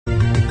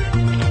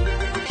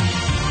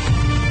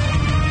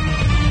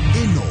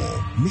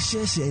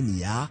nĩ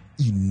ceceni ya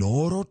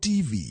Inooro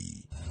TV.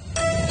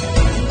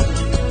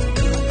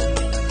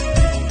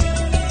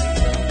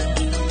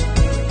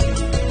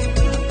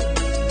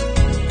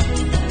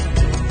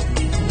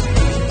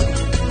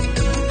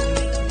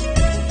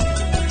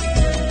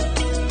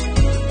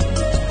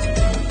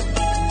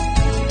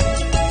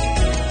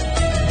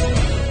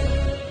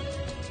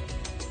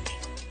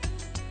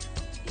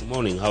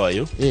 Morning, how are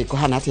you?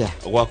 Kuhana atia?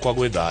 Gwakwa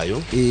gwĩ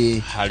thayũ.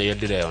 Harĩa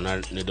ndĩreona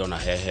nĩ ndona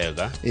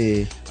hehega.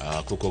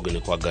 Kuko ngĩ nĩ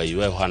kwa Ngai,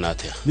 we ũhana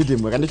atia? Nĩ ndĩ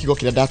mwega, nĩ kiugo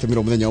kĩrĩa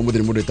ndatũmĩrwo mũthenya wa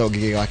mũthenya mũndũ wĩtagwo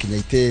Ngĩgĩ wa Kinya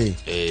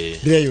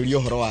ndĩreyũria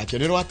ũhoro wakĩo.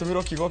 Nĩ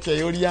rwatũmĩrwo kiugo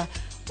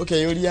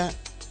ũkeyũria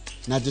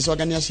na Jesũ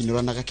anga nĩ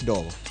acinũranaga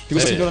kidogo. Ti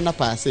gũcinũra na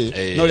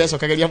pase, no rĩa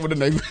cokageria mũndũ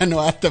na igua nĩ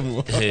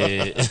watemwo.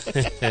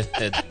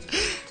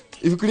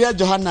 Ibuku rĩa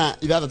Johana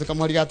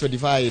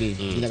 3:25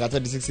 nginya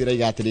 26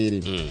 raiga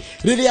atĩrĩrĩ,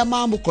 rĩrĩa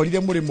mamũkorire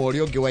mũrĩmo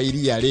ũrĩa ũngĩ wa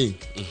iria rĩ,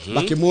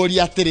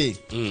 makĩmũũria atĩrĩ,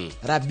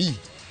 Rabi,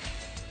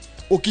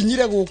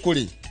 ũkinyire gũkũ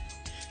rĩ?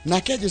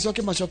 Nake Jesũ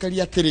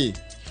akĩmacokeria atĩrĩ,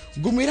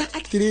 ngũmwĩra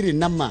atĩrĩrĩ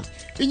nama,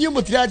 inyuĩ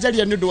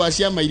mũtiranjaria nĩ ũndũ wa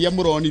ciama iria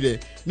mũronire,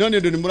 no nĩ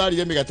ũndũ nĩ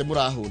mũrarire mĩgate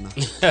mũrahũna.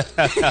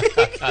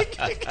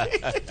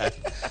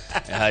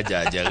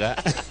 Haja njega.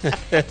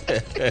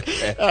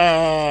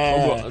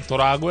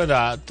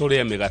 Tũragwetha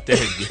tũrĩe mĩgate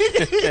ĩngĩ.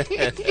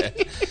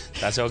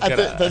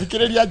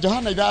 Tathikĩrĩria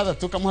Johana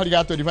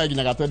 3:25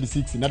 nginya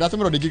 26 na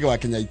ndatũmĩrwo nĩ Ngĩgĩ wa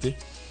Kinya atĩ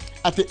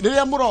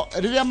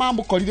rĩrĩa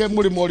mamũkorire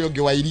mũrĩmo ũrĩa ũngĩ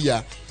wa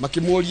iria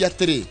makĩmũũria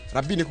atĩrĩ,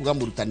 Rabi nĩ kuga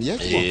mũrutani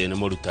nĩ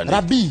mũrutani.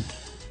 Rabi,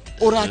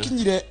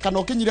 ũrakinyire kana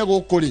ũkinyire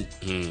gũkũ rĩ?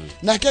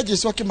 Nake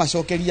Jesũ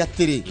akĩmacokeria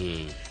atĩrĩ,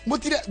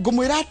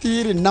 ngũmwĩra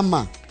atĩrĩrĩ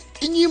nama,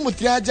 inyuĩ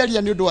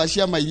mũtiranjaria nĩ ũndũ wa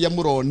ciama iria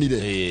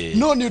mũronire,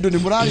 no nĩ ũndũ nĩ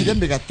mũrarire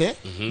mĩgate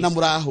na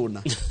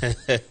mũrahũna.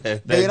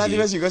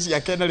 Ndairathime ciugo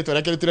ciake na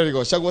rĩtwa rĩake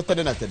rĩturarigocagwo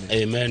tene na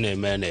tene. Amen,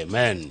 amen,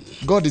 amen.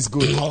 God is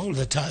good all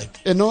the time.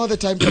 And all the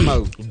time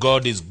Kamau.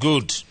 God is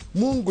good.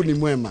 Mungu ni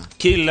mwema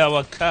kila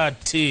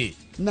wakati.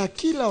 Na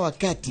kila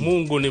wakati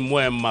Mungu ni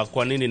mwema.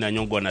 Kwa nini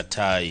nanyongwa na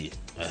tai?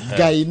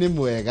 Ngai nĩ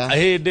mwega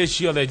hĩndĩ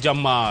ciothe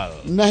Jamal.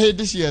 Na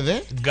hĩndĩ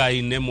ciothe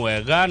Ngai nĩ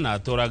mwega na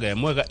atũraga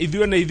mwega.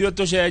 Ithuĩ nĩ ithuĩ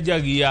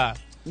tũcenjagia.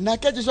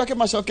 Nake Jesũ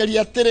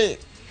akĩmacokeria atĩrĩ,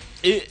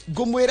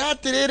 ngũmwĩra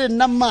atĩrĩrĩ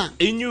nama,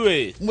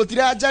 inyuĩ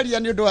mũtiranjaria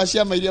nĩ ũndũ wa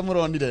ciama iria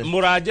mũronire,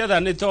 mũranjetha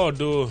nĩ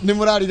tondũ nĩ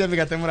mũrarire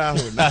mĩgate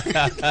mũrahũna.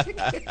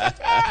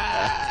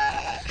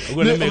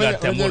 Ũguo nĩ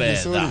mĩgate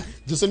mũretha.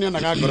 Jesũ nĩ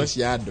onaga ngoro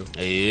cia andũ.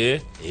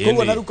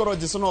 Koguo na rĩu korwo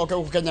Jesũ no oke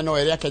gũkũ Kenya no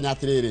ere Kenya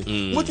atĩrĩrĩ,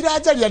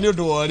 mũtiranjaria nĩ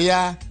ũndũ wa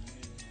ũrĩa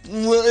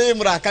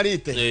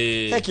mũrakarĩte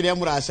kĩrĩa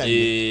mũracaria.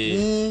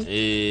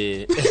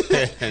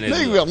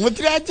 Nĩguo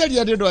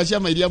mũtiranjaria nĩ ũndũ wa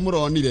ciama iria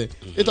mũronire,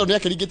 tondũ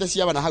nĩakĩringĩte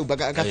ciama na hau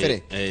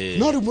kabere,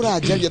 no rĩu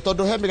mũranjaria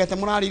tondũ he mĩgate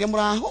mũrarire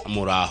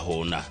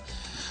mũrahũna.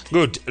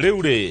 Good.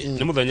 Rĩu rĩ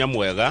nĩ mũthenya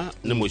mwega,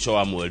 nĩ mũico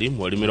wa mweri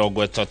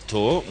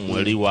 30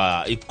 mweri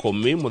wa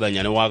 10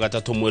 mũthenya nĩ wa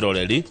gatatũ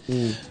mwĩroreri.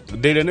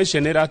 Daily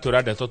Nation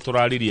ĩratwĩra ndeto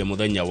tũraririe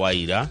mũthenya wa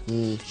ira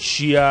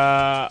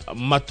cia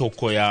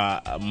matũko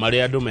ya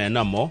marĩa andũ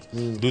menamo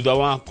thutha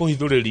wa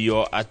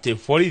kũhithũrĩrio atĩ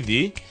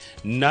borithi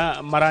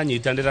na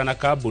maranyitanĩra na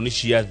kambuni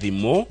cia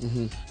thimũ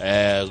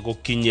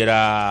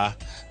gũkinyĩra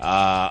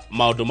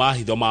maũndũ ma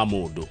hitho ma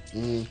mũndũ.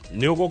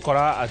 Nĩ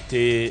ũgũkora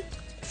atĩ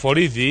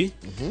borithi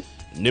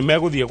nĩ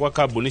megũthiĩ kwa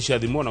kambuni cia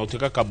thimũ na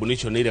gũtuĩka kambuni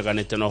icio nĩ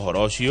ireganĩte na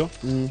ũhoro ũcio,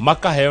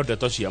 makaheo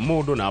ndeto cia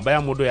mũndũ, namba ya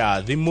mũndũ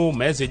ya thimũ,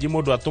 message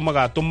mũndũ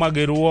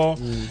atũmagĩrwo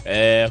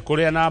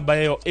kũrĩa namba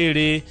ĩyo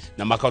ĩrĩ,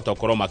 na makahota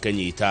gũkorwo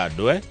makĩnyita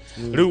andũ.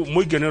 Rĩu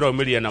mũingĩ nĩ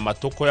ũraumĩria na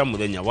matũko ya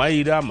mũthenya wa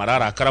ira,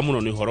 mararakara mũno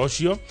nĩ ũhoro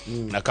ũcio,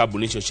 na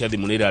kambuni icio cia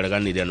thimũ nĩ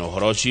irareganire na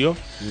ũhoro ũcio,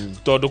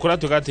 tondũ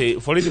kũratuĩka atĩ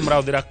borithi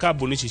marahũthĩra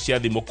kambuni ici cia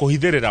thimũ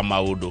kũhithĩrĩra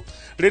maũndũ.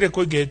 Rĩrĩ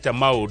kũingĩhĩte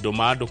maũndũ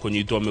ma andũ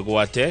kũnyitwo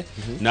mĩgwate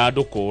na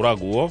andũ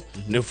kũragwo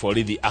nĩ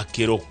borithi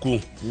akĩrũku,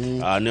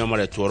 nĩo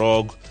maretwo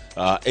rogue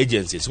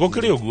agencies.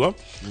 Gũkĩrĩ ũguo,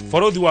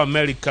 bũrũri wa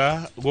America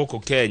gũkũ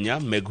Kenya,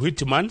 Meg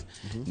Whitman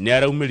nĩ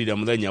araumĩrire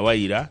mũthenya wa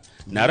ira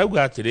na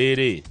arauga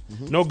atĩrĩrĩ,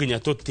 no nginya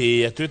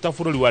tũtĩe twĩ ta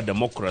bũrũri wa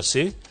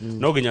democracy,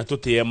 no nginya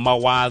tũtĩe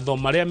mawatho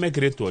marĩa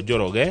mekĩrĩtwo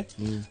Njoroge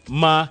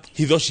ma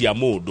hitho cia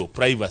mũndũ,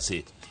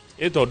 privacy,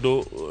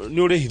 tondũ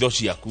nĩ ũrĩ hitho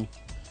ciaku.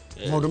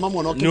 Maũndũ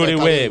mamwe no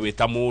kĩmeka wewe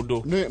ta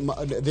mũndũ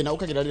thĩna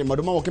ũkagira rĩrĩ,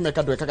 maũndũ mamwe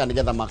kĩmeka ndwekaga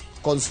nĩgetha ma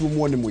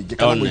consumwo nĩ mũingĩ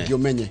kana mũingĩ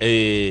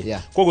ũmenye.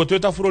 Koguo twĩ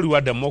ta bũrũri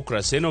wa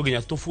democracy no nginya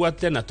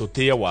tũbuate na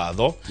tũtĩe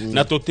watho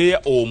na tũtĩe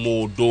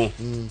mũndũ.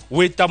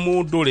 Wĩ ta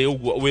mũndũ rĩ,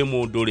 ũguo wĩ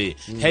mũndũ rĩ,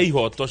 he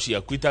ihoto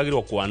ciaku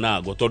itagĩrwo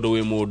kwanangwo tondũ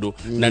wĩ mũndũ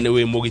na nĩ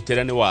wĩ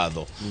mũgitĩre nĩ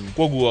watho.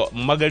 Koguo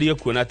magerie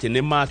kuona atĩ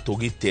nĩ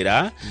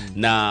matũgitĩra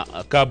na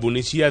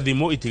kambuni cia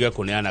thimũ itige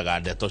kũneanaga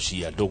ndeto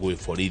cia andũ gwĩ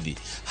borithi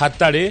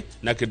hatarĩ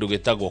na kĩndũ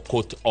gĩtagwo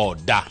court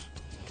order.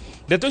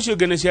 Ndeto icio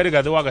ngene cia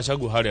Rigathĩ wa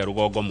Gachagua harĩa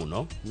rũgongo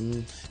mũno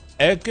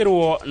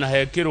ekĩrwo na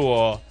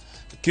hekĩrwo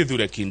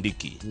Kithure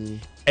Kindiki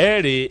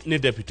eri ni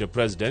deputy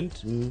president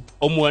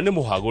omwe ni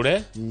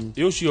Muhagure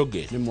ucio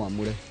ungi ni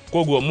Mwamure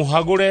koguo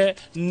Muhagure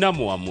na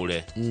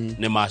Mwamure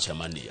ni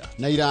macemania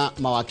na ira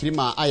mawakiri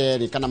ma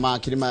ayeri kana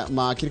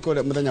makiri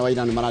kule muthenya wa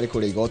ira ni marari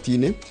kule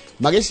igoti-ini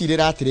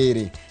magicirira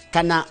atiriri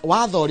kana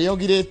watho ria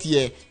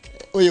ogiritie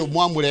uyu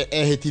Mwamure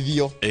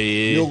ehitithio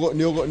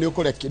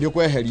ni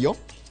ukweherio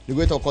ni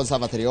gwetwo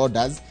conservatory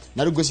orders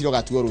na rĩu ngwĩciria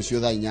ũgatuo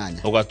rũciũ thaa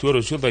 8 ũgatuo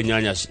rũciũ thaa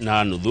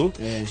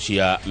 8:30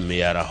 cia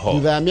mĩaraho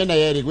thutha ya mĩena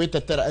yerĩ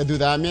gwĩtetera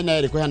thutha ya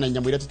mĩena yerĩ kũheana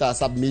nyamũ iria tũtaga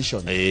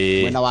submission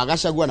mwena wa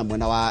Gachagua na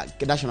mwena wa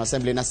National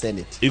Assembly na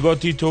Senate.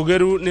 Igoti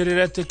tũgĩru nĩ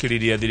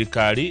rĩretĩkĩririe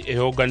thirikari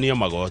ĩhũnganie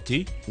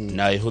magoti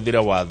na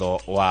ĩhũthĩre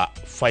watho wa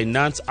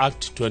Finance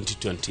Act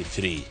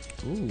 2023.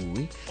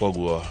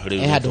 Koguo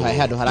rĩu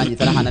handũ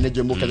haranyitana hana nĩ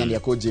njũĩ mũkenya nĩ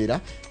akũnjĩra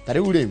ta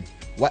rĩu rĩ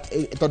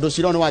tondu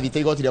cira ni wathite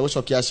igoti ria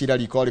gucokia cira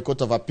riko ri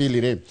court of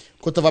appeal ri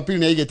court of appeal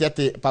ni igite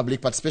ati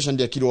public participation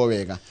ndiekirwo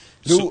wega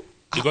riu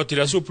igoti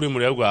ria supreme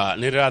riauga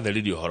ni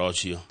riratheririo horo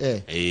ucio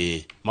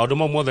maundu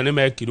mau mothe ni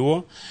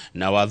mekirwo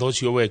na watho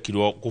ucio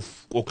wekirwo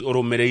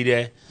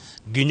urumireire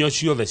nginyo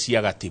ciothe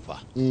cia gatiba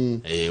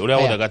uria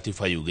wothe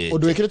gatiba yugite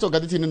undu wikiritwo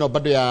ngathiti-ini no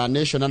bado ya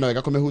nation no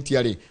wega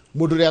kumihutia ri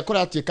mundu ria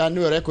kuratuika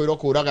niwe rekwirwo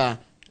kuraga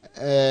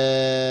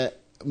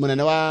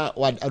munene wa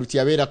aruti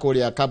a wira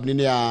kuria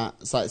kabini ya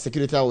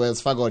security ya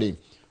Wells Fargo ri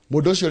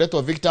mundu ucio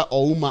retwo Victor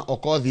Ouma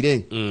Okothi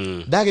ri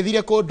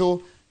ndagithire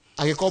kundu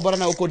agikombora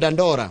na uko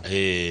Dandora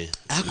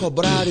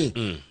akombora ri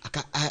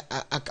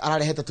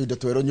arareheta tuindo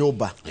tweru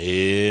nyumba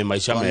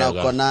maisha mega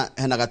kona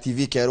hena ga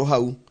TV keru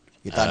hau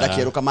gitanda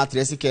keru ka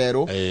mattress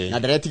keru na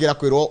ndaretigira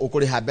kwirwo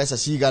ukuriha mbeca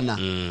cigana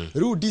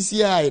riu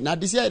DCI na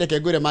DCI reke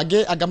ngwire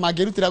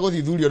mangirutira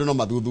guthuthurio no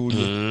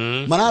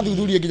mathuthurie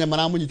marathuthurie nginya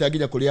maramunyita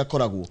nginya kuria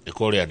akoragwo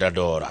kuria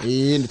Dandora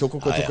ni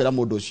tukukira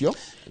mundu ucio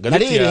na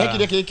riri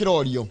hekire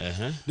kikirorio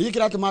ni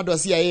kiratuma andu a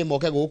CIA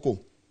moke guku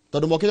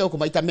tondu mokire guku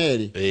maita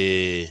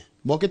meri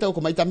mokite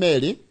guku maita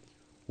meri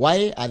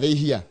why are they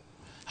here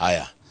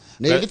haya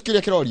na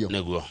gitkiria kirorio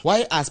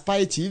why are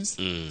spy chiefs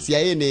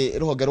CIA ni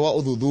ruhonge rwa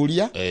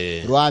uthuthuria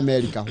rwa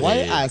America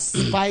why are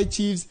spy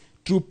chiefs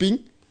trooping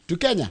to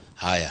Kenya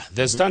haya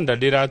the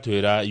standard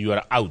iratwira you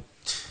are out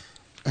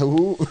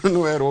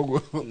no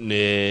erogo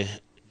ni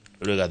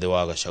Rigathi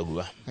wa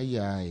Gachagua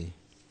ayai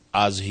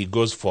as he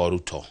goes for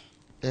Ruto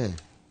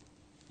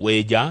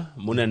weja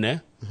munene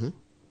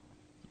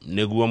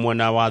niguo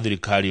mwena wa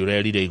thirikari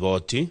urerire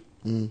igoti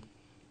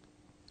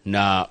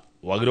na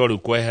wagirwo ri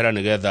kwehera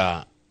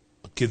nigetha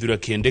Kithure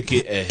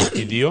Kindiki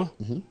ehitithio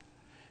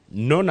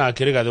no na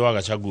Rigathi wa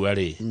Gachagua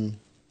ri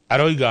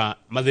aroiga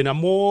mathina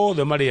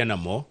mothe maria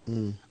namo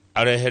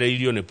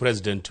arehereirio ni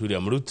President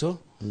William Ruto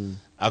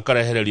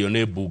akarehererio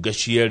ni bunge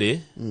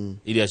cieri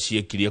iria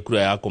ciekirie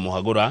kura ya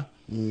kumuhagura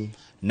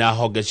na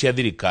honge cia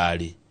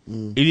thirikari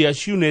iria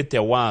ciunite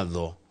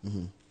watho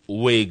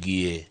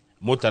wegie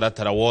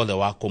mutaratara wothe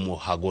wa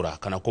kumuhagura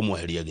kana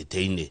kumuheria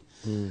gite-ini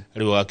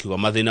riu akiuga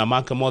mathina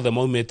make mothe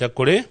maumite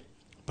kuri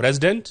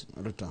President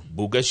Ruto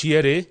bunge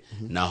cieri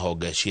na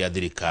honge cia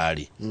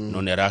thirikari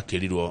no ni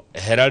arakirirwo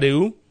ehera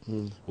riu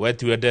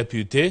wetiwe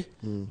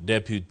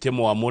deputy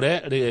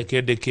Mwamure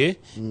Kindiki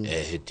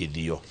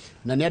ehitithio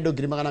na ni andu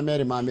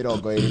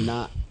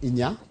 224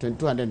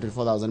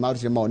 224,000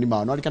 marutire maoni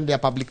mao no rikandia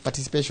public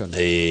participation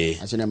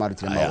acio ni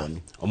marutire maoni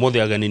umuthi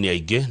ageni ni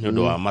aingi ni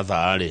undu wa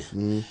mathaa ri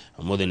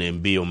umuthi ni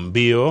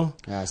mbio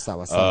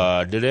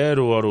sawa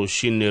ndirerwo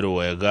rucini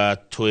rwega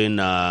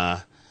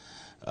twina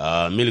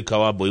Milka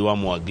wa Boi wa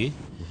Mwangi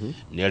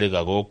ni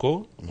ariga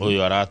guku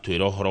uyu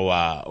aratwira uhoro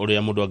wa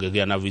uria mundu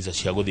angigia na visa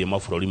cia guthie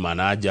mabũrũri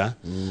manaja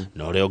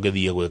na uria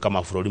ungithie gwika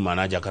mabũrũri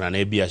manaja kana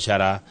ni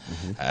biashara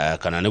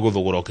kana ni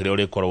guthugura kire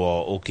uri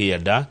korwo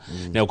ukienda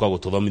na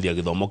ukagututhomithia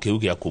githomo kiu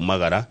gia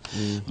kumagara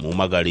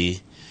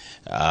mumagari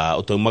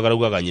utomagara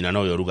ugaga nyina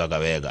no yorugaga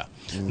wega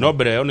no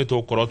mbere yo ni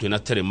tukorwo twina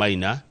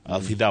Teremaina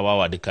afitha wa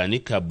wandikani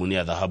kabuni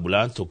ya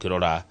Dhahabula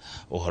tukirora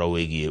uhoro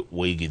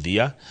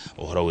wigithia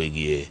uhoro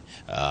wigie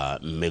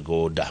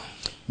migunda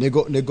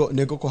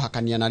nego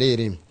kuhakania na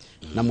riri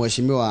na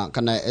mheshimiwa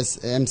kana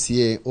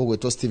MCA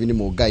ugwetwo Stephen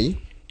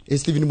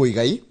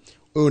Muigai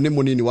uyu ni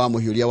munini wa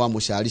muhiuria wa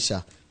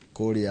mucarisha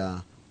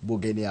kuria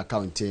bunge-ini ya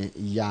county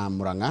ya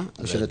Murang'a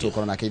ucio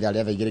tukora na keitha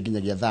ria thaigire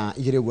nginyagia thaa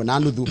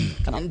 2:30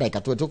 kana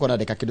ndaka tukora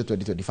ndaka kindu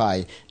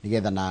 2025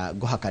 nigetha na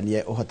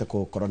guhakanie uhote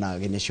gukorwo na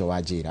genecio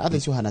wa njira athe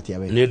icio hana tia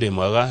we ni ndi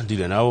mwaga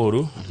ndire na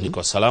uru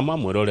niko salama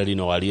mwiroreri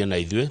no warie na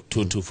ithwe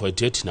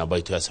 2248 na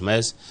byte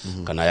SMS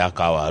kana ya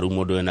kawaru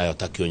mundu ena yo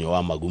takionyo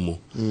wa magumu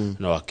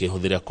no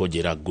akihuthira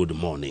kunjira good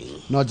morning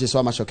no Jesu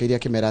amacokeirie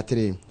kimera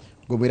atiri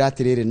ngumwira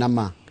atiriri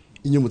nama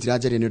inyu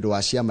mutiranjeri ni undu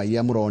wa ciama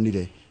iria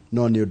muronire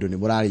no ni undu ni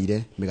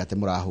murarire migate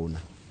murahuna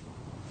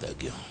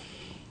thank you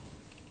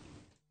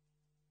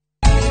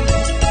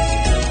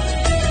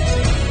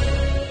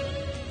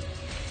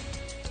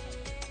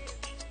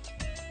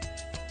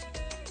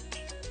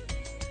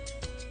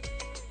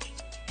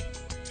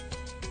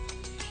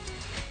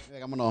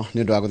muno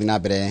ni undu wa guthina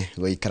mbere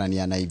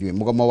guikarania na ithuĩ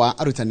mugomo wa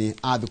arutani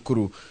a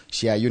thukuru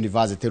cia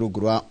university rungu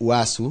rwa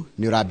UASU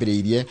nĩ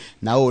ũrambĩrĩirie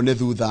na ũũ nĩ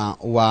thutha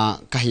wa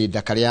kahinda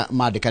karĩa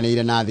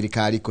mandĩkanĩire na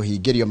thirikari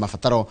kũhingĩrio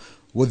mabataro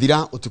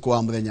gũthira ũtukũ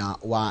wa mũthenya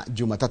wa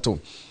Jumatatu.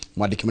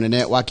 Mwandĩki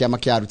mũnene wa kĩama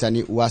kĩa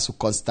arutani UASU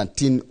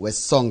Constantine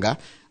Wesonga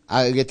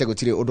agĩte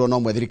gũtirĩ ũndũ no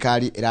mwe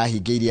thirikari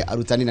ĩrahingĩirie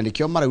arutani na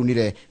nĩkĩo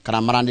maraunire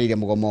kana maranĩire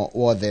mũgomo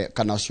wothe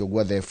kana ũcio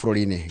guothe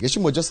bũrũri-inĩ.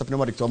 Gĩcimo Joseph nĩ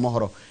mwandĩki wa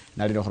mohoro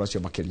na rĩrĩ ũhoro ũcio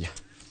makĩria.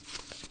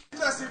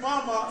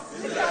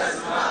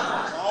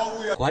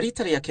 Kwa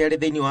rita rĩa kerĩ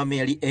thĩinĩ wa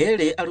mĩeri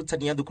erĩ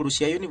arutani a thukuru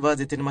cia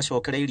university nĩ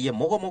macokereirie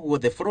mũgomo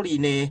guothe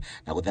bũrũri-inĩ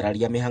na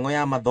gũthararia mĩhang'o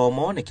ya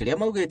mathomo nĩ kĩrĩa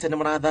maugĩte nĩ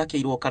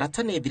marathakĩirwo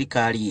karata nĩ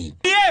thirikari.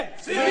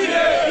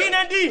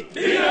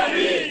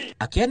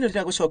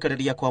 Akĩanĩrĩra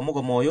gũcokereria kwa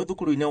mũgomo ũyũ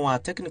thukuru-inĩ wa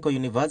Technical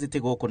University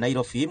gũkũ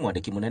Nairobi,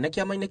 mwandĩki mũnene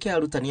kĩama-inĩ kĩa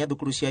arutani a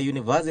thukuru cia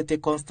university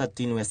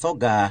Constantine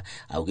Wesonga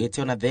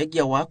augĩte ona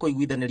thengia wa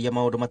kũiguithanĩria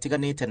maũndũ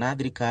matiganĩte na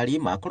thirikari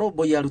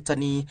makũrũmbũiya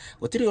arutani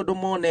gũtirĩ ũndũ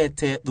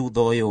monete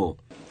thutha ũyũ.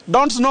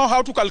 Don't know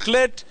how to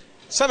calculate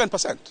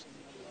 7%.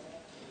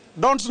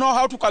 Don't know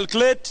how to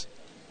calculate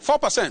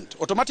 4%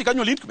 automatic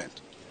annual increment.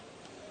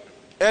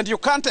 And you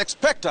can't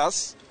expect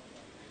us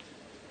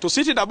to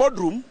sit in a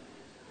boardroom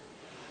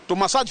to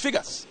massage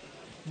figures.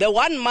 The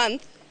 1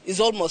 month is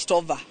almost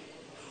over.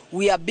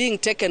 We are being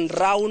taken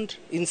round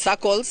in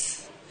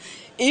circles.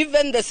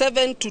 Even the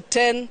 7 to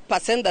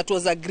 10% that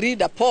was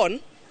agreed upon,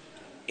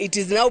 it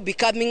is now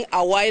becoming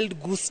a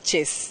wild goose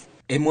chase.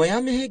 Ĩmwe ya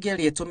mĩhĩnga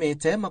ĩrĩa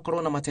ĩtũmĩte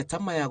makorwo na mateta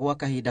maya gwa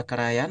kahinda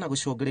karaya na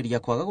gũcũngĩrĩria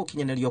kwaga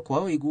gũkinyanĩrio kwa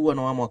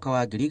ũiguano wa mwaka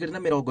wa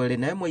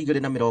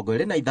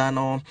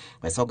 2021-2025.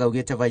 Wesonga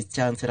augĩte Vice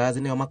Chancellors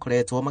nĩo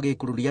makoretwo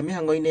magĩkururia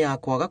mĩhang'o-inĩ ya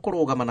kwaga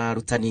kũrũgama na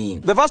arutani.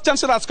 The Vice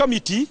Chancellor's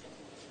Committee,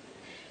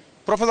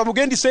 Professor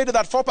Mugendi, said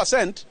that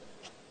 4%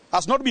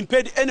 has not been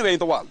paid anywhere in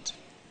the world.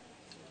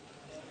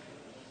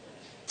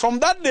 From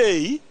that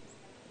day,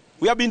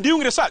 we have been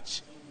doing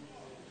research.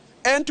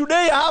 And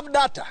today I have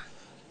data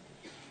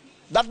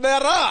that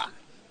there are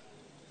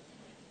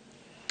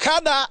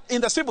cadre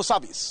in the civil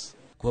service.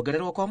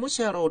 Kuongererwo kwa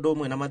mũcara ũndũ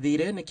ũmwe na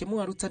mathirĩ nĩ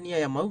kĩmwe arutani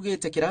aya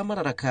maugĩte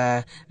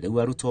kĩramararaka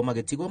rĩu arutwo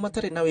magĩtigwo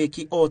matarĩ na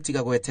wĩki o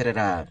tiga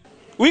gweterera.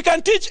 We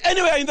can teach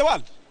anywhere in the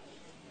world.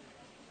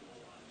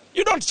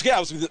 You don't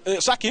scare us with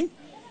sacking.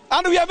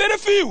 And we are very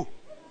few.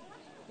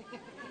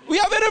 We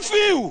are very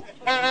few.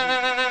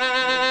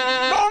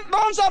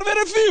 Don't are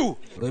very few.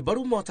 Rwĩmbo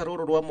rumota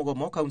rũrũ rwa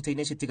mũgomo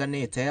kaunti-inĩ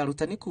citiganĩte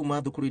arutani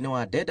kuma thukuru-inĩ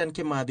wa Dedan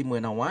Kĩmathi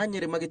mwena wa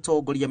Nyĩrĩ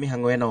magĩtongoria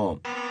mĩhang'o ĩno.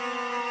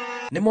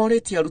 Nĩ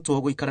morĩtie arutwo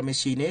gũikara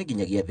mĩciĩ-inĩ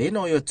nginyagia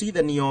thĩna ũyũ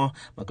tuithanio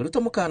makĩruta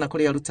mũkana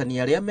kũrĩ arutani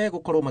arĩa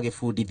megũkorwo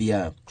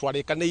magĩbundithia.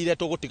 Twarĩkanĩire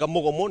tũgũtiga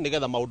mũgomo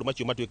nĩgetha maũndũ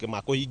macio matuĩke ma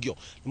kũhingio.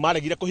 Nĩ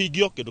maregire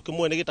kũhingio kĩndũ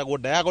kĩmwe nĩ gĩtagwo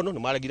diagonal, nĩ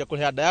maregire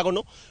kũrĩha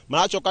diagonal.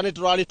 Maracoka nĩ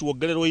tũrarĩ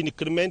tuongererwo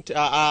increment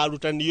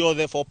arutani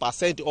yothe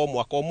 4% o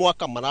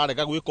mwaka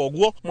mararega gwĩka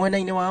ũguo.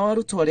 Mwena-inĩ wa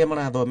arutwo arĩa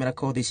marathomera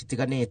kothi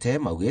citiganĩte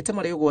maugĩte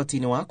marĩ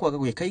ũgwati-inĩ wa kwaga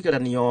gwĩka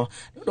igeranio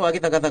nĩ ũndũ wa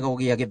gĩthagathago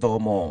gĩa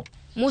gĩthomo.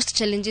 Most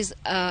challenges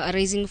are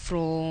arising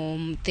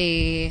from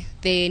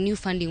the new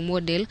funding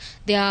model.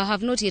 There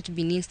have not yet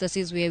been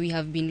instances where we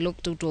have been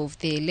locked out of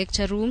the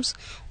lecture rooms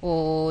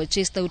or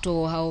chased out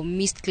or have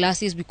missed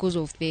classes because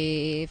of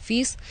the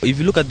fees. If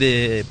you look at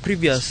the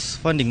previous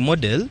funding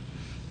model,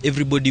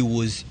 everybody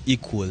was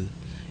equal.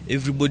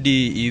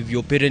 Everybody, if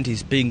your parent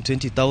is paying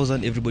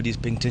 20,000, everybody is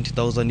paying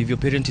 20,000. If your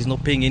parent is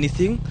not paying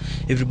anything,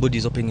 everybody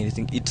is not paying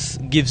anything. It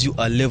gives you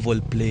a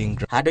level playing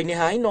ground. Handũ-inĩ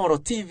ha Inooro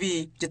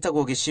TV,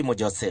 njĩtagwo Gĩcimo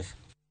Joseph.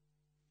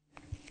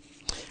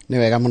 Nĩ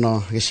wega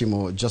mũno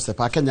Gĩcimo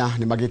Joseph. Akenya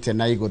nĩ magĩte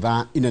na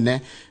igũtha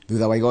inene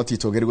thutha wa igoti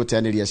itũgĩru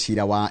gũteanĩria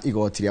cira wa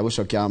igoti rĩa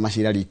gũcokia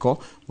macira riko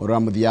mũrũ wa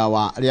mũthia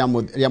wa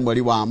rĩa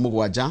mweri wa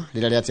mũgwanja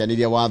rĩrĩa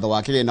rĩateanirie watho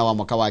wa kĩgĩna wa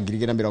mwaka wa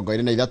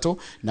 2023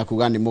 na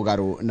kuga nĩ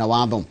mũgarũ na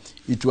watho.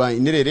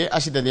 Itua-inĩ rĩrĩ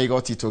acithania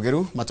igoti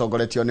itũgĩru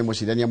matongoretio nĩ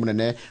mũcirithania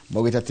mũnene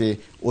maugĩte atĩ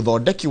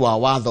ũthondeki wa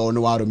watho nĩ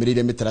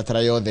warũmĩrĩire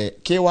mĩtaratara yothe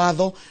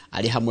kĩwatho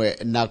arĩ hamwe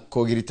na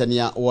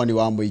kũgiritania woni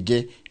wa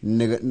mũingĩ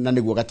na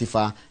nĩguo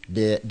gatiba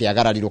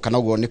ndĩagararirwo kana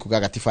ũguo nĩ kuga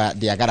gatiba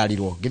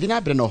ndĩagararirwo. Gĩthiĩ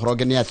na mbere na ũhoro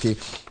ũngĩ nĩ atĩ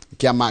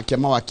kĩama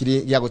mawakiri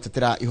gĩa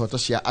gũtetera ihoto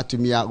cia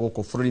atumia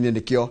gũkũ bũrũri-inĩ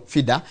nĩkĩo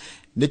FIDA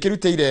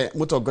nĩkĩrutĩire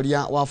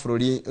mũtongoria wa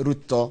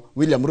bũrũri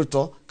William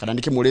Ruto kana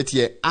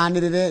nĩkĩmũrĩtie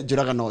anĩrĩre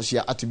njũragano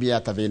cia atumia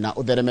ta thĩna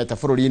ũtheremete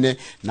bũrũri-inĩ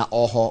na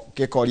oho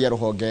gĩkoria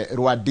rũhonge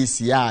rwa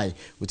DCI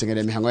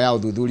gũteng'eria mĩhang'o ya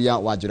ũthuthuria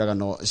wa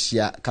njũragano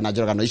cia kana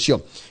njũragano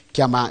icio.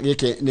 Kĩama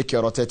gĩkĩ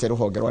nĩkĩorotete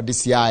rũhonge rwa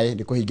DCI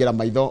nĩ kũhingĩra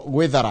maitho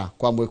gwĩthara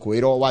kwa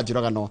mwĩkũĩro wa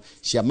njũragano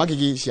cia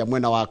magigi cia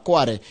mwena wa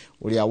Kware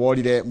ũrĩa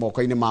worire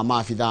moko-inĩ ma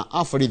maabitha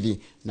a borithi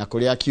na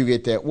kũrĩa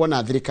kiugĩte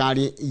wona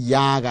thirikari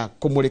yaga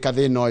kũmũrĩka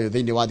thĩna ũyũ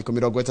thĩinĩ wa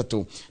thikũ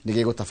 30 nĩ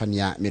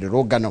gĩgũtabania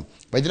mĩrũrũngano.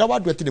 Waithĩra wa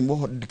Nduati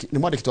nĩ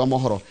mwandĩki wa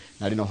mohoro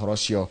na rĩ na ũhoro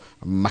ũcio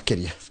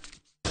makĩria.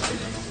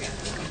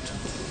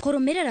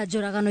 Kũrũmĩrĩra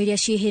njũragano iria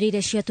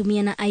ciĩhĩrĩire cia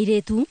atumia na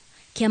airĩtu,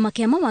 kĩama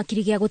kĩa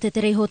mawakiri gĩa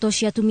gũtetera ihoto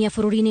cia atumia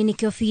bũrũri-inĩ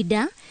nĩkĩo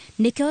FIDA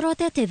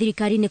nĩkĩorotete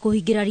thirikari nĩ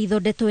kũhingĩra ritho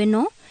ndeto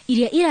ĩno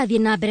iria irathie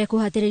na mbere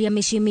kuhatĩrĩria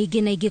mĩciĩ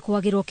mĩingĩ na ingĩ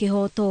kwagĩrwo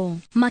kĩhoto.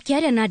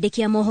 Makĩaria na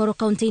andĩki a mohoro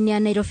kaunti-inĩ ya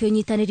Nairobi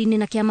ũnyitanĩri-inĩ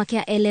na kĩama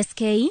kĩa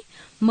LSK,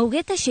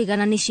 maugĩte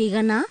ciigana nĩ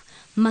ciigana,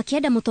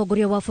 makĩenda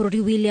mũtongoria wa bũrũri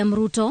William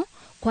Ruto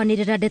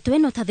kwanĩrĩra ndeto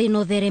ĩno ta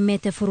thĩna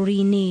ũtheremete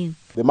bũrũri-inĩ.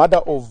 The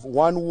murder of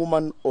one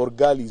woman or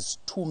girl is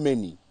too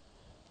many.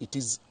 It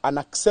is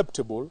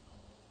unacceptable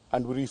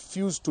and we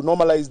refuse to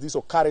normalize these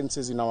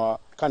occurrences in our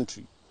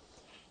country.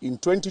 In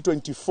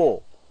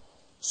 2024,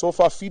 so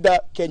far FIDA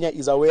Kenya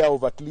is aware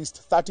of at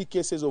least 30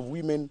 cases of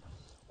women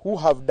who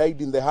have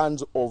died in the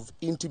hands of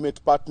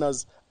intimate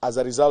partners as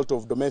a result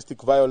of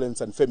domestic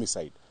violence and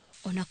femicide.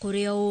 Ona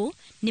kũrĩ ũũ,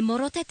 nĩ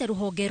morotete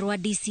rũhonge rwa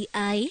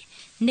DCI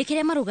nĩ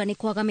kĩrĩa maruga nĩ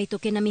kwaga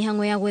mĩtũkĩ na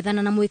mĩhang'o ya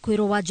gwethana na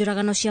mwĩkũĩrwo wa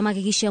njũragano cia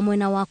magigi cia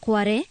mwena wa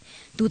Kware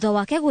thutha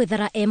wake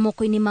gwethara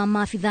moko-inĩ ma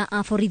maabitha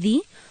a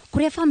borithi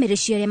kũrĩa bamĩrĩ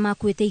cia arĩa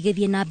makuĩte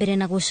igĩthiĩ na mbere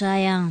na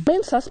gũcaya.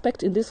 Main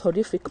suspect in these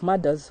horrific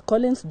murders,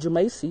 Collins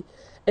Jumaisi,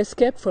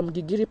 escaped from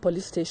Gigiri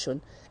police station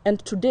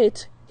and to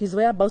date his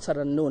whereabouts are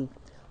unknown.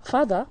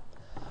 Further,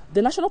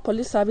 the National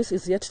Police Service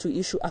is yet to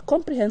issue a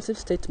comprehensive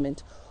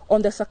statement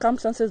on the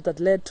circumstances that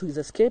led to his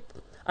escape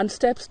and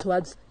steps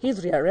towards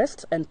his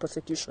rearrest and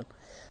prosecution.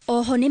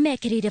 Oho nĩ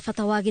mekĩrĩire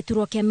bata wa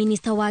gĩturwa kĩa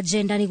minista wa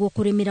gender nĩguo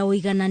kũrĩmĩra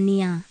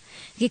ũiganania.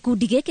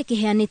 Gĩkundi gĩkĩ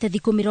kĩheanĩte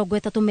thikũ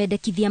 30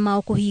 mendekithia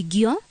mao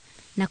kũhingio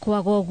na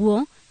kwaga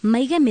ũguo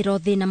maige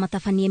mĩrothi na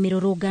matabanie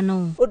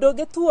mĩrũrũngano. Ũndũ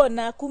ũngĩ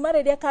tuona kuma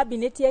rĩrĩa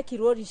cabinet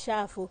yekirwo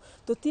reshuffle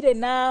tũtirĩ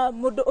na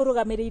mũndũ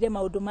ũrũgamĩrĩire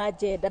maũndũ ma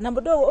gender, na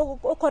mũndũ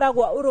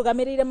ũkoragwo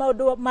ũrũgamĩrĩire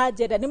maũndũ ma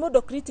gender nĩ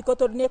mũndũ critical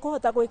tondũ nĩ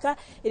ekũhota gwĩka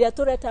ĩrĩa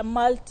tũreta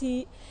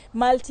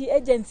multi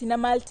agency na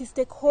multi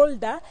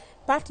stakeholder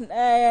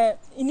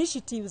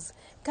initiatives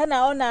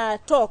kana ona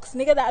talks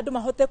nigetha andũ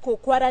mahote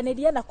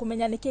kwaranĩria na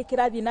kumenya nĩkĩ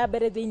kĩrathiĩ na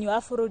mbere thĩinĩ wa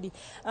bũrũri.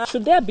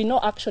 Should there be no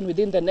action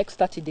within the next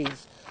 30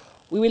 days,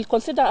 we will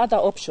consider other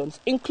options,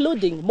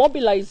 including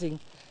mobilizing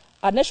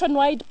a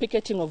nationwide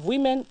picketing of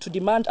women to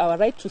demand our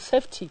right to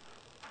safety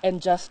and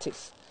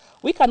justice.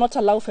 We cannot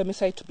allow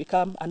femicide to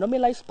become a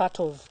normalized part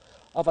of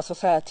a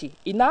society.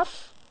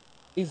 Enough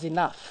is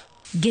enough.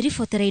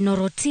 Ngĩribotera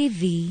Inooro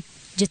TV,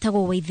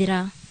 njĩtagwo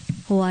Waithĩra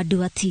wa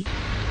Nduati.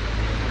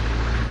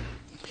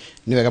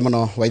 Nĩ wega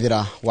mũno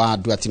Waithĩra wa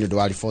Nduati nĩ ũndũ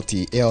wa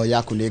riboti ĩyo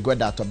yaku. Nĩ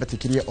ngwenda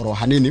twambĩtĩkirie oro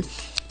hanini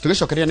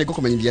tugicokeria nĩ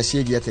ngũkũmenyithia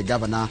ciĩgiĩ atĩ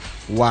gavana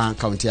wa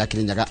kaunti ya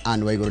Kirinyaga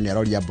Anne Waigũrũ nĩ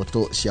aroria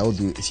mbũtũ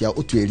cia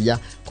ũtuĩria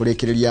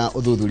kũrĩkĩrĩria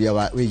ũthuthuria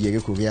wa wĩgiĩ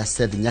gĩkuũ gĩa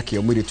Seth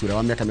Nyakĩo mũirĩtu ũrĩa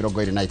wa mĩaka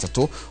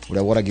 23 ũrĩa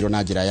woragirwo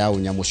na njĩra ya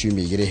ũnyamũ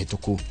ciumia 2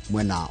 hĩtũku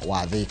mwena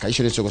wa Thika.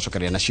 Icio nĩ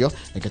tũgũcokeria nacio,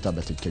 reke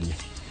twambe tũikĩrie.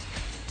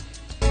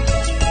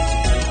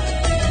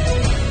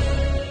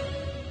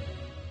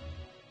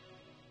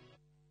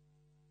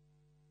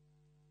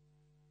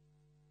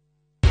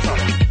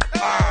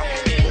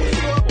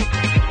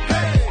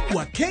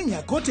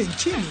 Kenya kote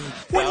nchini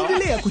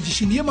wanaendelea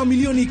kujishindia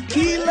mamilioni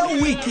kila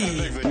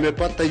wiki.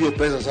 Nimepata hiyo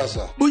pesa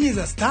sasa.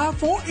 Bonyeza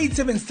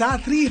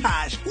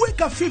 *487*3#,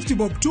 weka 50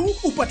 bob tu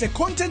upate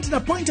content na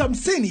point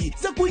 50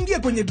 za kuingia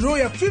kwenye draw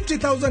ya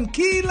 50,000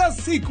 kila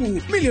siku,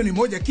 milioni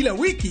 1 kila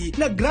wiki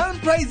na grand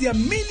prize ya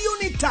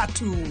milioni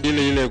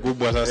 3. Ile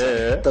kubwa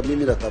sasa. Hata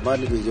mimi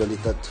natamani milioni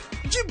 3.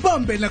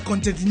 Jibambe na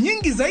content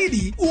nyingi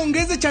zaidi,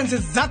 uongeze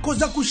chances zako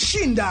za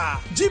kushinda.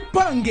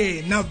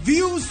 Jipange na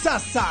view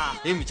sasa.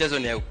 Hii mchezo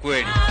ni ya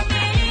ukweli.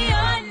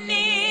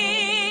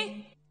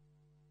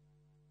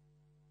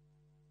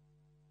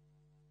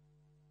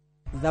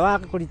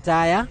 Zawaka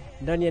kuritaya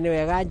ndoni ni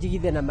wega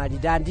njigithe na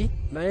maridadi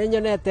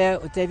manyonete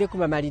uteithio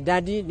kuma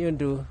maridadi ni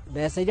undu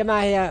mbeca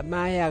iria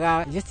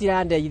maheaga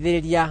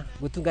gĩcirandeithĩrĩria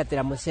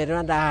gũtungatĩra mũcere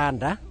na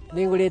ndahanda.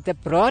 Nĩngũrĩte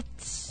plot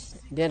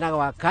ndĩna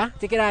gwaka,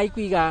 tikirai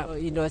kuiga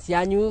indo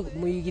cianyu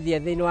muigithie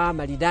thĩinĩ wa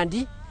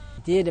maridadi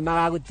itinde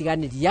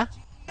magagũtiganĩria.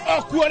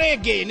 Okuo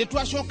rĩngĩ nĩ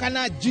twacoka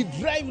na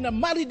G-Drive na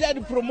Maridadi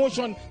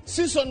Promotion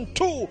Season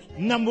 2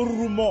 na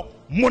mũrurumo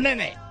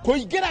mũnene.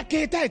 Kũingĩra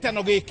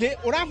kĩhĩtahĩtano gĩkĩ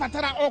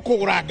ũrabatara o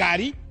kũgũra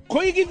ngari,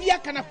 kũigithia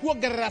kana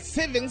kuongerera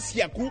savings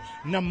yaku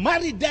na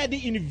Maridadi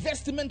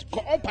Investment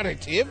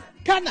Cooperative,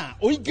 kana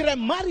ũingĩre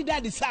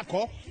Maridadi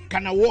Sacco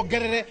kana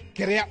wongerere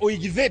kĩrĩa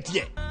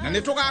ũigithĩtie. Na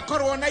nĩ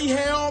tũgakorwo na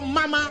iheo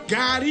mama,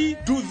 ngari,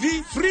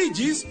 nduthi,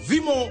 fridges,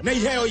 thimo na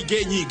iheo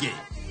ingĩ nyingĩ.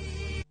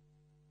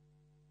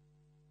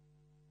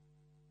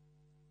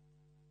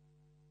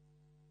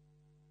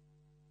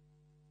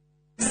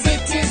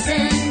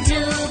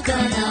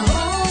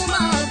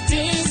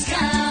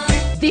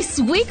 This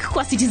week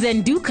kwa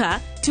Citizen Duka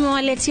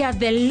tumewaletea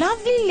the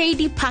lovely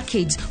lady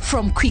package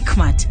from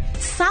Quickmart.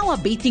 Sour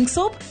bathing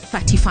soap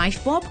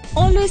 35 bob,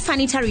 Always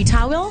sanitary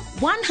towel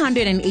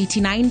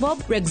 189 bob,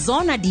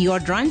 Rexona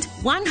deodorant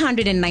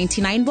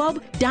 199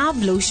 bob,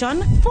 Dove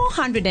lotion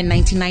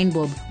 499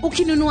 bob.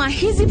 Ukinunua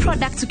hizi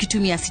products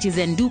ukitumia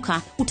Citizen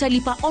Duka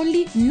utalipa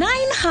only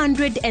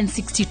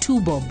 962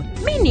 bob,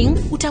 meaning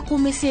utakuwa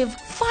umesave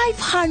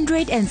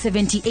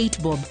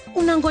 578 bob.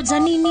 Unangoja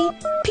nini?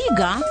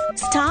 Piga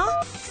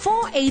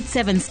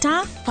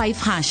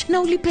 *487*5#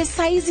 na ulipe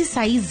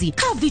saizi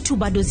ka vitu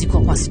bado ziko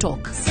kwa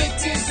stock.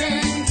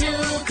 Citizen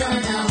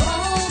Duka, the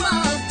home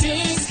of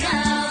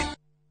discount.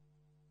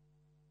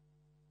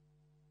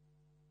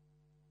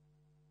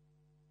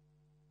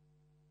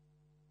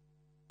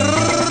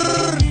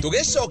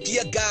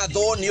 tugicokia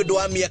ngatho ni undu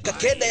wa miaka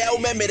kenda ya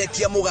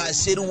umemerekia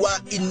mugaciru wa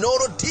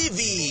Inoro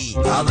TV.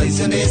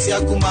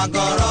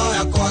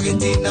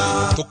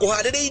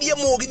 Tukuhaririirie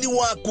mugithi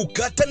waku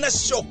kata na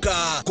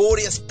shoka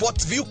kuria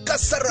Sport View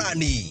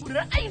Kasarani.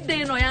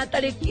 Friday no ya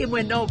tariki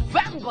 1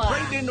 November.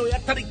 Friday no ya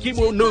tariki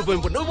 1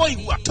 November. No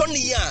boigwa.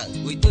 Tony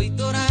Young.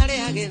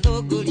 Witoitorare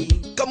agethoguri.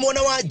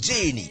 Kamwana wa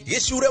Jane,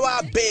 Gicure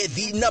wa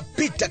Bethi na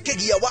Peter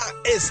Kegia wa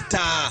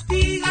Esther.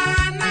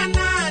 Tigana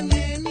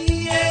nani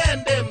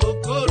niende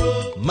mukuru.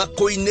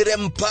 Makoinire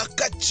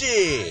mpaka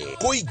che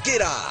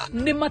kuingira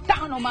ni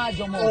matano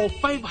majomo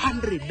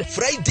 500.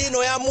 Friday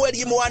no ya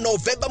mweri wa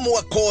November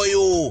mwaka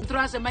uyu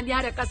turacemania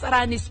haria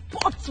Kasarani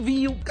Sports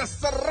View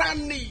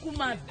Kasarani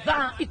kuma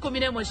thaa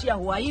 11 cia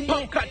hwaini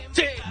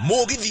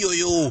mugithi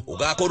uyu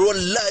ugakorwo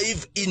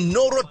live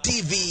Inoro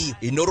TV,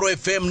 Inoro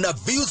FM na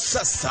View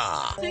sasa.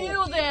 See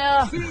you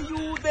there. See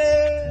you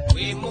there.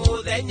 We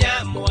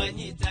muthenya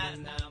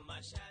mwanyitana.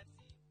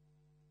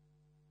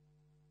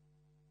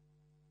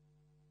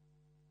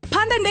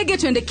 Panda ndege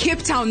twende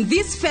Cape Town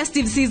this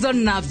festive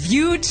season na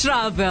View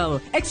Travel.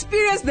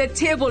 Experience the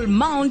Table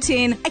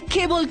Mountain, a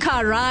cable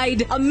car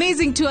ride,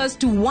 amazing tours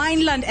to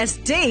Wineland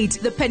Estate,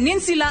 the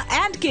Peninsula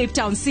and Cape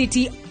Town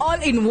City, all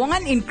in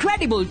one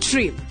incredible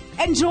trip.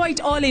 Enjoy it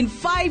all in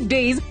 5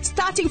 days,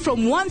 starting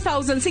from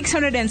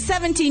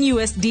 $1,617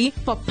 USD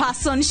per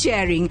person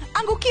sharing.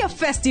 Angukia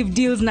festive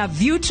deals na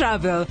View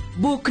Travel.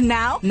 Book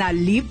now na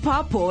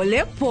lipa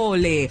pole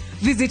pole.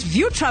 Visit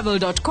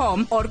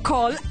viewtravel.com or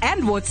call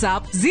and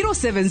WhatsApp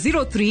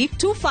 0703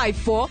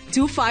 254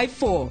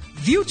 254.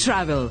 View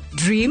Travel.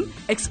 Dream,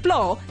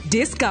 explore,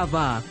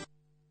 discover.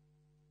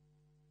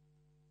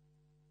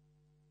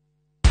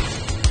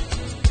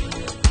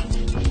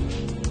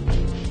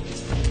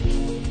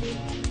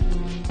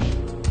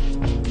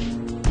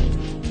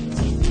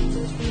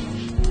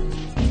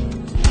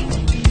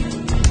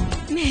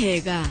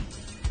 Hega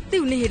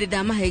riu ni hindi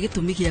ndamahe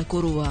gitumi gia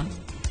kurua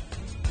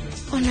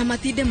ona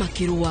matinde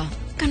makirua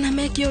kana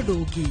meke undu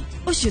ungi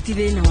ucio ti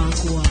thina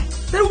wakwa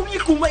riu ni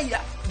kumaira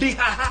ndi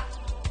haha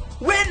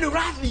we ni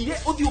urathire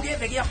uthi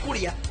ugethe gia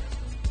kuria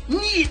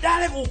ni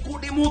ndare guku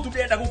ndi mundu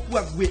ndenda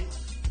gukua gwe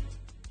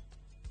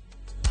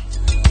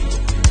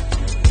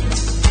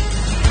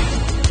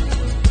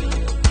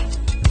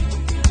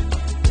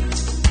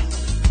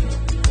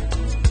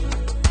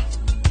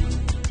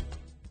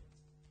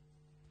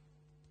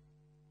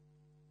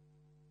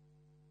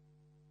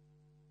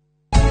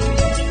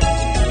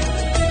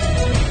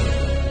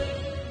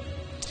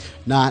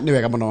na ni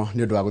wega muno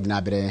ni undu wa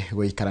guthina mbere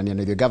guikarania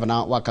na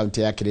governor wa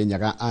county ya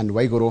Kirinyaga Anne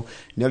Waiguru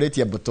ni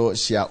oritie mbuto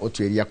cia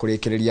utwiria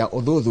kurikiriria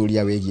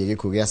uthuthuria wigie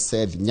gikuo gia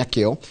Seth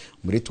Nyakeo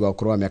muritu wa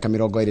ukuru wa miaka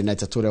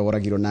 23 uria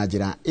woragirwo na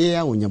njira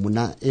ya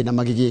unyamuna ina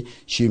magigi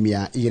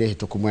ciumia igire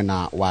hituku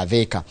mwena wa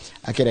Thika.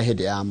 Akira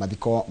hindi ya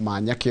mathiko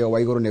ma Nyakeo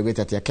Waiguru ni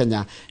gwite ati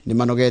Kenya ni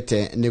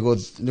manogete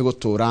ni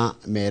gutura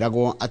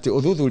meragwo ati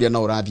uthuthuria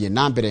no urathie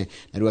na mbere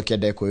na riu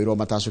akiende kwirwo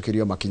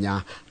matacukirio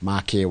makinya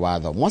ma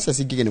kiwatho.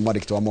 Moses Ngige ni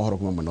mwandiki wa mohoro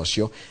kuma muno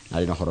cio na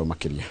rino horo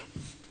makiria.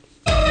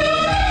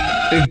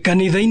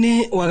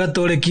 Kanitha-ini wa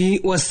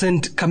Gatoleki wa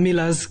St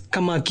Camillus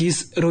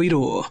Kamakis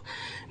Roiro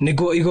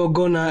nigo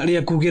igongona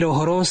ria kugira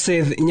horo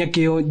Seth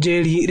Nyakeo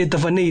Jeri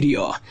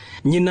ritafaneirio.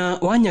 Nyina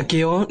wa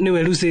Nyakeo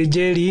niwe Lucy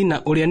Jeri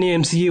na uria ni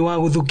MCA wa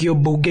guthukio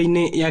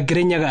bunge-ini ya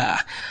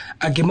Kirinyaga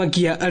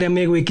akimakia aria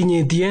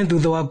megwikinyitie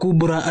thutha wa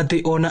kumbura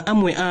ati ona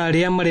amwe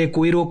aria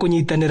marekwirwo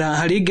kunyitanira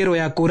hari ngero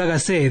ya kuraga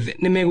Seth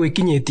ni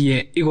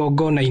megwikinyitie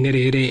igongona-ini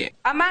riri.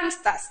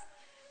 Amongst us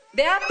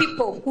there are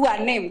people who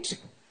are named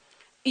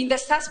in the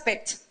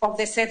suspect of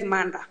the Seth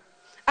murder.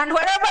 And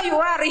wherever you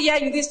are here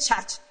in this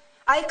church,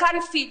 I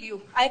can feel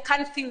you. I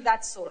can feel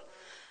that soul.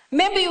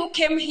 Maybe you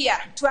came here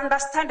to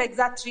understand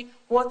exactly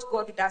what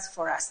God does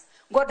for us.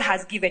 God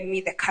has given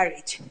me the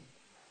courage.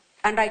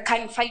 And I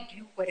can find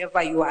you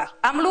wherever you are.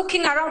 I'm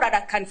looking around and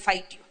I can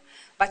find you.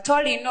 But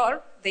all in all,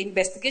 the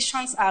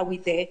investigations are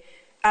with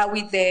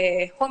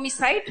the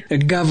homicide.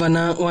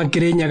 Governor wa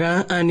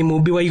Kirinyaga Anne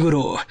Mumbi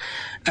Waiguru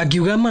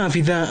akiuga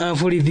maafitha a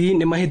borithi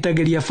ni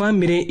mahitagiria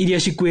family iria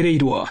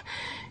cikwirirwo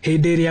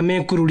hindi iria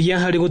mekururia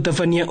hari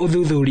gutafania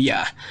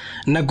uthuthuria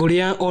na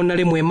kuria ona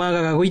rimwe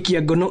magaga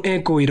guikia ngono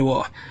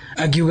ekwirwo.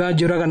 Akiuga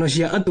njuragano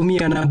cia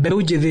atumia na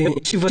mbeũ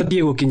njithi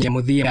cibatie gukinya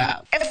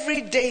muthia.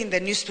 Every day in the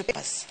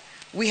newspapers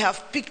we have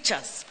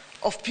pictures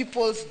of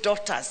people's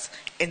daughters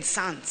and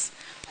sons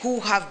who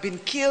have been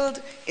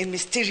killed in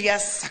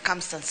mysterious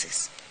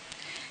circumstances.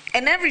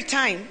 And every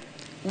time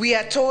we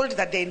are told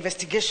that the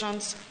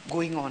investigations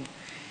going on.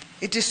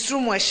 It is true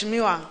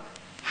Mheshimiwa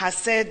has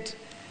said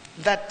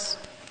that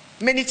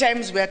many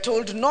times we are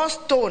told no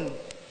stone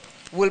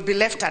will be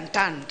left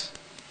unturned.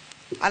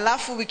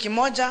 Alafu wiki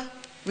moja,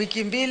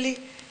 wiki mbili,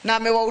 na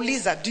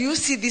amewauliza, do you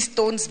see these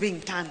stones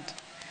being turned?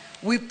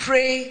 We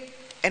pray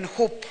and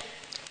hope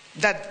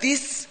that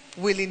this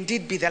will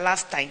indeed be the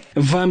last time.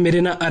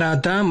 Family na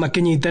arata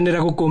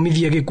makinyitanira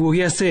gukomithia gikuo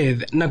gia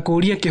Seth na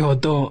kuria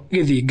kihoto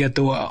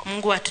githingatwo.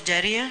 Mungu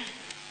atujalie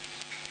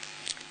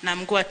na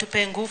Mungu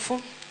atupe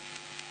nguvu,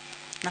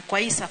 na kwa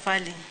hii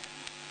safari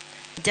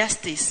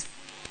justice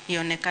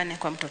ionekane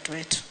kwa mtoto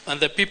wetu. And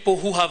the people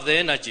who have the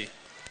energy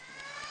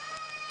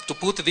to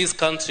put this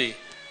country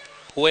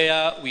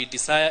where we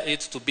desire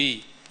it to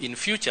be in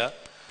future,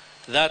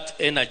 that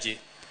energy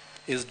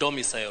is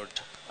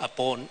domiciled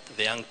upon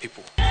the young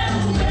people.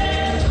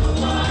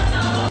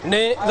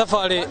 Nĩ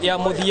thabarĩ ya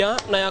mũthia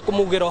na ya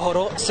kũmugĩra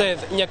ũhoro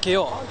Seth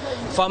Nyakĩo,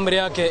 famĩlĩ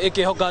yake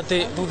ĩkĩhoka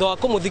atĩ thutha wa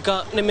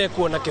kũmũthika nĩ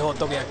mekuona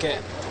kĩhoto gĩake.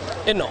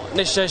 Ĩno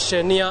nĩ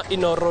ceceni ya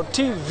Inooro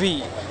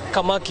TV,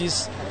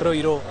 Kamakis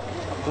Roiro,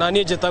 na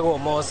niĩ njĩtagwo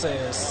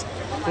Moses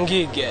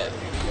Ngige.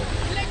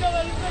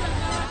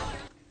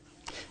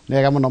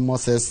 Nega muno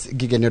Moses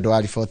Ngige nĩ ũndũ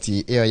wa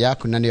riboti ĩyo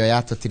yaku na nĩyo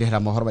yatũtirĩhĩra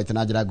mohoro maitũ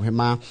na njĩra nguhĩ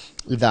ma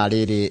ithaa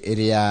rĩrĩ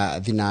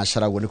rĩa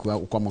thinacara guo nĩ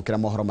kwamũkĩra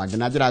mohoro mangĩ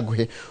na njĩra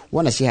nguhĩ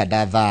wona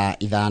cihanda thaa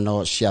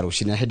 5 cia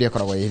rũcinĩ hĩndĩ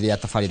ĩkoragwo ĩrĩ ya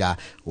tabarĩra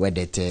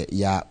wendete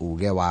ya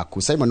uge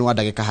waku. Simon wa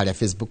ndagĩka harĩa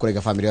Facebook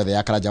rega family yothe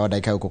ya Karanja wa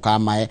ndagĩka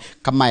gũkũ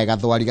kamae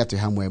gathwari gatwe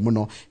hamwe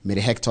mũno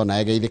Mĩrĩ Hector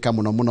na geithĩka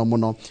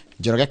mũno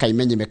Njoroge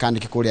Kaimenyi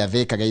mekaniki kũrĩa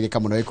Thĩka geithĩka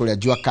mũno kũrĩa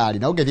Juakari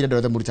na ũngĩthire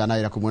ndwethe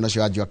mũrutana wĩra kumwena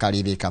ũcio wa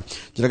Juakari Thĩka.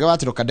 Njoroge wa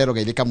Tiro Kadero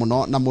geithĩka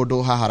mũno na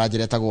mũndũ haha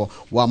aranjĩretagwo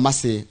wa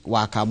Mase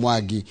wa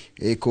Kamwangi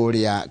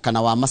kũrĩa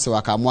kana wa Mase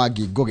wa Kamwangi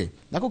Ngoge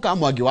na kũ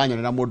Kamwangi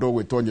wanyone na mũndũ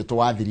ũgwĩtwo Nyũtũ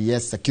wa Thiri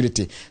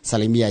security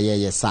salimia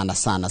yeye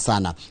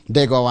sana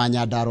Ndego wa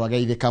Nyandarua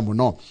geithĩka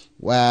mũno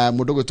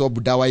mũndũ ũgwĩtwo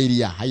Buda wa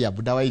Iria haya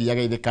Buda wa Iria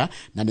geithĩka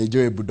na nĩ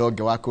njũĩ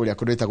Budonge wa kũrĩa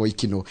kũrĩtagwo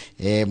Ikino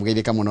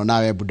mũgeithĩka mũno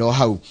nawe Budo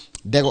hau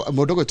Ndego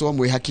mũndũ ũgwĩtwo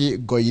Mwĩhaki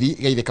Ngoiri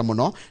geithĩka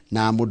mũno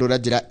na mũndũ ũrĩa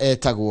njĩra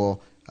etagwo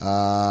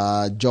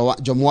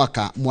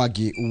Jomwaka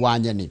Mwangi wa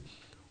Nyeni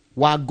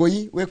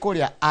Wangui we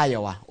kũrĩa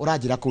Iowa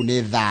ũranjĩra kũu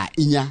nĩ thaa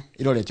 4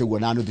 irorete ũguo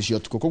na nuthu cia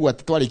ũtukũ koguo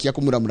twarĩkia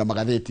kũmuramura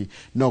magathĩti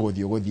no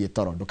gũthiĩ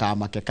toro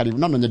ndũkamake karibu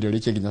no nyende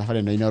ũrĩkie nginya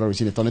thabarĩ ĩno Inooro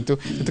rũcinĩ tondũ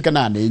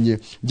nĩtũkenaga nĩ inyuĩ.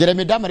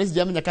 Jeremy Damaris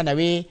ndiamenya kana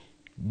wĩ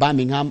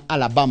Birmingham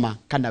Alabama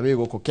kana wĩ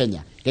gũkũ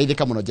Kenya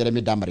geithĩka mũno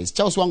Jeremy Damaris.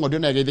 Charles Wangondi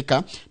na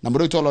geithĩka na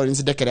mũndũ witwa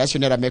Lawrence Dekere acio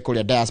nera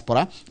mekũrĩa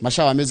diaspora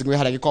Mashawa Music we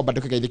harĩa Gĩkomba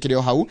ndũkĩgeithĩkĩre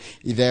o hau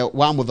ithe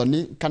wa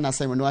Muthoni kana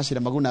Simon wa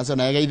Shira Maguna acio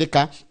na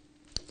geithĩka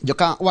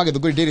Joka wa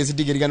Gĩthũngũri Dairies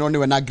ndigiriganwo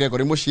niwe na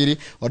Gregory Mushiri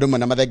ũndũ ũmwe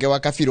na Mathenge wa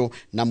Kabiro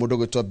na mũndũ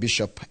gwĩtwo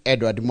Bishop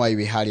Edward Mwai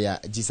wĩ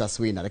harĩa Jesus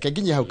Winner. Reke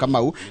nginya hau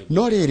Kamau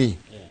no rĩrĩ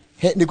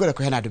nĩ ngwenda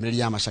kũheana ndũmĩrĩri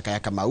ya macaka ya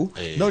Kamau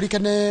no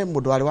rikane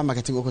mũndũ warĩ wa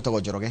marketing ũkũtagwo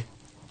Njoroge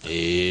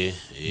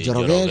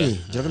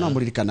Njoroge no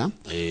mũririkana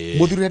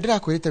mũthuri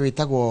ndĩrakwĩrĩte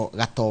wĩtagwo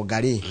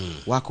Gatonga rĩ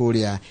wa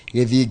kũrĩa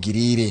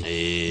Gĩthingiri rĩ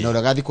na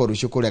ũrĩa gathikwo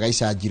rũcio kũrĩa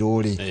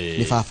Gaicanjirũ rĩ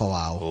nĩ baba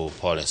wao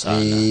pole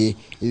sana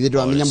ithe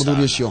ndwamenya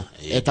mũthuri ũcio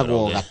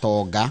etagwo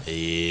Gatonga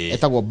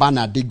etagwo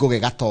Bernard Ngoge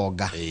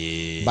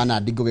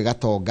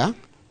Gatonga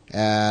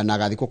na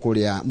gathikwo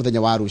kũrĩa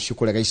mũthenya wa rũcio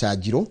kũrĩa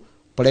Gaicanjirũ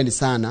poleni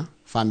sana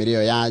family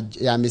yo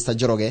ya Mr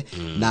Njoroge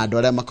na andũ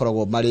arĩa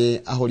makoragwo marĩ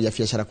ahũria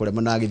biacara kũrĩa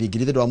mwena wa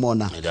Gĩthingiri thĩ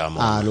ndwamona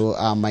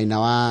maina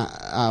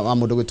wa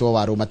mũndũ gwĩtwo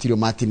Warũ Matirio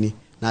Martin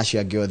na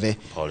acio angĩ othe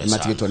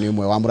matigĩtwo nĩ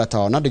ũmwe wa mũrata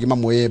wao na ndĩngĩ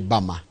mamwe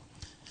Bama.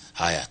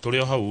 Haya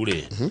tũrĩ o hau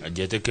rĩ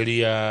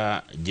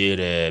njetĩkĩria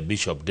njĩre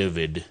Bishop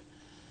David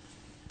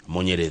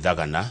Munyere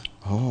Thagana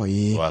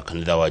wa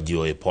kanitha wa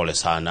GOA pole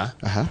sana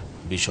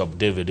Bishop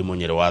David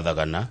Munyere wa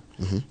Thagana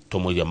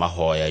tũmũige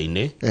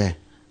mahoya-inĩ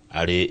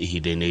ari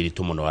ihinda-inĩ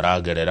iritũ mũno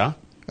aragerera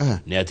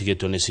nĩ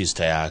atigĩtwo nĩ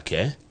sister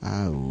yake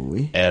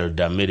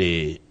Elda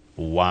Mĩrĩ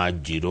wa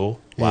Njirũ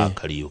wa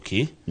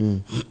Kariuki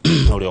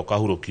ũrĩa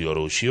ũkahurũkio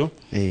rũcio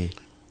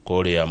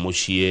kũrĩa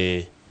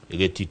mũciĩ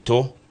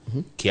Gĩtitũ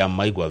kĩa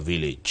Maigwa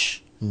village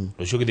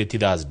rũcio gĩthĩ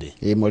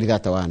Thursday mweri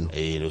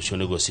 31 rũcio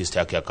nĩguo sister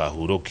yake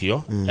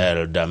akahurũkio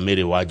Elda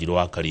Mĩrĩ wa Njirũ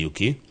wa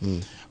Kariuki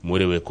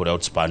mwĩrĩ wĩ kũrĩa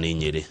Outspan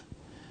Nyĩrĩ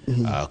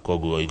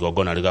koguo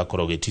igongona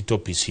rigakorwo Gĩtitũ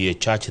PCA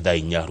Church thaa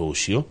 4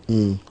 rũcio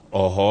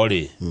oho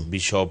rĩ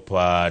Bishop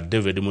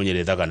David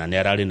Munyere Thagana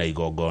nĩ ararĩ na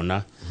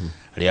igongona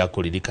rĩa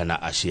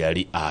kũririkana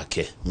aciari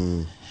ake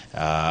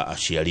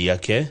aciari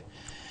ake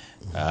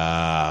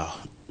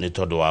nĩ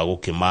tondũ wa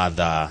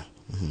gũkĩmatha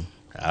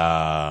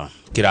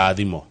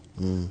kĩrathimo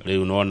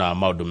rĩu nona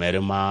maũndũ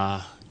merĩ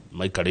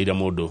maikarĩire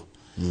mũndũ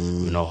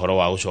na ũhoro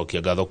wa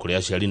gũcokia ngatho kũrĩ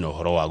aciari na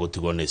ũhoro wa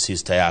gũtigwo nĩ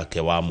sister yake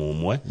wa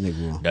mũmwe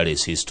ndarĩ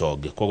sister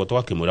ũngĩ koguo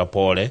twakĩmwĩra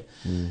pole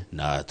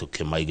na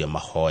tũkĩmaige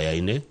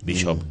mahoya-inĩ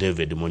Bishop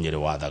David Munyere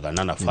wa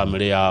Thagana na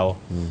family yao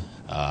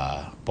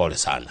pole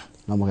sana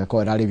na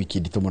mũgeko rarĩ wiki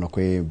nditũ mũno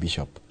kwĩ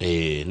Bishop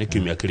nĩ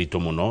kiumia kĩritũ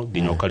mũno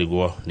nginya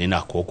ũkarigwo nĩ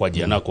nako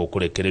kwanjia nako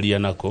kũrekereria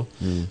nako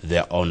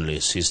the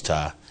only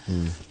sister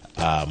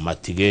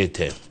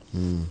matigĩte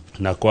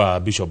na kwa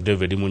Bishop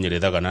David Munyere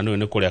Thagana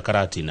nĩ kũrĩa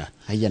Karatina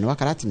haya nĩ wa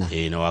Karatina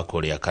nĩ wa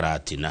kũrĩa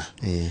Karatina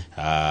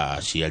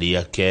aciari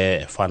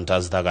yake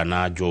Fantas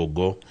Thagana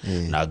Njogo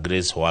na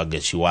Grace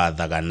Wangeci wa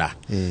Thagana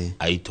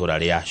aitũra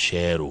rĩa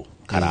Sheru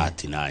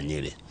Karatina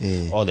Nyĩrĩ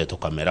othe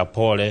tũkamera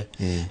pole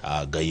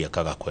Ngai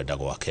akaga kwenda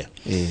gwake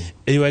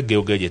ĩyo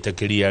ĩngĩ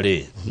ũngĩjĩtĩkĩria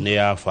rĩ nĩ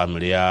ya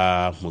family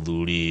ya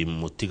mũthuri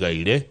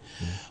mũtigaire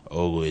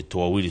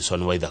ũgwĩtwo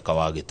Wilson Waithaka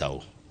wa Gĩtaũ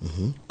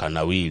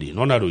kana Wili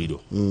nona Rũirũ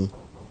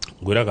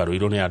ngwĩraga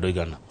Rũirũ nĩ andũ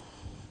igana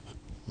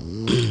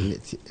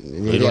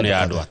Ruiru ni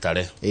andu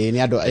atare ni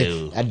andu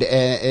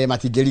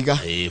matingiriga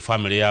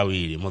family ya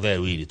Wili muthe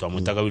Wili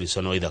twamwitaga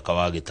Wilson wa ithaka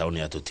wa Gitau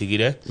ni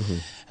atutigire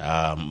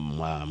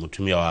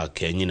mutumia wa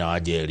Kenyina wa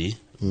Jeri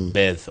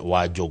Beth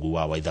wa Jogu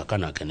wa ithaka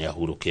nake ni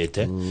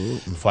ahurukite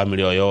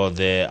family o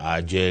yothe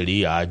a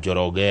Jeri a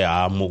Joroge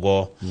a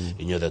Mugo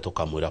inyothe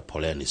tukamwira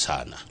poleni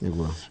sana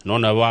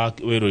nona wa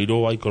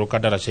Ruiru wa ikoroka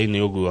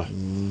daraca-ini uguo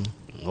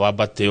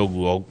wabate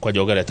uguo kwa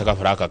jogerete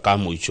kabaraka ka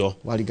muico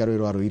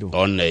warigarwiro wa Ruiru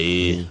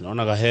one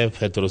nonaga he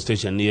petrol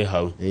station ni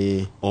hau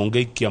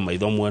ongeikia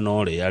maitho mwena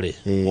ore ari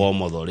wo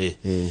mothori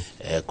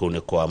kune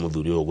kwa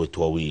muthuri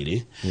ugwitwa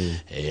Wili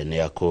ni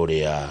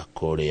akuria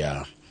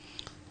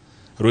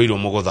Ruiru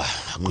mugutha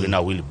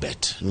kwina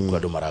Wilbet kwa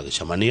andu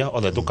maragicamania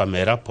othe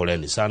tukamera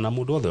poleni sana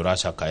mundu othe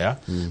uracakaya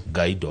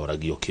Ngai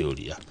ndoragio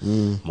kiuria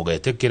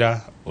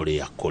mugetikira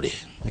uria kuri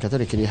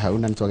rekaturikirie hau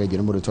na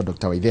nitwageithio mundu twa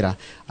Dr. Waithira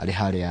ari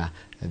haria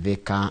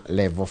Thika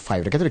level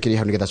 5 rekaturikirie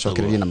hau nigetha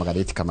cokererie na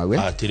magathĩti Kamau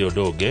atiri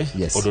ndungi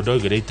undu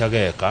ndoigire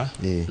itageka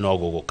no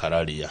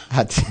gugukararia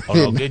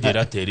ona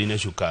ngejera teri ne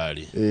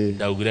cukari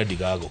ndaugire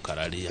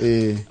ndigagukararia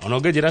ona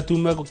ngejera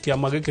tume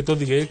kiama giki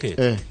tuthi giki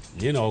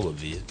ni no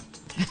guthie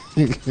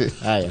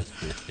Aya.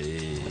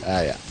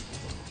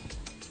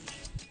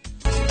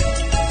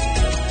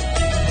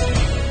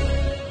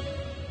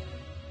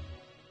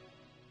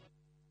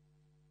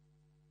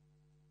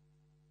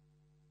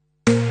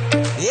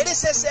 Iri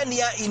seseni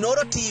ya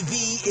Inoro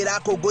TV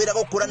irakungwira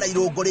gukura na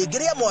irungu ringi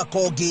ria mwaka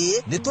ungi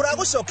ni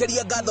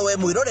turagucokeria ngatho we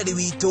mwiroreri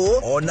witu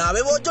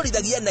onawe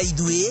wonjorithagia na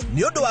ithui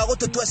ni undu wa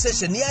gututua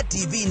seseni ya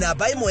TV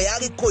namba 1 ya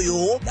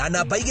Gikuyu na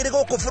namba 2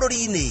 guku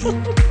bururi-ini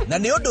na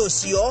ni undu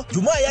ucio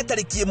Jumaa ya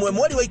tariki 1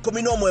 mweri wa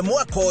 11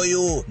 mwaka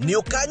uyu ni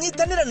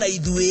ukanyitanira na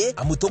ithui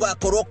amu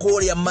tugakorwo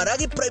kuria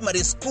Maragi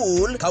Primary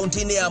School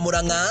kaunti-ini ya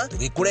Murang'a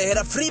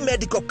tugikurehera free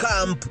medical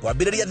camp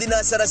kwambiriria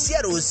thinacara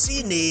cia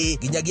rucini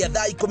nginyagia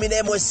thaa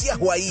 11 cia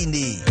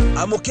hwaini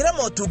amukira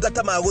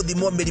motungata ma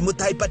guthimwo mirimu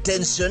ta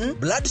hypertension,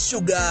 blood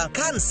sugar,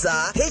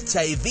 cancer,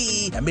 HIV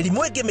na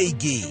mirimu ingi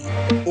mingi.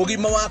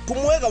 Ugima waku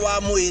mwega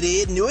wa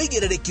mwiri ni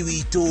uigiririki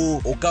witu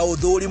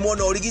ukauthũrimwo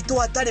na urigitwo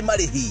hatari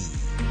marihi.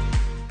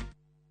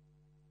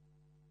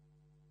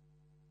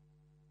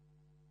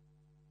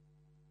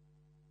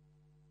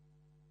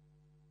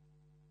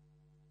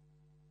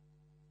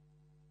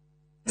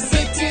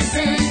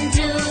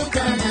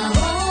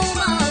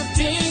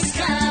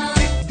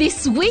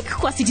 This week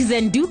kwa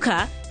Citizen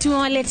Duka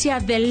tumewaletea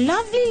the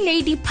lovely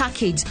lady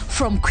package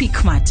from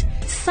Quickmart.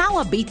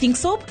 Sour bathing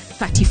soap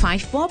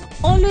 35 bob,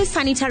 Always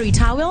sanitary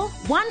towel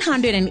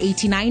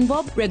 189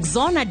 bob,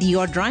 Rexona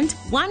deodorant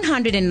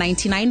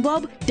 199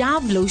 bob,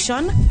 Dove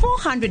lotion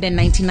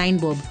 499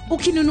 bob.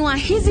 Ukinunua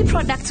hizi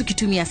products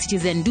ukitumia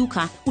Citizen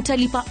Duka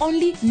utalipa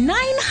only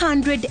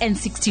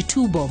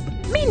 962 bob,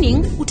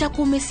 meaning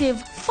utakuwa umesave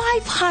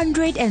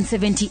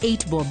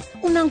 578 bob.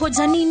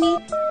 Unangoja nini?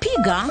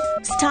 Piga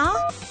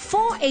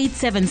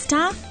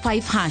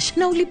 *487*5#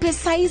 na ulipe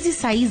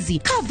saizi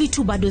ka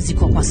vitu bado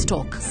ziko kwa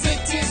stock.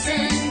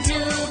 Citizen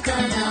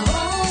Duka, the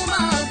home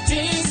of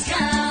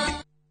discount.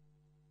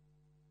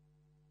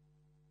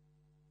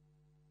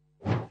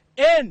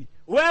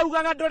 we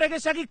ugaga ndore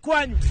gicagi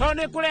kwanyu so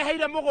ni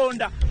kureheire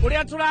mugunda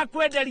uria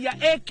turakwenderia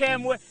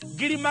ekemwe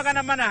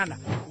 800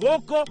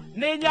 goko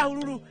ni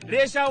Nyahururu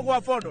resha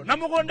gwa fondo na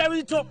mugunda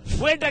witu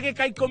we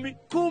ndagika 10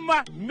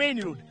 kuma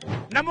main road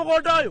na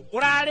mugunda uyu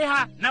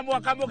urariha na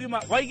mwaka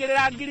mugima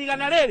waigirira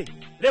 100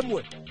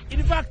 rimwe.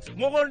 In fact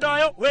mugunda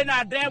uyu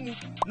wina demu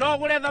no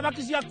gure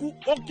thamaki ciaku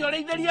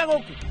ukioreithĩrie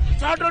gũkũ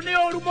tondu ni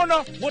ũru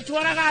mũno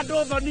gũtwaraga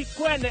andũ thoni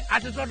kwene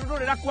atĩ tondu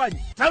ndũrĩra kwanyu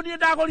tauni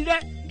ndagũrire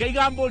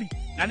ngeiga mbũri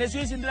na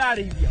nĩcio ici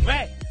ndĩrarĩithia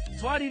we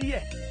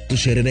twaririe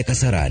tucerere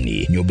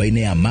Kasarani nyumba-inĩ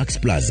ya Max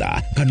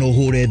Plaza kana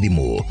ũhũre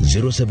thimũ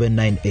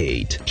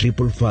 0798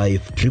 555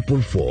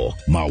 444.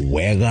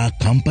 Mawega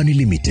Company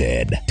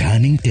Limited,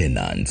 turning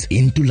tenants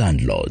into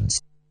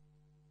landlords.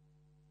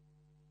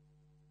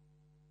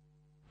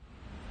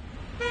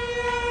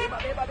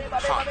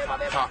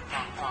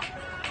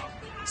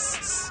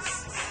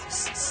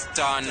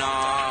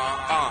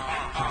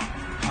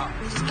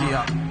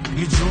 Sikia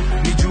ni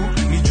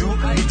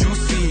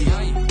juicy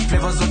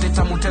flavor zote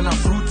tamu tena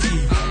fruity.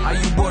 Are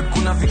you bored?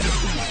 Kuna vitu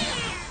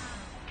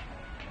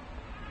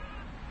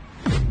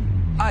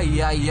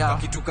Aya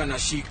kitu kana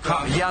shika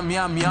yami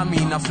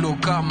na flow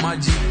kama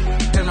maji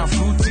tena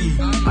fruity.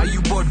 Are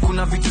you bored?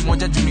 Kuna vitu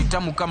moja juu ni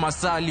tamu kama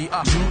sali.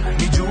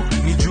 Ni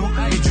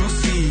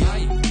juicy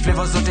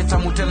flavor zote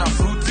tamu tena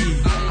fruity.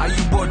 Are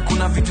you bored?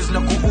 Kuna vitu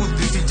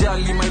zinakuudhi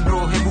sijali my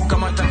bro, hebu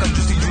kama taka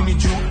juicy juu ni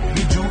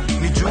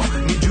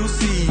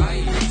juicy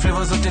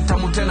flavor zote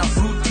tamu tena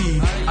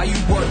fruity. Are you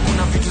bored?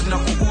 Kuna vitu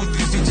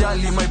zinakuudhi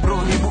sijali my bro,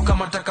 hebu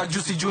kama taka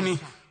juicy juu ni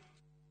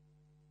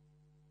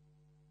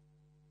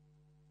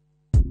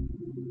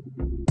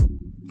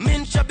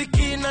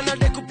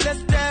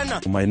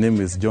My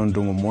name is John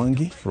Dungu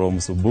Mwangi from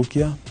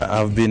Subukia.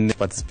 I've been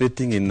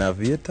participating in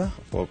Aviator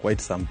for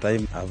quite some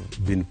time.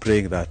 I've been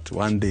praying that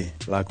one day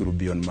luck will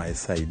be on my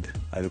side.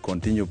 I will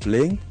continue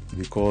playing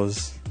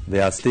because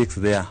There are stakes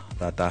there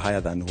that are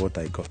higher than what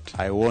I got.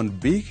 I won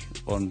big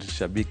on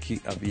Shabiki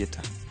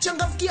Aviator.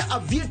 Changamkia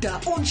Aviator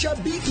on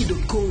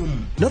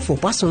shabiki.com. Not for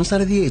persons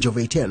under the age of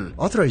 18.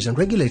 Authorized and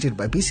regulated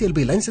by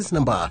BCLB license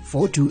number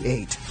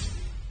 428.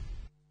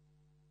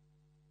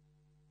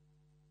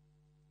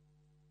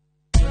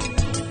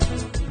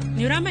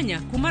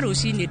 Niuramenya kuma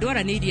rucinĩ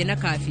ndwaranirie na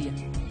Kafia.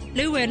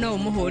 Rĩu we no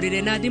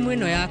ũmũhũrĩre na thimũ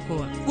ĩno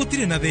yakwa.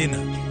 Gũtirĩ na thĩna.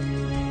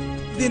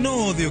 Thĩna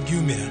wothe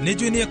ũngiumĩra nĩ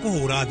njũĩ nĩ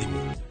ekũhũra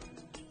thimũ.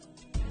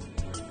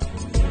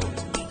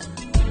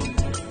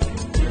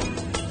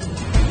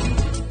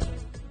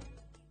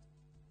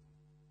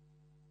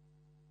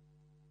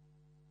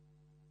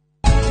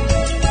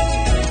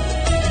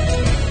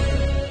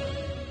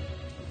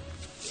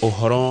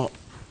 Ũhoro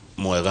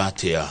mwega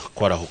atia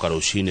kwarahuka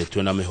rucinĩ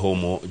twĩna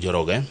mĩhũmũ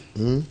Njoroge.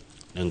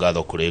 Nĩ ngatho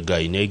kũrĩ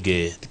Ngai nĩ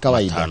ingĩ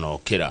matano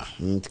kĩra.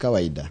 Ti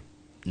kawaida.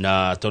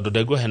 Na tondũ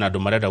ndegwa hena andũ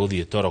marenda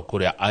gũthiĩ toro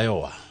kũrĩa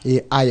Iowa.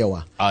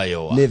 Iowa.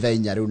 Nĩ thaa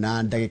 4 rĩu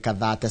na ndagĩka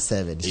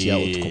 37 cia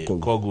ũtukũ kũu.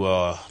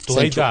 Koguo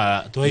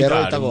tũhaita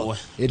rĩmwe.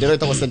 Ndero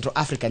ĩtagwo Central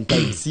African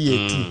Time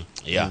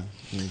CAT.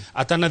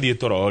 Atanathiĩ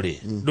toro rĩ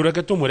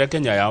ndũreke tũmwĩre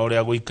Kenya yao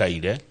ũrĩa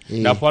gũikaire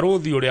na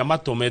baruthi ũrĩa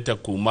matũmĩte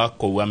kuma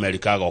kũu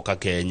Amerika agoka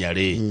Kenya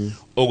rĩ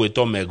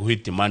ũgwĩtwo Meg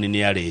Whitman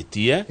nĩ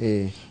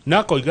arĩtie na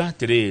akoiga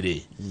atĩrĩrĩ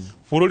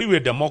bũrũri wĩ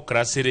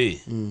democracy rĩ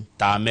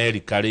ta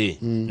Amerika rĩ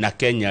na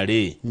Kenya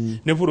rĩ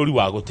nĩ bũrũri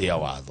wa gũtĩa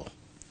watho.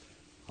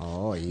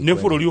 Nĩ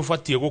bũrũri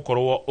ũbatiĩ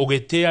gũkorwo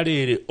ũgĩtĩa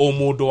rĩrĩ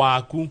mũndũ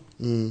waku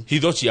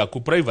hitho ciaku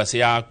privacy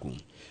yaku.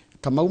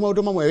 Kama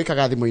maũndũ mamwe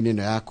wikaga thimũ-inĩ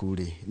ĩno yaku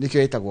rĩ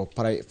nĩkĩo ĩtagwo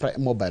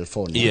mobile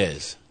phone.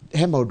 Yes.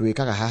 He maũndũ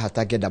wikaga haha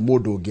tangĩenda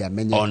mũndũ ũngĩ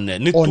amenya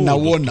ona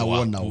wona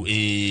koguo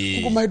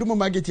maũndũ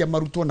mamwe mangĩtia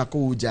marutwo na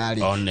kũu nja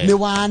rĩ nĩ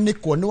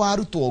wanĩkwo nĩ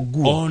warutwo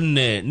nguo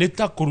nĩ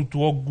ta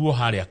kũrutwo nguo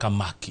harĩa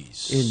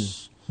Kamakis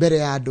mbere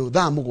ya andũ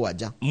thaa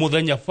 7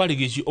 mũthenya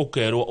barigici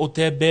ũkerwo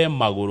ũtembe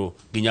magũrũ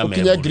nginya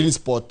Mebure Green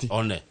Spot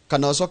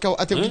kana ũcoke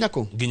atĩ nginya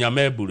kũ nginya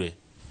Mebure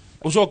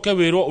ucoke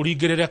wĩrwo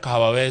ũringĩrĩre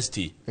Kahawa West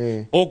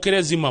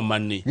ũkĩre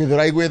Zimamani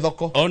gĩthũra igwe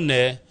thoko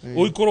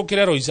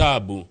ũikũrũkĩre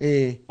Roysambu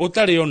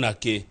ũtarĩ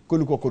onakĩ kũu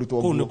nĩkuo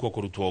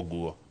kũrutwo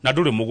nguo na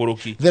ndũrĩ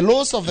mũgũrũki. The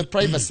laws of the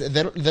privacy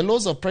the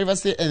laws of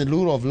privacy and the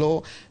rule of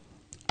law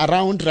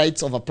around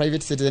rights of a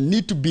private citizen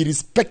need to be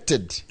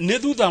respected. Nĩ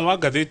thutha wa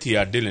ngathĩti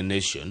ya Daily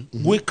Nation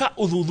gwĩka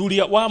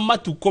ũthuthuria wa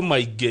matukũ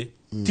maingĩ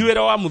ti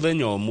wĩra wa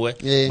mũthenya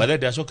ũmwe bathe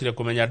ndacokire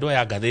kũmenya andũ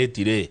aya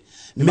ngathĩti rĩ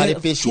nĩ marĩ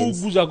patience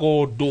chunguzaga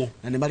ũndũ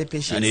na nĩ marĩ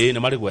patience nĩ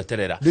marĩ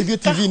gweterera. Rĩu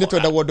TV nĩ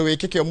twendagwo ũndũ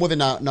wĩkĩke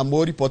ũmũthĩ na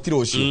mo report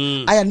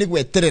rũciũ aya nĩ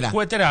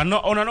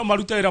gweterera ona no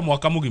marute wĩra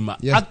mwaka mũgima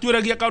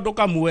atuĩragia kaũndũ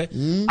kamwe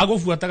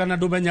agũbuataga na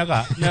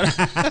ndũmenyaga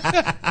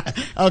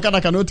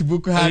kana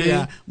notebook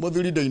harĩa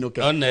mũthuri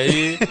ndoinũke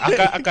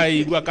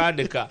akaigua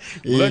akandĩka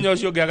mũthenya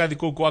ũcio ũngĩ agathiĩ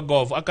kũu kwa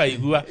golf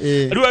akaigua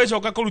rĩu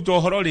agĩcoka kũruta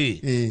ũhoro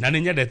rĩ na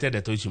nĩ nyendete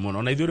ndeto ici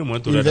mũno na ithuĩ rĩmwe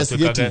tũrenda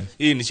twĩkage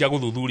nĩ cia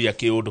gũthuthuria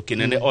kĩũndũ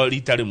kĩnene o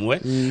rita rĩmwe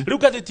rĩu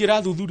ngathĩti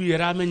ĩrathuthuria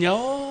ĩramenya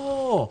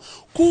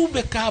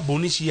kumbe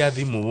kambuni cia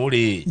thimũ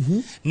rĩ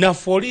na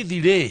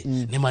borithi rĩ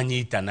nĩ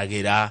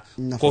manyitanagĩra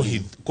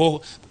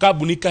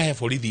kambuni kahe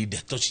borithi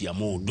ndeto cia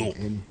mũndũ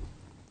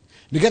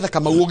nĩgetha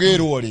kama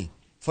ũgĩrwo rĩ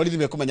borithi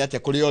mekũmenya atĩa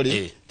kũrĩa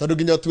ũrĩ tondũ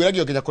nginya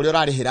ũtuĩragio nginya kũrĩa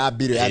ũrarĩhĩra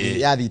mbirũ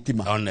ya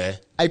thitima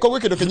aiko gwĩ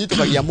kĩndũ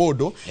kĩnyitũkagia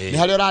mũndũ nĩ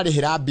harĩa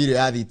ũrarĩhĩra mbirũ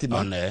ya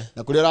thitima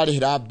na kũrĩa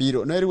ũrarĩhĩra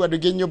mbirũ no rĩu andũ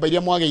ingĩ nyũmba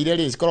iria mwagĩire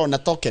rĩ cikoragwo na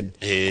token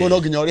kũu no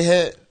nginya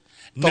ũrĩhe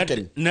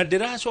token na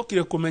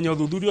ndĩracokire kũmenya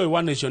ũthuthuria ũyũ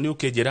wa Nation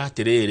ũkĩnjĩra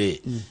atĩrĩrĩ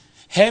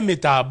he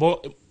mĩtambo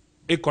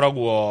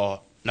ĩkoragwo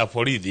na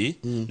borithi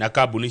na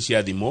kambuni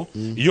cia thimũ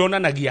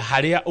yonanagia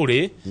harĩa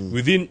ũrĩ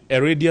within a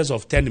radius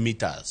of 10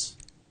 meters.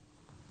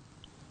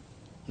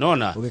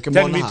 Nona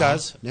 10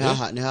 meters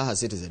nĩ haha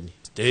Citizen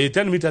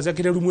 10 meters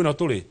akĩrĩ rumu ĩno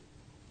tũrĩ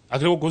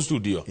akĩrĩ gũkũ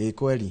studio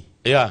kweli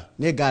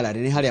nĩ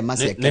gallery nĩ harĩa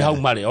maciakĩra nĩ hau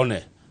marĩ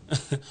one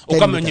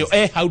ukamenyo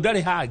hau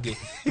ndarĩ hangĩ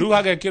rĩu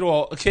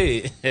hagekĩrwo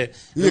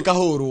kĩ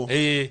kahũrwo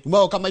uma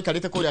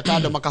ũkamaikarĩte kũrĩa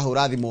kando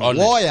makahũra thimũ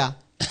woya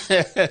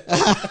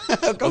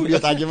kahurio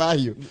tangi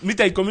mahiũ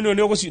mita 10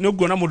 nĩ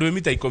ũguona mũndũ wĩ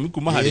mita 10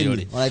 kuma harĩa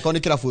ũrĩ ona iko nĩ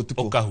kĩrabu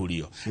ũtukũ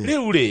ũkahurio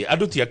rĩu rĩ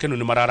andũ ti akenu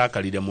nĩ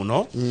mararakarire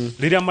mũno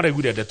rĩrĩa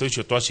maraiguire ndeto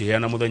icio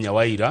twaciheana mũthenya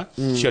wa ira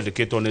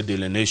ciandĩkĩtwo nĩ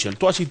Daily Nation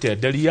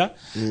twacitenderia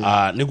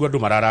nĩguo andũ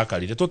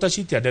mararakarire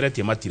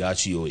tutacitenderetie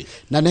matiraciũĩ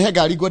na nĩ he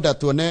ngari ngwenda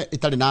tuone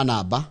itarĩ na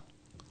namba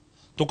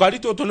tukari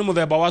tũtũ nĩ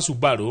mũthemba wa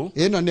Subaru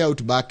ĩno nĩ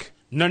Outback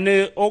na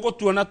nĩ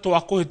ũgũtuona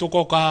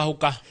twakũhĩtũka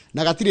ũkahahũka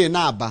na gatirĩ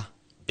namba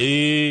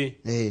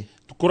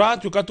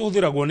kũratuĩka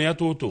tũhũthĩragwo nĩ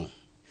atũtũ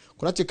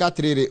kũratuĩka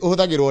atĩrĩrĩ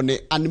ũhũthagĩrwo nĩ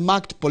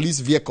unmarked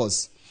police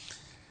vehicles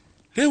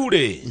rĩu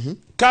rĩ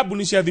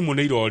kambuni cia thimũ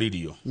nĩ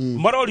iroririo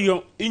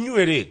marorio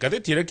inyuĩ rĩ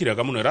ngathĩti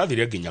ĩrekiraga mũno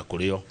ĩrathiria nginya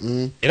kũrĩo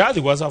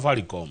ĩrathiĩ gwa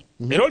Safaricom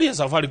ĩroria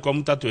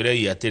Safaricom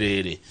tatwĩre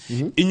atĩrĩrĩ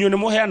inyuĩ nĩ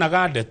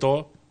mũheanaga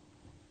ndeto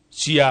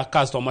cia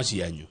customer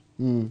cianyu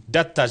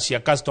data cia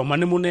customer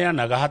nĩ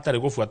mũneanaga hatarĩ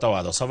gũbuata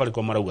watho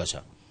Safaricom marauga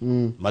ca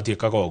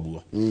matiĩkaga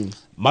ũguo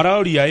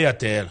maroria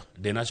Airtel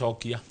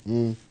ndĩnacokia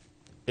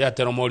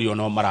Airtel morio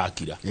no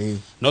marakira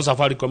no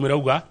Safaricom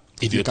irauga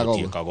ithuĩ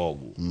tũtiĩkaga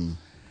ũguo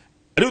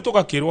rĩu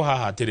tũgakĩrwo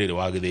haha atĩrĩrĩ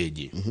wa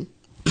gĩthĩnji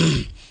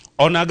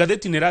ona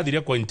ngathĩti nĩ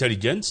ĩrathire kwa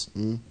intelligence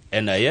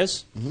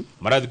NIS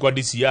marathi kwa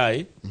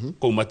DCI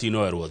kũu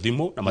matinoerwo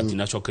thimũ na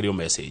matinacokerio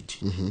message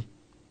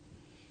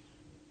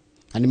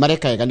ani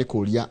marekaega nĩ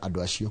kũria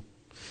andũ acio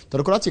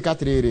tondũ kũratika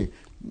atĩrĩrĩ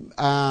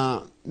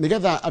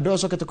nigetha andũ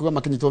acokete kuga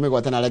makinyitwo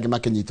mĩgwate na arĩa angĩ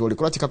makinyitwo rĩ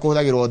kũratika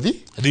kũhũthagĩrwo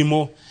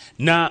thimũ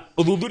na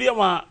ũthuthuria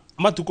wa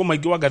matuko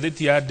maingĩ wa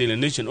ngathĩti ya Daily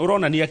Nation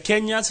uronania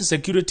Kenya's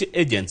security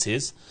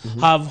agencies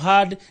have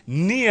had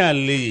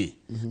nearly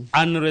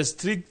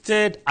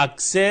unrestricted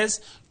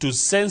access to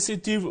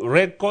sensitive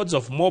records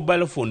of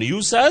mobile phone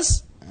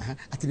users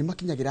ati nĩ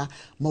makinyagira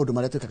maũndũ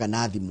marĩa twĩkaga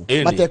na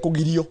thimũ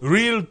matekũgirio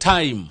real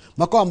time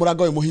makoa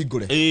mũrango ũyũ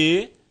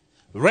mũhingũre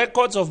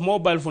records of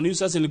mobile phone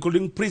users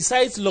including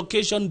precise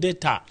location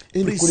data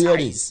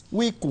precise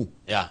wiku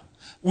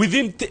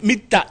within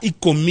mita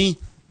 10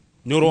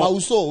 nĩũro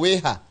mauso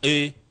weha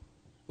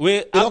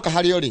we aroka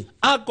hari ori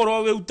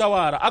akorwo we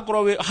utawara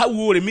akorwo we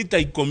hau uri mita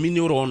 10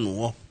 nĩ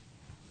ũronwo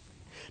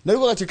na rĩu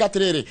gũgatika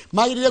atĩrĩrĩ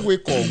magĩrĩire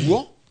gwĩka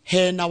ũguo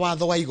hena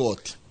watho wa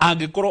igoti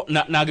angĩkorwo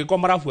na angĩkorwo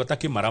marabuata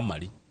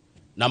kĩmaramari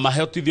na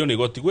mahotithio nĩ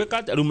igoti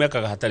gwĩka rĩu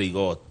mekaga hatarĩ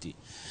igoti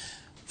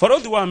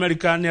Bũrũri wa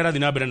Amerika nĩ arathi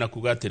na mbere na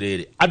kuga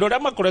atĩrĩrĩ andũ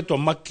arĩa makoretwo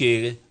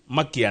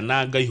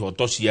makĩananga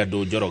ihoto cia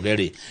andũ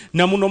njoroge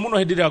na mũno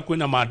hĩndĩ ĩrĩa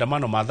kwĩna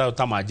maandamano ma thayũ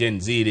ta ma Gen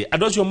Z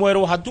andũ acio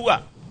mwerwo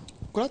hatua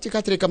kũratika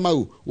atĩrĩ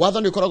Kamau watho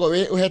nĩ ũkoragwo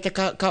we ũhete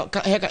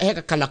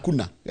heka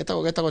kanakuna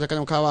getagwo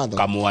kanyamũ ka watho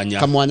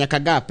kamwanya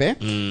kagape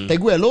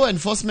taigua law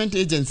enforcement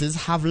agencies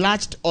have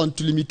latched on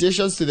to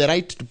limitations to the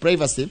right to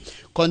privacy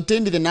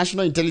contained in the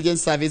National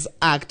Intelligence Service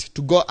Act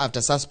to go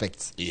after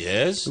suspects.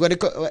 Yes.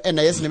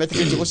 NIS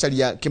nimetekeje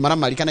gũcaria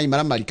kimaramari kana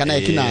imaramari kana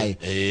ekinae.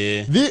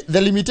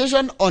 The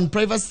limitation on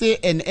privacy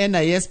and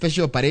NIS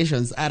special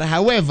operations are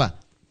however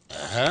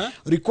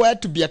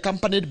required to be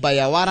accompanied by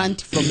a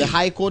warrant from the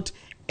High Court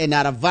and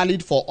are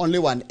valid for only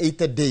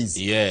 180 days.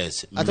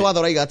 Yes. Ati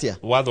watho roiga atia?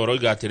 Watho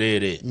roiga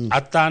atiriri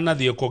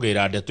atanathie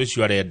kugira ndeto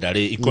icio arenda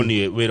ri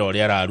ikoni wira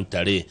uria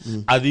araruta ri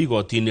athi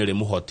igoti-inĩ ri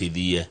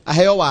muhotithie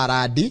aheo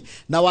warandi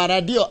na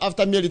warandi yo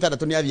after mieri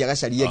 3 ni athia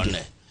gacarie ngi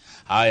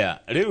haya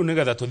riu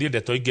nigetha tuthie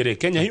ndeto ingĩ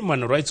Kenya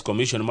Human Rights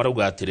Commission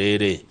marauga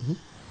atiriri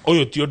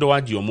uyu ti undu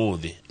wanji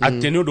umuthi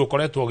ati ni undu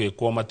ukoretwo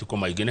gikwo matuko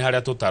maingi ni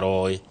haria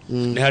tutaroe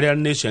ni haria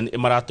nation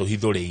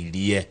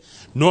imaratuhithuriirie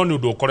no ni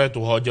undu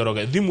ukoretwo ho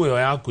njoroge thimu yo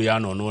yaku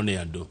yanonwo ni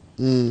andu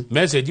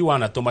message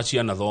wanatuma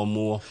ciana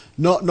thomwo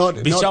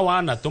bica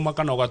wanatuma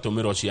kana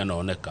ugatumira ciana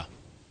oneka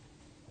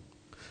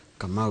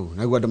Kamau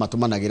naigua andu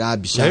matumanagira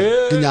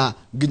bica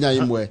nginya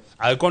imwe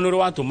agĩkorwo nĩ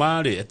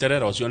watuma rĩ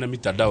eterera ũcio nĩ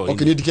mitandao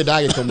okay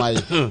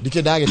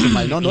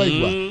ndikĩndagĩtũmai no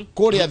waigua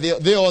kũrĩa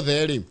thĩ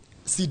othe rĩ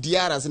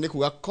CDRs ni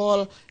kuga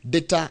call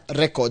data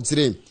records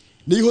ri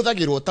ni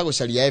ihũthagĩrwo ta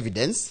gũcaria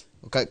evidence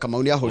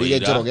Kamau ni ahũrire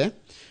njoroge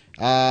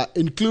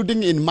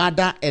including in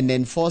murder and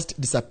enforced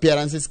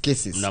disappearances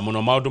cases na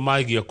muno maundu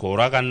magiye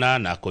kũragana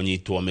na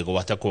kũnyitwo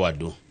mĩgwate kwa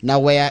andu na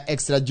where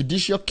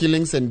extrajudicial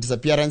killings and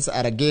disappearance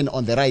are again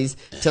on the rise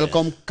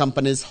telecom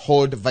companies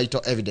hold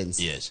vital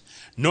evidence. Yes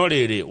no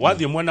rĩrĩ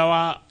wathiĩ mwena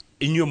wa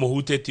inyuĩ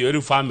mũhutĩtio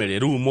rĩu family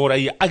rĩu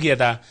mũraia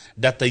agĩetha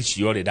data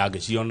icio rĩ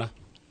ndangĩciona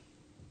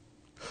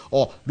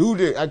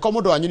rĩu angĩkorwo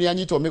mũndũ wanyu nĩ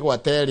anyitwo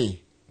mĩgwate rĩ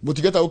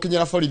mutigeta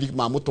gukinyira borithi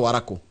ma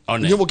mutwarako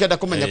nyo mukenda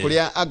kumenya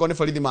kuria angone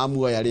borithi ma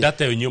muoya ri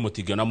data yo nyo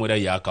mutingiona mwira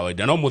ya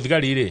kawaida no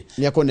muthigari ri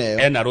ni akuneyo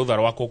ena rutha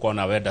rwako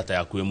kona we data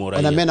yaku imura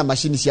ona mena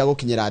machine cia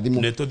gukinyira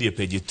thimu ne tuthie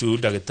page 2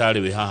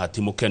 dagitari we haha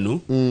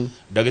timukenu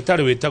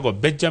dagitari wetagwo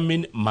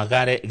Benjamin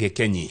Magare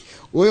Gekenyi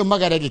uyo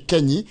Magare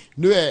Gekenyi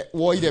niwe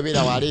woire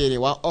wira wa riri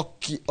wa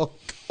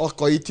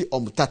okoiti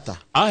omutata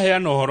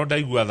aheana uhoro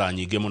ndaigua tha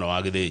nyingi muno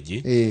wa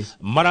githĩnji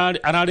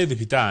ararĩ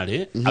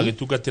thibitari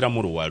agĩtungatĩra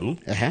mũrwaru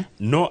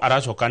no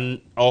aracoka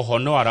oho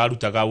no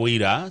ararutaga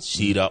wĩra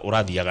cira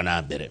urathiaga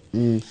na mbere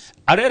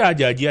arera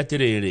jaji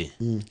atĩrĩrĩ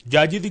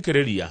jaji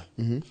thikĩrĩria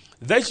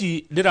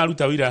thaici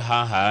ndĩraruta wĩra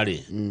haha rĩ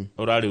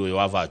urarĩ ũyũ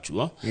wa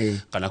virtual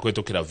kana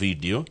kwĩtũkĩra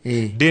video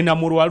ndĩna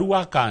mũrwaru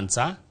wa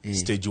cancer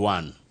stage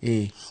 1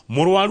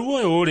 mũrwaru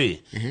ũyũ rĩ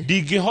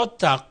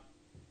ndingĩhota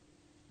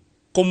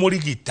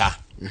kumurigita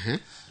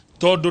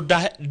tondu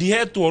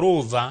ndihetwo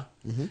rutha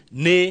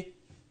ni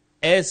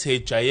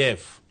SHIF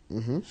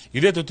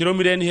ithe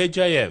tutiromire ni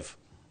HIF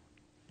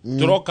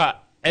turoka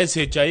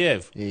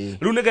SHIF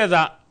riu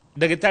nigetha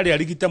ndagĩtarĩ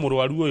arigite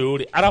mũrwaru ũyũ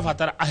rĩ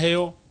arabatara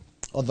aheo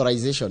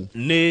authorization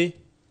ni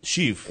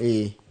chief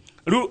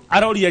riu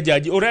aroria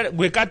jaji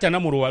gwĩka atĩa na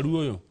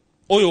mũrwaru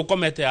ũyũ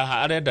ukomete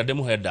haha arenda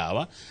ndĩmũhe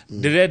ndawa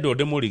ndĩrenda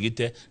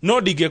ndĩmũrigite no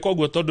ndingĩka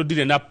ũguo tondu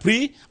ndirĩ na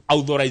pre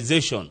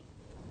authorization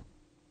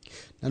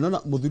na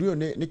nona muthuri uyu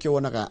ni kio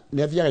wonaga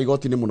ni athiaga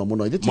igoti-ini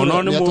muno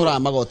ni atura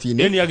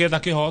magoti-ini ni agetha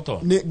kihoto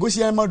ni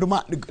ngucia maundu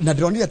na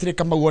ndironire atire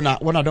kama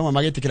wona ndoma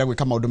magitikira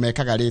gwika maundu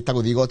mekaga ri ta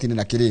guthi igoti-ini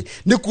na kiri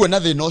ni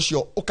kuona thina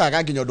ucio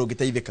ukaga nginya undu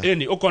ngiteithika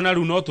ni ukona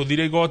riu no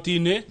tuthire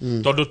igoti-ini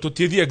tondu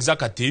tutithie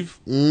executive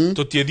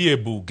tutithie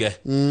bunge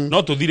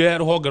no tuthire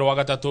ruhonge rwa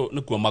gatatu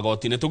ni kuo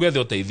magoti-ini tugethe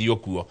uteithio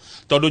kuo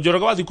tondu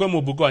Njoroge wathi kwe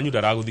mubunge wanyu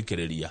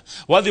ndaraguthikiriria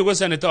wathi gwe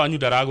senator wanyu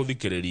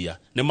ndaraguthikiriria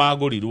ni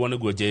magurirwo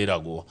niguo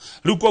njiragwo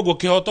riu koguo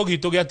kihoto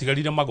gitu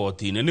giatigarire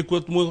magoti-ini ni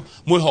kuo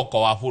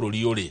mwihoko wa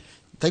bururi uri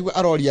taigwa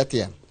arori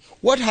atia.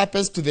 What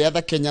happens to the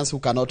other Kenyans who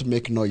cannot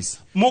make noise?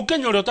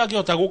 Mukenya uri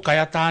utangihota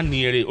gukaya ta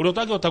nieri uri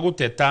utangihota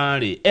guteta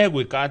ri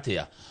egwika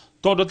atia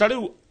tondu ta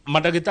riu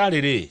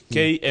madagitari ri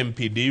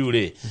KMPDU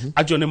ri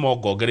acio ni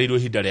mongongereirwo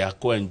ihinda ria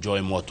ku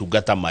enjoy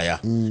motungata maya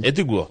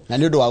etiguo na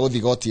ni undu wa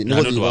guthigoti ni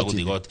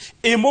guthigoti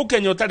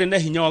Mukenya utari na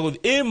hinya wa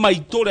guthi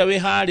maiture we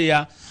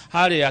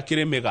haria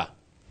kirimiga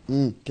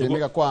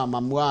kirimiga kwa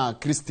mamua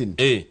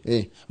Christine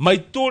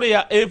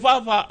maituria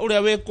baba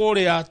uria we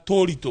kuria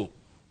Torito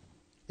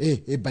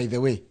by the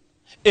way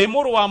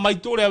muru wa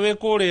maituria we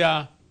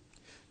kuria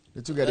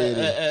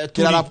nitugerere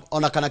kirara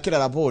ona kana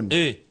kirara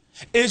boni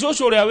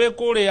Ezo uria we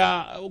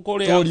kuria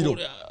Toriro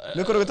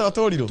ni kuri gitaga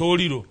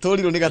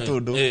Toriro ni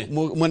gatundu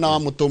mwena wa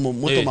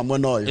mutuma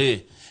mwena uyu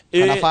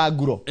kana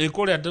Faguro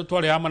kuria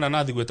twari amana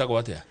nathi gwetagwo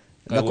atia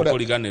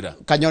kuriganira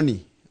Kanyoni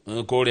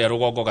kuria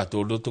rugongo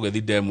gatundu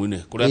tugethi demu-ini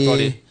kuria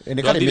twari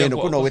ni Karimeno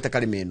kuno gweta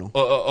Karimeno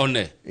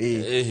one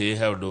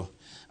he undu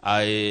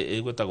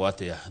gwetagwo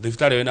atia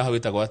thibitari wena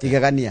hawitagwo atia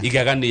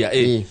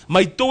igagania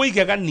maitu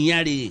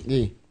igagania ri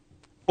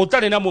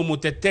utari na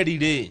mumuteteri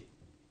ri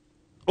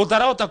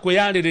utarahota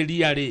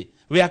kwiyaririria ri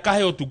we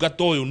akahe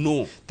utungata uyu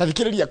no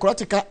tathikiriria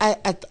kuratika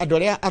andu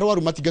aria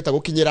arwaru matingeta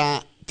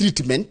gukinyira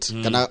treatment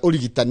kana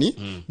urigitani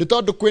ni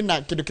tondu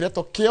kwina kindu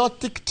kireto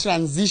chaotic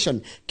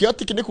transition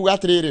chaotic ni kuga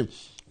atiriri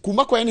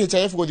kuma kwa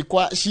NHIF guthi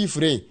kwa chief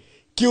ri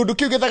kiundu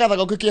kiu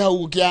githagathaga uki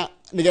hau kia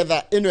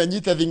nigetha ino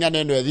enyite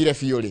thingana ino ethire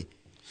fiuri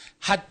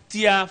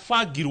hatia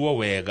fagirwo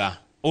wega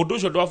undu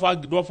ucio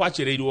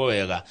ndwafacireirwo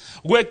wega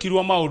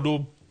gwekirwo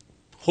maundu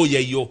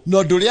hoyeyo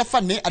no nduria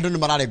fane andu ni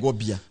mararengwo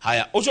mbia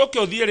haya ucoke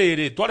uthie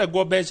riri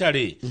twarengwo mbeca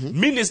ri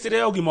ministry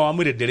ya ugima wa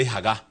mwiri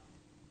ndirihaga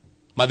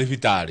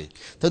mathibitari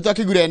tatu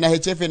akigure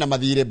NHIF na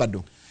mathire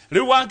bado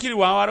riu wakiri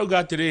wa warauga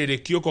atiriri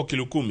Kioko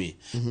Kilukumi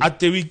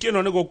ati wiki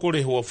ino ni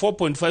gukurihwo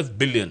 4.5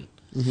 billion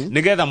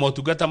nigetha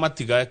motungata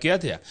matiga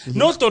kiatia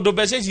no tondu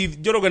mbeca ici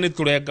Njoroge ni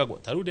turengagwo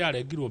taru ndi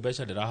arengirwo mbeca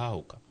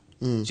ndirahahuka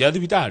cia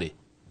thibitari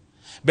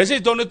mbeca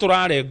ici ni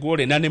turarengwo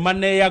ri na ni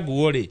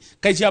maneagwo ri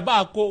kai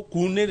ciamba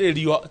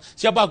kuniririo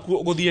ciamba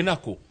guthie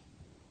nako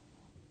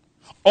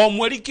o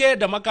mweri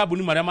kenda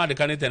makambuni maria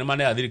mandikanite ni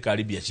maneya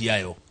thirikari bia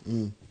ciayo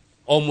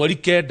o mweri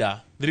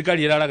kenda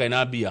thirikari iraraga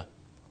ina bia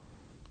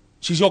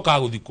cicoka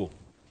guthiko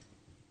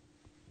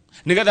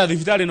nigetha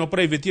thibitari no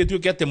private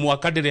yetu ate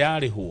mwaka ndire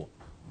yarihwo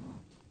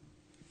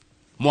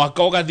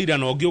mwaka ugathira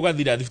no ngi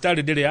ugathira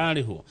thibitari ndire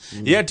yarihwo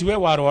yeti we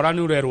warora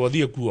ni urerwo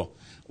thie kuo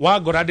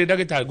wagora ndi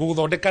ndagitari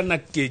guthondeka na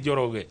ki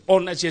Njoroge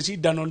ona cia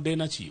cindano ndi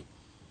na cio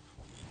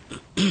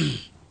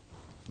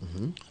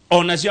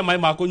ona cia mai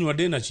ma kunywa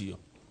ndi na cio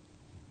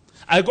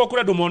aiko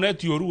kure ndu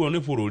monetio ruo ni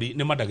bururi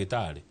ni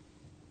madagitari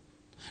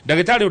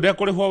ndagitari ude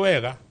kurihwo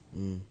wega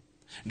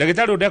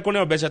ndagitari ude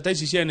kuneo mbeca ta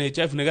ici cia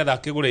NHIF nigetha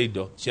akigure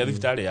indo cia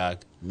thibitari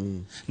yake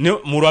ni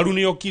muraru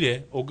ni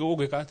okire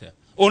ugika atia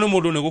one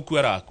mundu ni gukua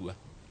arakua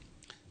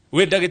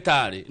we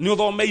ndagitari ni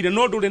uthomeire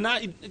no nduri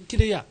na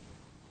kiria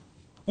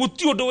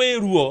guti undu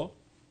wiruo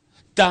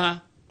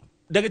ta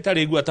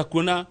ndagitari igua ta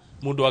kuona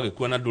mundu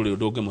agikua na nduri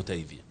undu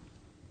ungimuteithia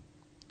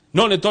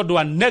no ni tondu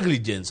wa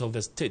negligence of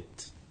the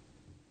state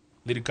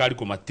thirikari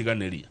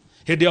kumatiganiria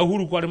hindi ya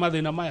Uhuru kwari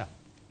mathina maya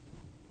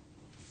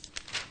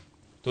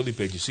tothi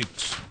page 6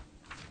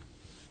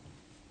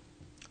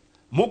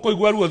 moko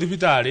igwa ruo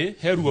thibitari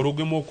he ruo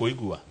rungi moko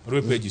igwa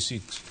rwe page 6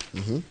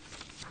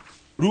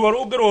 ruo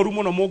rungi roru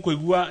muno moko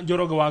igwa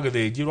Njoroge wa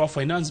githinji rwa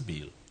finance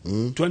bill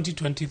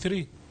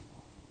 2023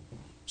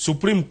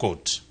 Supreme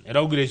Court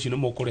eraugire ici ni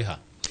mukuriha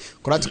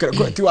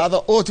ti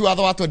watho wa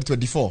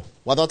 2024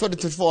 watho wa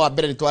 2024 wa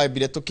mbere ni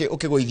twambire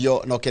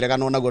ukigwithio no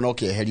kiregano naguo no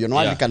kieherio no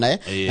andikana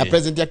na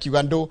president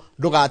akiuga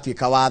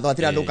ndugatuika watho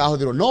atira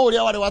ndukahuthirwo no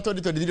uria wari wa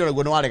 2023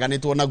 naguo no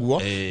wareganitwo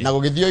naguo na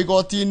gugithio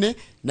igoti-ini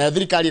na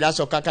thirikari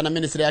iracoka kana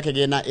ministry yake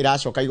gena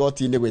iracoka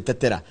igoti-ini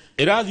gwitetera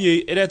irathie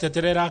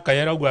ireteterera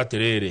kayera ugu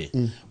atiriri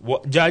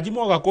jaji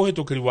mwaga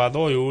kuhitukiri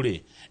watho uyu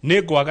ri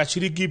ni gwaga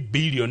ciringi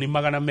bilioni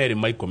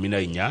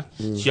 214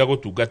 cia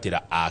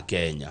gutungatira a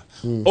Kenya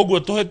uguo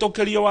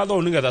tuhitukirie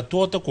watho nigetha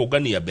tuhote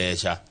kungania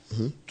mbeca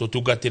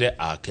tutungatire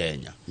a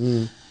Kenya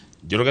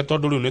Njoroge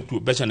tondu riu ni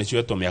mbeca ni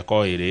cietwo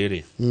miaka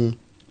iri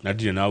na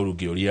ndire na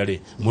urungi uria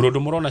ri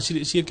murundu murona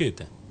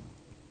ciikite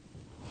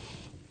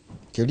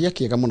kiuria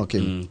kiega muno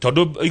kiu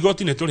tondu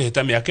igoti ni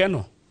turihita miaka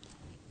eno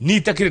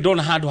ni takire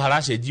ndona handu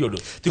haracenjia undu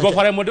tiko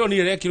bare mundu ni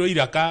irekirwo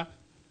iraka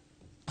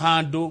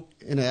handu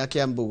ino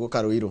yake ambugo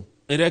karuiro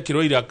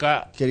irekirwo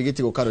iraka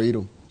kirigiti go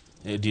karuiro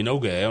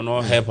ndinauga yo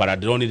no he para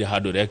ndronire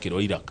handu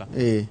irekirwo iraka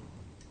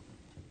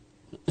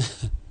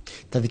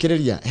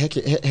tathikiriria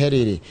he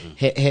riri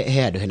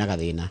he andu hena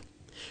gathina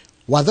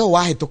watho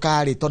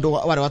wahituka ri tondu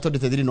wari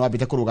watondete thiri no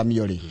wambite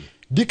kurugamio ri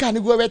ndika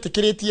niguo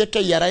wetikiritie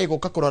KRA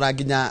guka kurora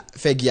nginya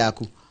fegi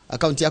yaku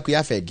account yaku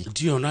ya fegi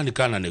ndio nani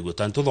kana niguo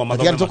tantu thoma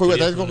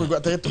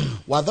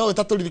watho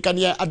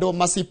utaturirikania andu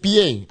ma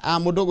CPA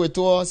mundu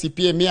gwitwo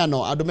CPA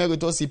miano andu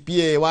megwitwo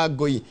CPA wa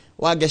ngoi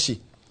wa Geshi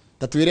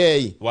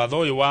tatwirei watho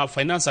uyu wa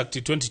Finance Act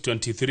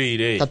 2023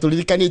 ri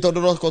taturirikania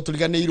tondu no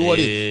turiganirwo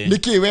ri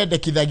niki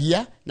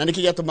wendekithagia na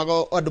niki giatumaga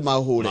andu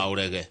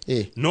maurege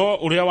no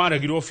uria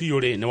waregirwo biu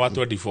ri ni wa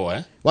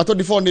 24 wa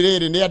 24 ni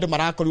riri ni andu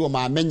marakorirwo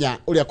mamenya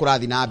uria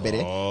kurathi na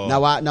mbere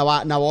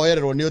na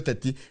woererwo ni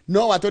uteti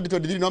no wa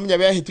 2023 no menya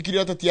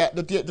wehitikirio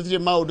tutie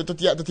maundu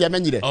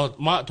tutiamenyire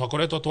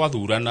twakoretwo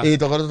twathurana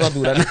twakoretwo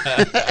twathurana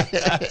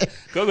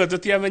koguo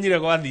tutiamenyire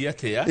gwathii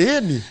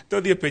atia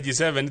tuthie page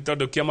 7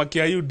 tondu kiama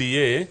kia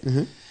UDA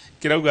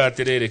kirauga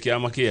atiriri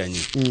kiama kianyu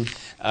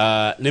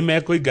ni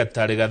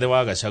mekuingata Rigathi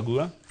wa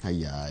Gachagua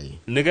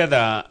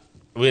nigetha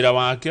wira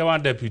wake wa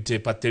deputy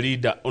party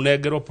leader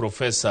unengerwo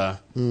Professor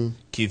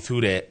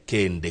Kithure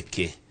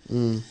Kindiki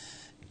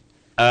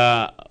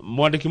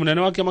mwandiki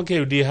munene wa kiama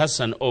kia UDA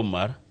Hassan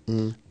Omar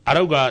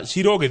arauga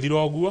cira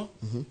ugithira uguo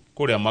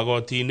kuria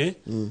magoti-ini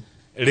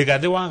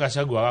Rigathi wa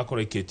Gachagua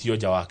agakorwo ikitio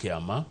nja wa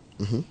kiama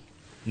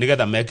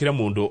nigetha mekire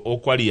mundu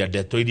ukwaria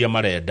ndeto iria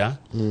marenda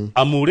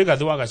amu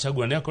Rigathi wa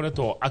Gachagua ni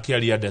akoretwo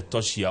akiaria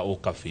ndeto cia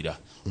ukabira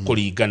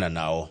kuringana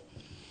nao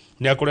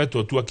ni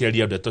akoretwo tu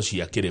akiaria ndeto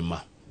cia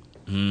kirima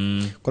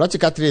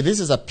Kurachikatri, this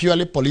is a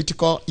purely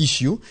political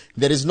issue.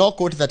 There is no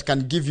court that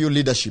can give you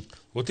leadership.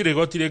 Gutire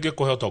goti ringi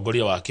kuhe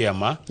utongoria wa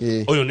kiama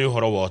uyu ni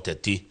uhoro wa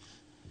uteti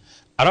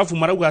arafu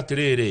marauga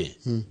atiriri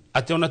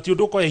ati ona ti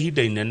undu kwa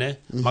ihinda inene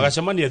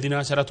magacemania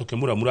thinacara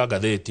Kũmuramura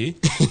ngathĩti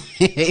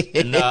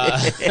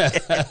na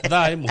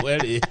thae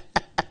mweri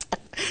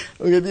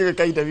ugithie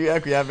ka interview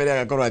yaku ya mbere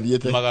agakorwo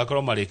athiete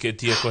magakorwo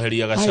marikitie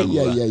kuheria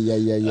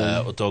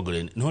Gachagua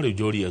utongoria no riu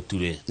njorie tu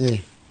ri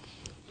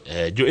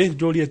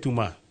njorie tu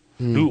ma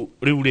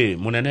riu ri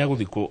munene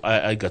guthiko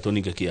aingatwo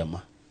ninge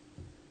kiama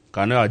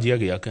kana ajia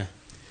giake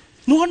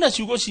nuona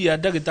ciugo cia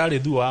ndagitari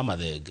thu wa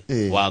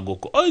mathenge wa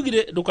nguko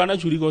oigire ndukana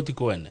curi goti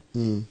kwene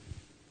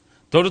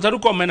tondu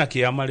taruko mena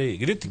kiama ri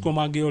githitiko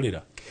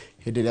mangiorira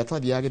hindi ria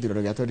twathiaga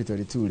githurano gia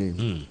 2022 ri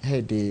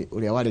hindi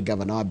uria wari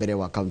governor wa mbere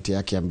wa county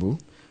ya Kiambu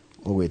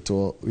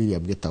ugwitwo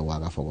William Gitau wa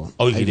Gabogo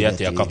oigire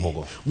ati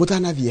akabogo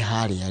mutanathie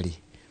haria ri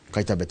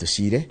kaita beto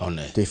cire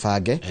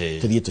tuifange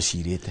tuthie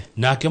tucirite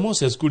nake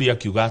Moses Kuria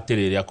akiuga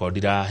atiriri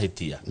akondira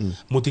hitia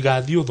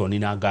mutigathie uthoni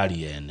na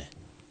ngari yene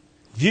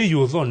thie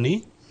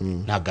uthoni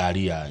na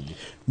ngari yanyu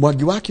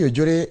Mwangi wake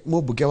ujure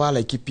mubunge wa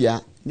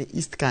Laikipia ni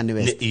East kan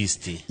West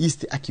ni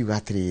East akiuga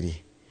atiriri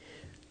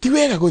ti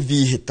wega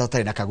guthie hita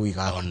utari na kagui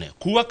gaku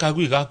kuwa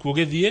kagui gaku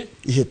ugithie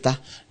ihita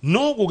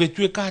no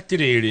gugituika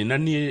atiriri na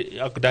ni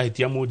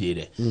ndahitia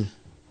munjire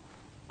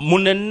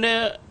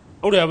munene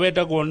uria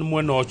wendagwo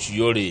mwena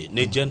ucio ri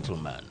ni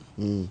gentleman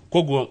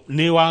koguo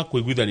ni wa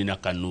kuiguithani na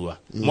kanua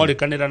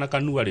mwarikanira na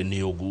kanua ri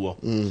ni uguo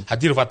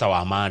hatire bata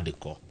wa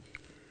maandiko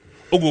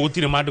uguo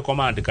gutire maandiko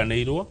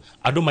maandikanirwo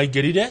andu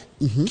maingirire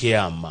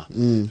kiama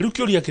riu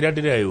kiuria kiria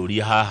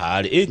ndireyuria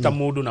haha ri ta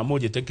mundu na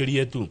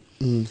mujitekirie tu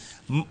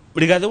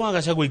Rigathi wa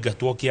Gachagua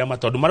ingatwo kiama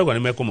tondu maruga ni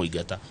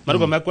mekumuingata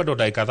maruga mekwenda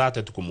ndagika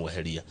 30 tu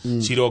kumweheria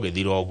cira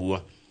ugithira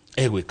uguo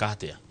egwika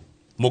atia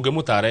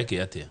mungimutare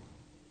atia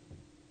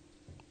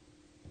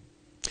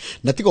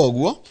Natigo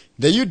uguo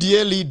the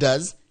UDA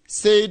leaders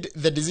said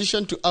the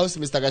decision to oust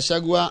Mr.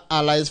 Gachagua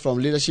allies from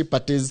leadership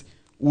parties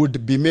would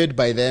be made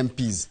by the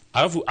MPs.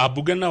 Alafu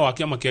abunge na wa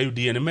kiama kia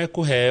UDA ni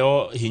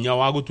mekuheo hinya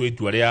wa gutua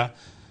itua ria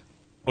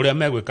uria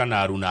megwika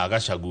na Aruna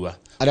Gachagua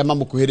aria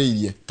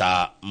mamukuhiriirie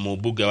ta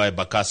mubunge wa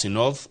Embakasi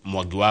North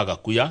Mwangi wa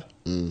Gakuya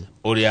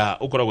uria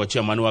ukoragwo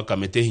chairman wa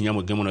kamiti hinya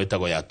mwingi muno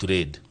itagwo ya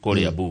trade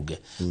kuria bunge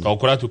to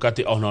kuratuka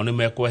ati ona ni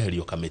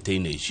mekweherio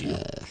kamiti-ini icio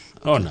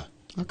ona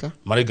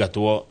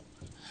marigatwo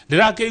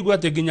ndirakeigua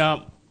ati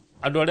nginya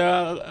andu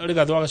aria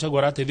Rigathi wa Gachagua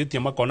arateithitie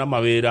makona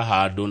mawira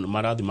handu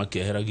marathi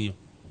makieheragio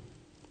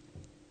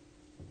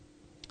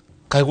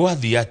kaigwa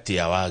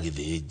thiatia wa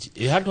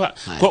githiji handu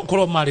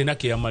korwo mari na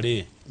kiama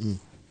ri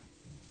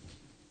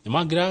ni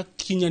mangira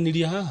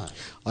kinyaniria haha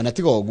ona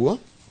tigo uguo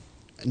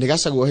ni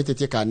Gachagua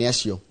hititie kane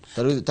acio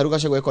taru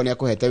Gachagua eko ni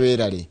akuhete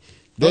wira ri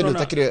ndendo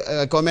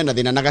takire komena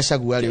thina na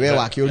Gachagua ri we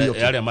wakiurio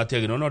yale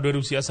matiagino no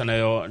ndu siasa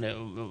nayo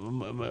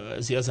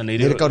siasa na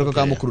ile kaundu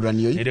ka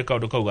mukururanio ile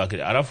kaundu kauga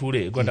kire arafu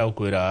ri ngwenda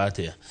gukwira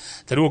atia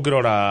taru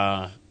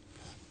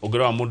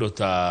ungirora mundu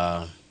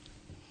ta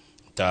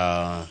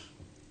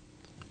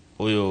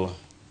oyo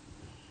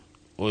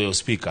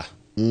speaker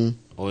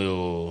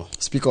oyo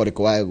speaker uri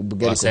kwa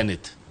bugeri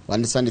senate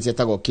one senate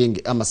yetagwo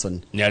King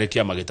Amason ni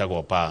arikia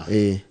magitagwo pa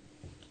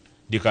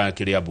dika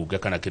kiria bunge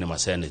kana kini ma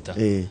senator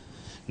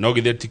no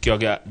githe tikio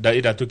ga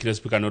ida tukire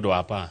speaker no do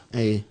apa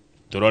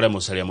turore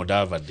Musalia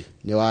Mudavadi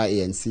ni wa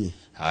ANC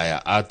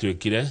haya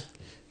atwikire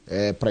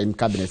Prime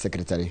Cabinet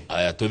Secretary.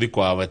 Aya tuthi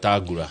kwa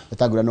Wetangula.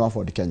 Wetangula ni wa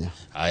Ford Kenya.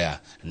 Aya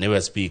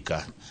niwe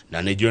speaker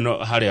na ni juno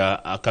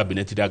haria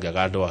cabinet ndage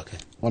gando wake.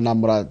 Ona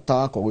murata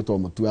wako gwitwo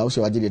Mutua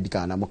ucio wanjirie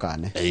ndikana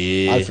mukane.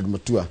 Alfred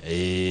Mutua.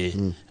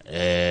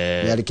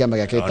 Ni alikiamba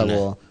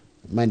gaketagwo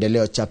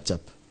maendeleo chap.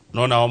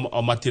 Nona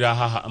omatira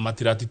haha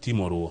amatira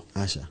titimorwo.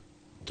 Acha.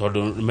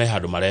 Tondu me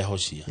handu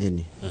marehocia.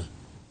 Ini.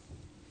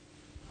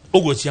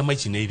 Ugo cia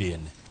maici ne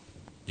irene.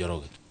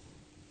 Joroge.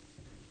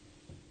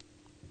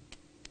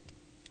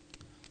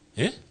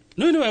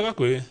 No ni wega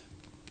kwi.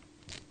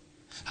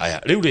 Haya,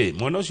 riu ri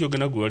mwana ucio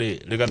ngena guo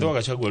ri rigathwa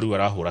Gachagua riu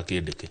arahura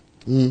kindike.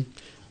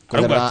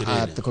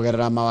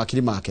 Kugerera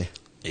mawakili make.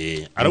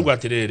 Arauga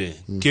atiriri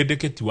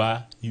kindike ti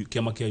wa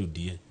kiama kia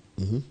UDA.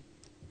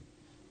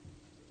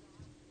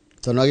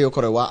 Tonagi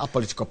ukoro wa a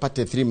political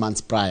party 3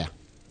 months prior.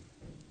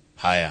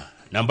 Haya,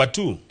 number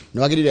 2.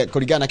 Nwagirire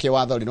kurigana ke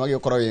watho ri nwagi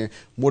ukoro wi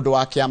mundu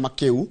wa kiama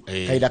kiu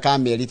kaida ka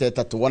mieri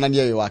 3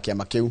 wonanie wi wa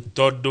kiama kiu.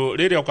 Tondu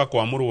riri oka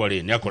kwa murwa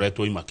ri ni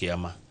akoretwo ima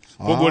kiama.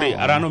 Koguo ri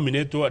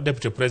aranominatwo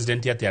deputy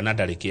president ati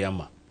anadari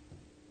kiama.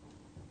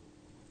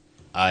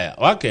 Aya,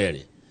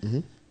 wakeri.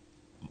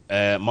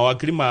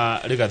 Mawakili ma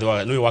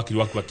rigathwa niwe wakili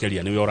waku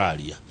akiaria niwe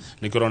oraria.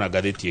 Nikorona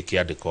gatheti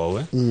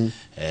ikiandikowe.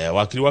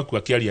 Wakili waku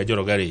akiaria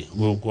Njoroge ri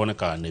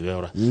kuoneka niwe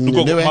ora.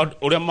 Nuko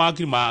uria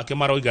mawakili ma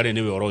kemaroiga ri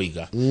niwe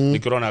oroiga.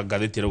 Nikorona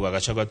gatheti ruga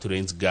Gachagua to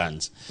raise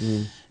guns.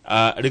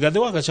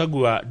 Rigathwa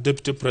Gachagua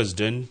deputy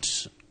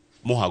president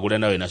muhagure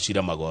nawe na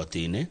cira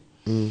magoti-ini.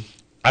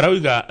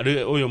 Arauga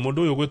uyu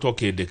mundu uyu gwitwo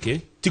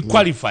kindike ti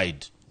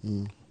qualified.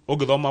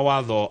 Ogithoma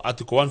watho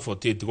article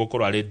 148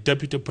 gukorwo ari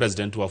deputy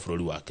president wa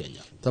bururi wa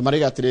Kenya.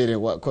 Tamariga atiriri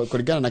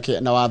kurigana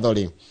na watho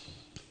ri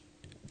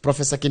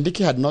Professor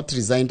Kindiki had not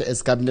resigned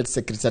as cabinet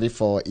secretary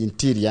for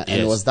interior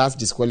and was thus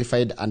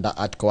disqualified under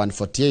article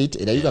 148.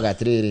 Irayuga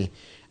atiriri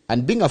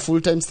and being a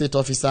full-time state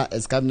officer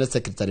as cabinet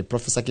secretary,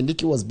 Professor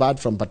Kindiki was barred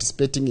from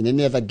participating in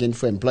any other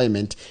gainful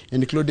employment,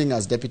 including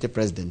as deputy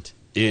president.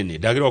 Ini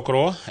ndagiro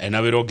okorwo ena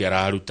wiro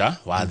ngera aruta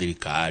wa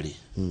thirikari.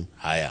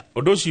 Haya,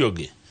 undu ucio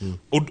ungi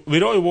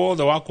wiro uyu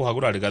wothe wa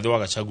kuhagura Rigathwa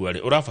Gachagua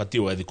ri urabati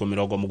wethi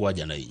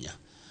 74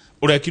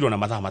 urekirwo na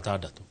mathaa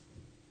 6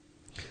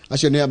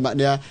 acio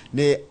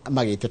ni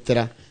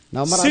magitetera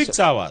na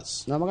 6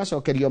 hours na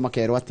magacokerio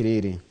makerwo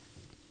atiriri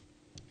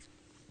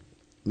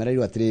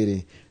marairwo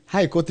atiriri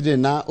High Court did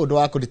na undu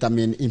wa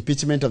determine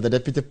impeachment of the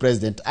deputy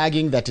president,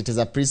 arguing that it is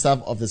a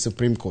preserve of the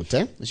Supreme Court.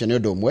 Ucio ni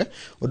undu umwe.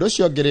 Undu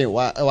ucio ngiri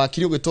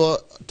wakiri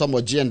ugitwo Tom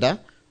Ojienda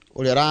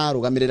uria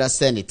rarugamirira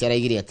Senate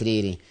araigire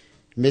atiriri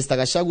Mr.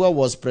 Gachagua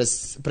was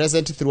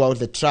present throughout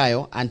the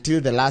trial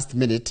until the last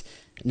minute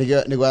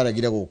nigo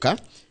aragire guka.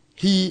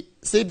 He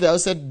said the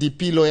outside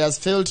DP lawyers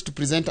failed to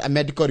present a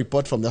medical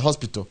report from the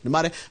hospital.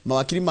 Nimare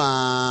mawakili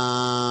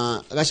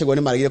ma Gachagua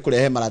ni maragire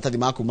kurehe maratathi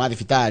maku ma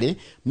thibitari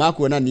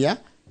makuonania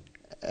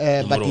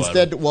but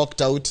instead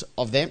walked out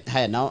of them.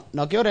 Haya now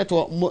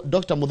kioretwo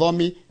Dr.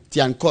 Muthomi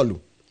Tiankolu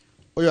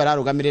uyo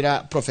ararugamirira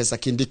Professor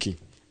Kindiki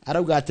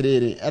arauga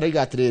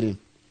atiriri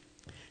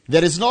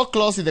there is no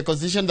clause in the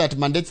constitution that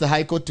mandates the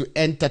High Court to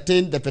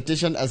entertain the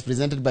petition as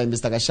presented by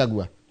Mr.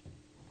 Gachagua.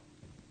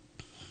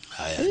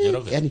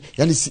 Yani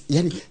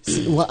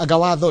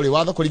agawatho ri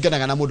watho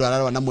kuringanaga na mundu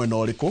ararwa na mwena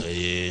uriku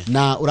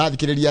na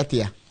urathikiriria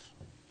atia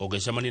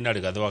ugecemani na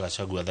Rigathwa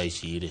Gachagua thaa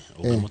ici ri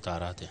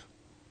ungimutara atia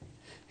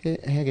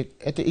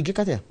ete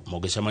igikatia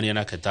mugecemania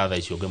nake ta thaa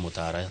ici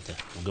ungimutara atia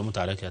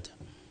ungimutareke atia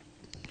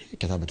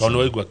tono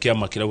waigua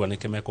kiama kirauga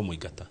nike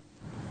mekumuingata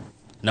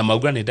na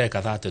mauga ni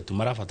ndeka 30 tu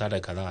marabata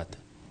ndeka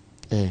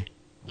 30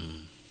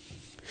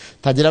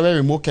 Tajira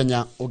wewe mu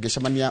Kenya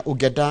ungecemania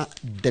ungenda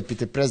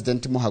deputy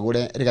president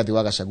muhagure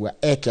Rigathwa Gachagua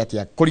eke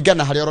atia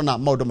kuringana hari orona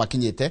maundu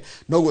makinyite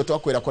noguo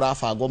twakwira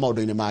kurabangwo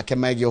maundu-ini make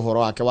megi uhoro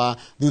wake wa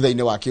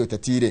thutha-ini wa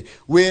kiutetiri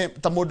we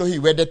ta mundu hi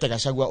wendete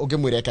Gachagua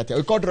ungimwira eke atia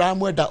uko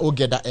ndiramwenda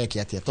ungenda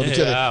eke atia tondu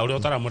kio uria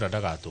utaramwenda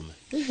ndagatume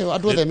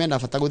andu othe mena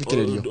bata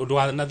guthikiririo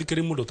undu na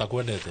thikiri mundu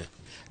takwendete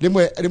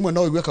rimwe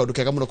no igwe kaundu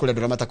kega muno kuri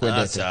andu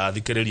matakwendete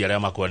thikiriria aria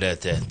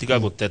makwendete tiga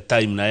gute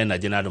time na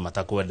energy na andu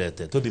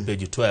matakwendete tuthi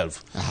page 12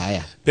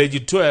 haya page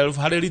 12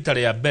 hari rita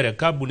ria mbere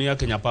kambuni ya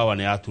Kenya Power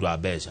ni atura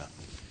mbeca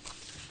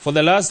for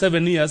the last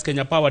 7 years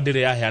Kenya Power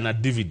ndire yaheana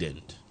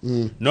dividend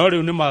no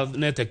riu ni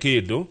manete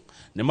kindu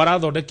ni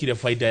marathondekire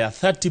faida ya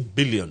 30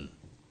 billion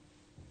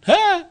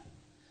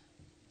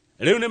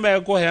riu ni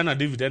mekuheana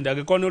dividend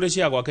agikoni uri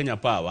cia gwa Kenya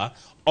Power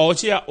o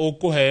cia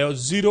ukuheo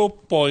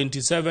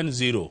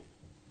 0.70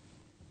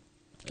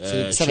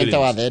 7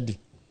 wa thedi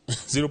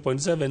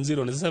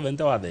 0.70 ni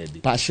 7 wa thedi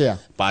pa share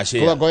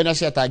kwa goina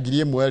cia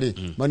tangirie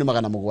mweri mani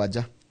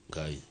 700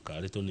 kai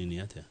kari to nini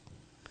atia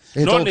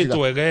no ni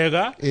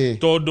twegega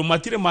tondu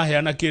matire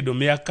maheana kindu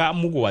miaka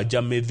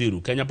 7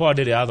 mithiru Kenya Power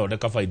ndire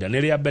athondeka faida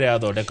ni ria mbere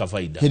athondeka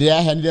faida hiri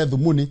yaheanire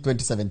thumuni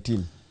 2017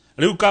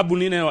 riu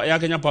kambuni ya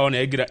Kenya Power ni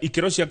yagira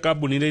ikiro cia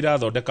kambuni ni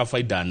irathondeka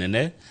faida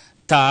nene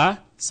ta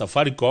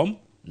Safaricom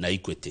na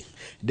Equity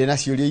ndina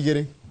ciuria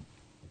igiri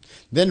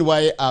then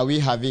why are we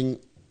having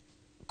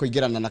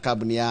kuingirana na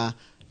kambuni ya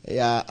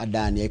ya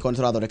Adani iko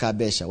turathondeka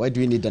mbeca. Why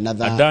do we need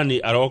another Adani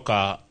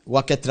aroka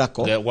wake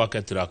trako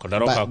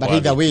daroka kwa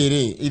either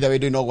way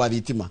do no gwa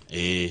thitima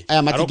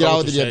aya matigira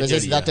uthiria mbeca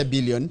 30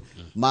 billion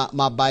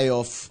ma buy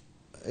of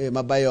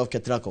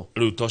Ketrako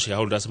riu to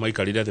shareholders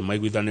maikarire the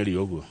maiguithaniri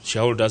uguo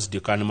shareholders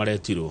dikani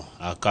maretirwo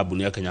a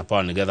kambuni ya Kenya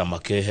Power nigetha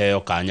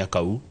makiheo kanya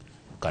kau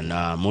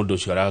kana mundu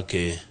ucio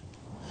arake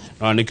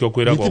no nikio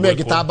kwira kwa thitima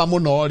gitamba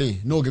muno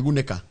ri no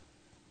ngiguneka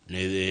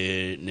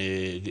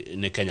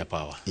ni Kenya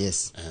Power.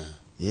 Yes.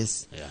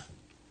 Yes. Yeah.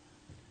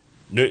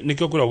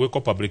 Nikio kwira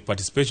gwiko public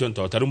participation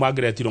to taru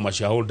magretiro ma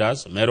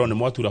shareholders mero ni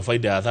mwatura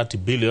faida ya 30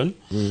 billion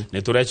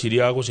ni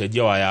turechiria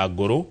gucenjia wa ya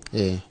nguru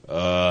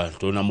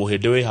tuna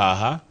muhinde wi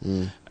haha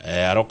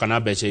aroka na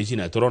mbeca ici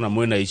na turona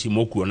mwena ici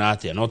mukuona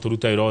atia no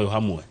turuta iro uyu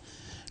hamwe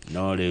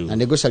no riu na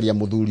nigucaria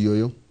muthuri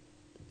uyu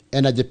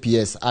Energy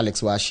PS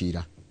Alex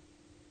Wachira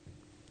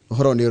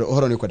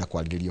uhoro ni kwenda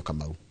kwaririo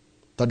Kamau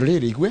tondu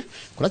riri igwe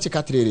kurachi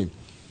katiriri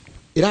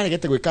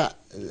iraregete gwika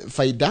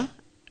faida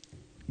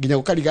ginya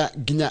gukariga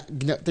ginya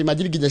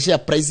imagine ginya share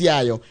price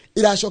yayo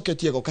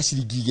iracoketie go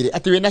kaciringi igire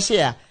ati wena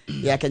share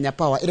ya Kenya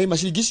Power ira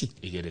maciringi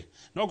igire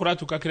no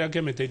kuratuka kiria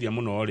kemeteithia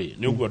muno ri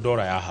ni uguo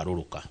dora ya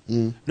haruruka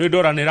ni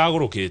dora ni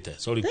ragurukite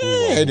sorry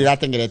kuwa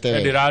ndiratengerete we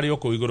ndirari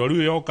uko igoro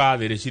riu yoka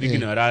thiri ciringi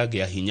na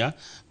ragia hinya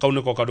kau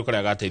niko kandu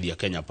karia gateithia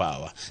Kenya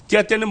Power ti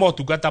ati ni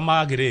motungata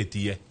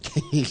magiritie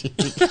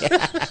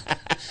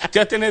ti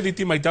ati ni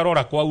thitima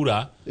itarora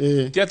kwaura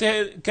ti ati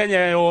Kenya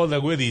yothe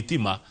gwe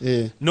thitima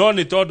no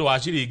ni tondu wa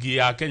ciringi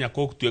ya Kenya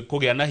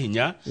kugia na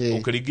hinya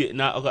ukiringi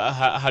na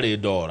hari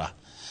dora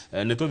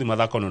ni tuthi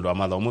mathako ndu wa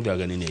mathomo thia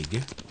ageni ni aingi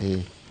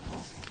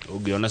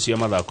ungiona cia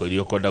mathako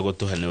irio kwenda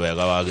gutuhe ni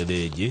wega wa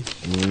githiji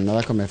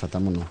mathako mebata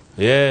muno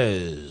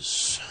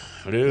yes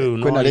riu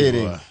no kwina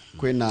riri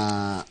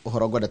kwina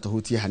uhoro ngwenda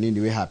tuhutie hanini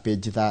we ha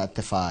page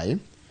 35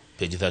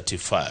 page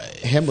 35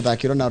 he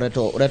muthakiro na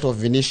ureto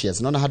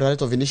Vinicius nona handu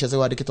ureto Vinicius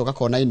wandikitwo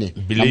gakona-ini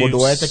na mundu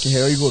woete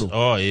kiheo iguru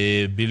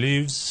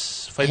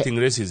believes fighting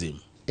racism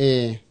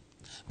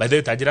by the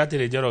way tajira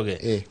tire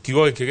Njoroge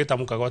kigo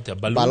gikigitamuka gote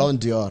Ballon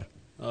d'Or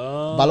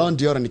Ballon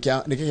d'Or ni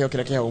kiheo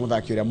kiria kiheo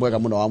muthaki uria mwega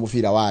muno wa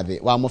mufira wa thi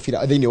wa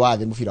mufira thiini wa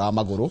thi mufira wa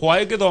maguru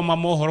kwa igithoma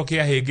mohoro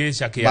kia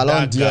hingica kia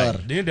Ballon d'Or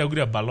ni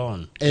ndaugira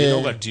Ballon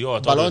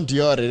D'Or Ballon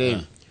d'Or ri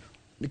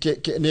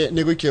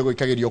ni gwikio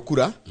gwikagirio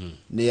kura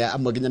ni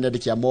amwe ginya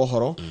ndendikia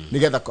mohoro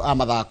nigetha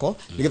amathako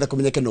nigetha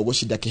kumenyeke no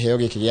gucinda kiheo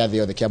giki gia thi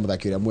yothe kia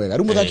muthaki uria mwega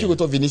riu muthaki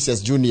ugutwo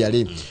Vinicius Junior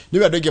ri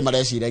niwe andu ingi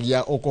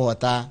mareciragia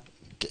ukuhota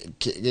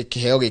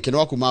kiheo giki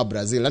no kuma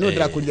Brazil na ni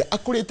ndirakurire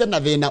akurite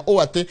na thina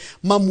o ati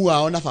mamu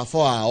wao na baba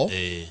wao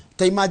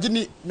ta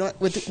imagine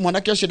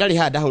mwanake ucio ndari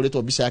handa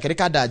huritwo mbica yake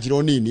rikanda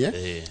njiro nini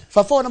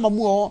baba na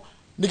mamu wao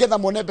nigetha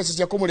mone mbeca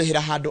cia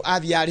kumurihira handu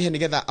athia arihe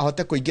nigetha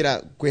ahote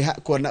kuingira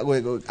kuona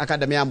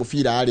academy ya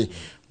mufira ari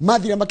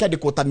mathire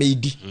makandikwo ta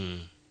meidi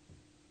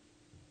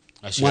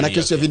mwanake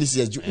ucio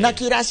Vinicius na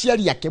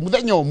kiraciari yake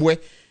muthenya umwe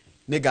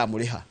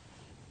ningamuriha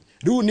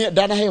riu ni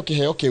ndanaheo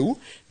kiheo kiu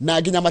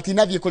na nginya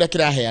matinathie kuria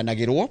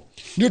kiraheanagirwo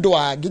ni undu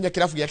wa nginya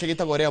kirafu giake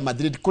gitagwo Real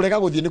Madrid kurega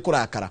guthie ni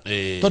kurakara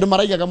tondu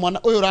maraigaga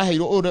mwana uyu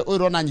raheirwo uyu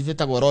rona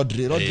nyithetagwo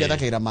Rodri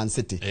athakagira Man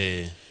City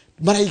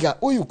maraiga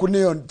uyu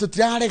kuneo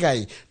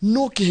tutiraregai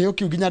no kiheo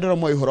kiu nginya ndoro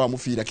moyo horo wa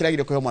mufira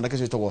kiragire kuheo mwanake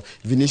ucio gitagwo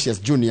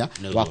Vinicius Junior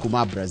wa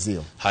kuma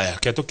Brazil haya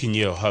keto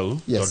kinyeo hau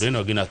tondu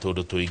ino gina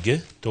tundu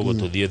tuingi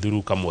tugututhie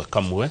thuru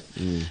kamwe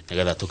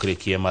nigetha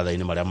tukirikie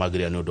mathaini maria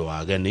magiria ni undu wa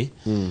ageni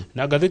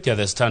na ngathiti ya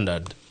The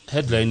Standard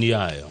headline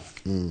yayo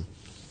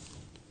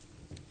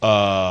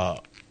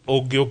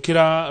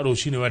ugiukira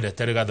rucini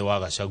wendete Rigathi wa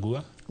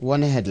Gachagua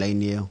wone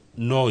headline iyo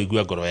no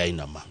igwe ngoro ya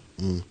inama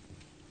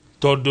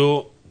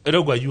tondu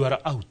erogwa you are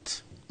out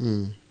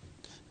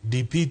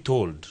DP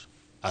told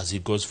as he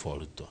goes for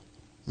Ruto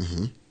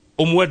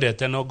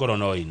umwendete no ngoro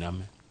no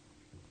iname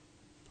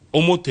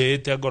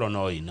umutete ngoro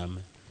no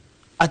iname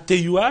ate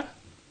you are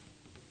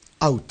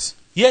out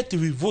yet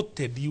we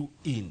voted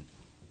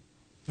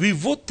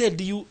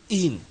you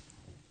in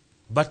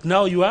but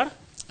now you are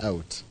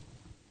out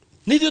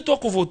nithio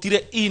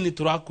twakuvotire in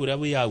turakura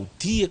we out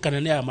tie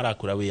kana ne aya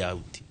marakura we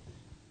out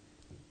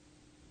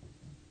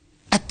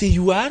ate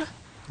you are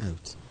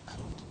out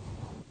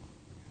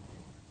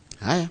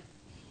haya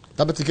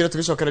tabe tikira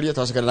tugicokereria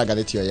twacokerera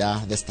ngathiti yo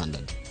ya The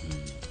Standard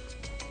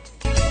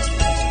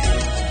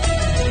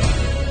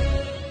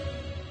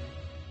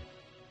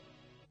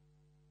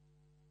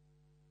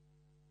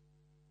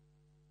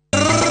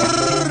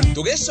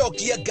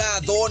tugicokia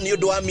ngatho ni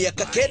undu wa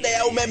miaka kenda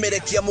ya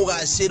umemerekia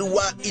mugaciru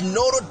wa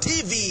Inoro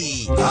TV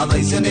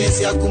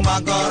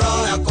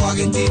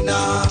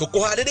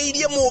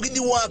tukuhaririirie mugithi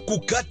waku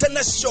kata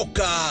na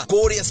coka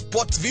kuria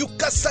Sport View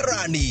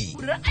Kasarani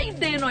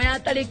Friday no ya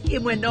tariki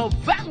 1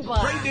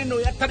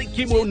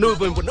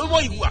 November no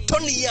voigua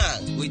Tony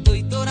Young gwitu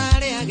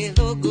iturare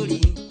agithunguri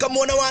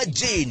kamwana wa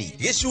Jeni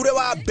gicure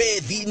wa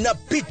Bethi na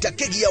Peter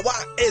Kegia wa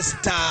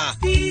Esther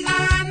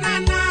tigana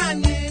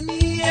nani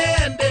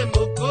niende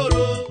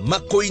mukuru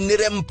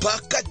makoinire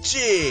mpaka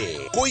che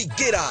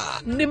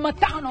kuingira ni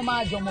matano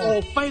majomo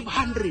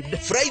 500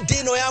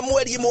 Friday no ya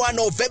mweri wa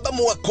Novemba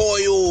mwaka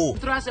uyu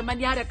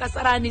turacemania haria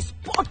Kasarani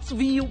Sports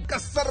View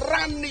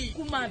Kasarani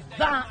kuma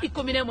thaa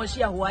 11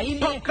 cia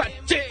hwaini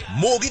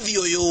mugithi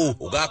uyu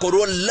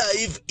ugakorwo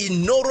live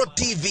Inoro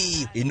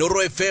TV,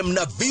 Inoro FM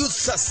na View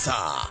sasa.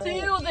 See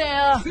you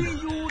there.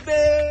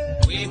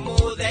 We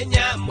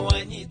muthenya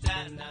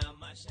mwanyitana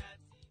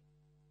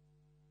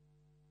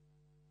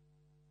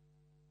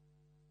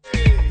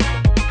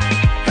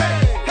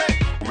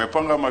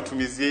Umepanga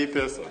matumizi hii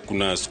pesa?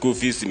 Kuna school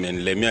fees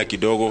imenilemea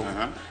kidogo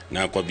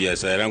na kwa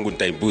biashara yangu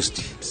nita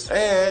boost.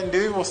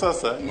 Ndio hivyo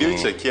sasa, ndio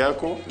check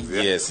yako.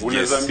 Yes.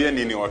 Unazambia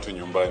nini watu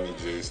nyumbani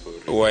juu ya story?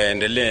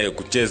 Waendelee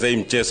kucheza hii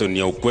mchezo, ni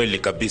ya ukweli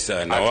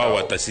kabisa na wao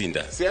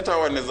watashinda. Si hata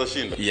wanaweza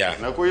shinda. Yeah.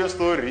 Na kwa hiyo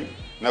story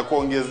na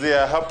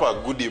kuongezea hapa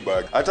goodie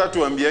bag. Hata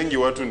tuambiangi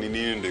watu ni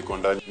nini ndio iko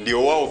ndani.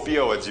 Ndio wao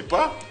pia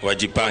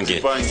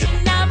wajipange.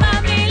 Na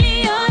mamilioni.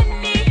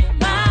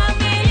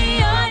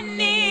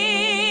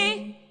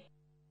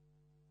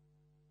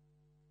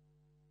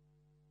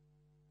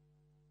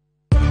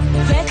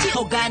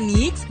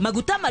 Organics,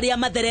 maguta maria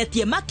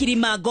matheretie makiri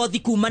ma ngothi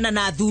kumana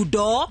na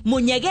thundo,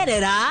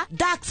 munyegerera,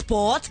 dark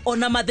spots,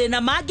 ona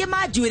mathina mangi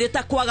ma njuĩrĩ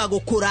ta kwaga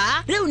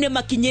gũkũra, rĩu nĩ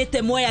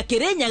makinyĩte Mwea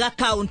Kirinyaga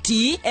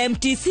County,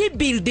 MTC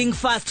Building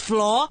First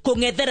Floor,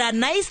 kũng'ethera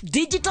Nice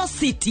Digital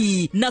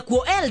City,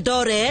 nakuo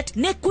Eldoret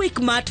nĩ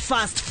Quickmart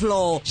First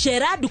Floor.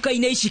 Cera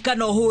duka-inĩ ici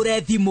kana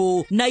ũhũre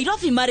thimũ.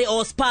 Nairobi marĩ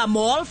o Spar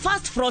Mall,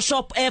 First Floor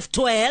Shop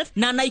F12,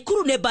 na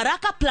Naikuru nĩ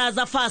Baraka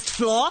Plaza First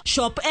Floor,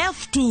 Shop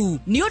F2.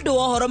 Nĩ ũndũ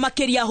wa ũhoro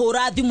makĩria hũra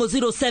thimũ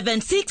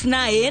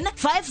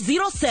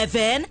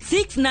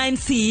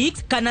 0769-507-696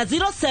 kana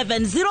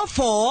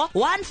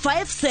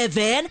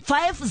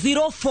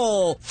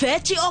 0704-157-504.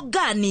 Fetch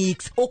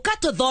Organics,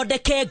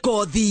 ukatũthondeke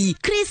ngothi,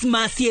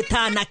 Christmas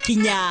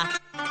ĩtanakinya.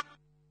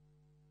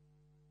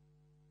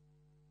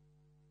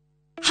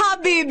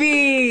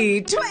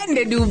 Habibi,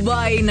 twende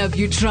Dubai na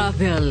View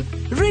Travel.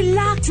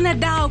 Relax na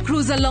Dao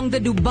cruise along the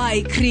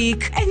Dubai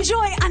Creek.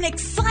 Enjoy an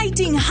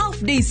exciting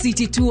half-day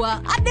city tour,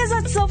 a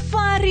desert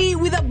safari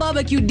with a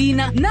barbecue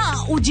dinner.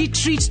 Na uji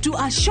treat to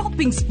a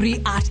shopping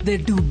spree at the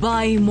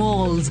Dubai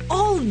malls.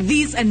 All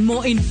this and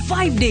more in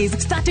 5 days,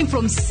 starting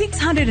from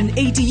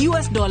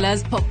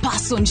 $680 per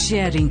person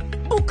sharing.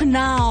 Book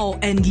now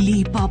and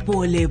lipa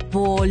pole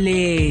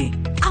pole.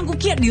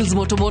 Angukia deals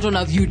motomoto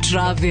na View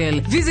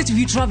Travel. Visit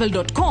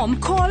viewtravel.com,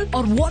 call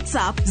or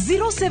WhatsApp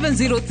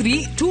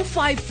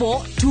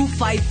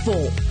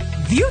 0703-254-254.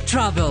 View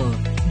Travel.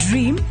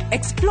 Dream,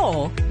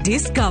 explore,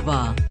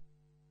 discover.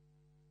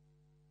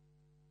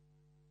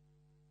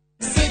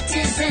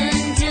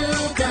 Citizen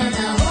Duca,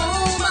 the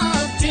home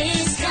of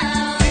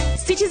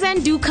discounts.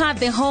 Citizen Duca,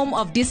 the home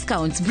of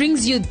discounts,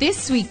 brings you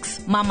this week's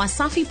Mama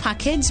Safi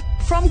package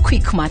from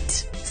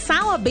Quickmart.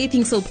 Sour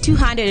bathing soap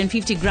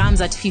 250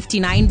 grams at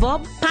 59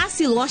 bob.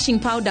 Persil washing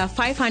powder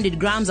 500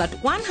 grams at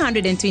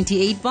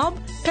 128 bob.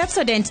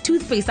 Pepsodent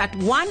toothpaste at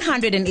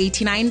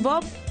 189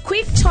 bob.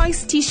 Quick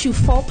Choice tissue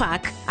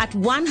 4-pack at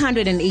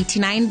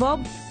 189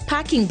 bob.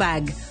 Packing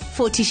bag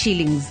 40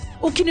 shillings.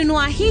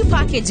 Ukinunua hii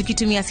package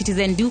ukitumia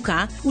Citizen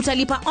Duca,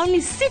 utalipa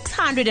only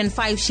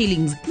 605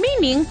 shillings,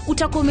 meaning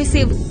utakuwa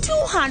umesave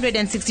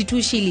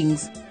 262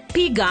 shillings.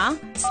 Piga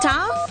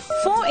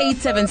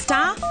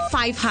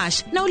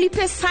 *487*5# na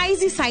ulipe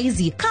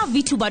saizi ka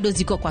vitu bado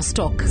ziko kwa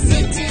stock.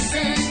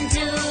 Citizen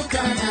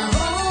Duca, the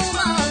home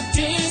of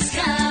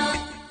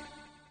discounts.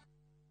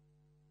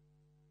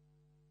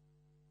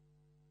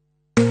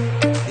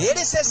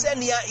 Iri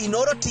session ya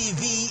Inoro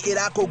TV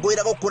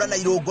irakũngũĩra gũkũra na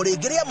irũngo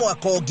rĩngĩ rĩa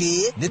mwaka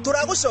ũngĩ. Nĩ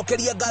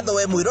tũragũcokeria ngatho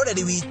we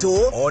mwĩroreri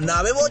witũ,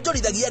 onawe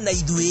wonjorithagia na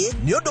ithuĩ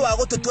nĩ ũndũ wa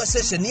gũtũtua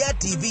session ya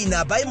TV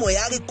namba 1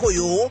 ya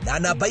Gĩkũyũ na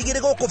namba 2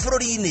 gũkũ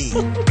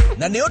bũrũri-inĩ.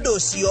 Na nĩ ũndũ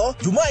ũcio,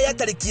 Jumaa ya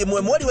tarĩki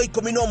 1 mweri wa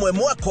 11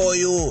 mwaka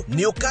ũyũ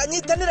nĩ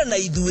ũkanyitanĩra na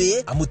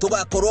ithuĩ amu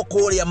tũgakorwo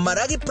kũrĩa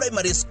Maragi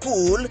Primary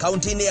School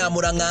kaunti-inĩ ya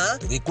Murang'a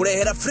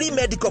tũgĩkũrehera free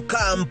medical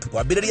camp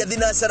kwambĩrĩria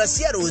thinacara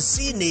cia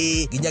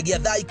rũcinĩ nginyagia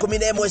thaa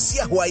 11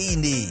 cia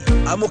hwaĩ-inĩ.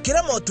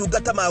 Amũkĩra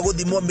motungata ma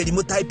gũthimwo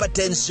mĩrimũ ta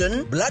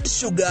hypertension, blood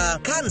sugar,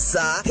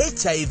 cancer,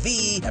 HIV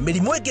na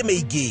mĩrimũ ĩngĩ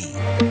mĩingĩ.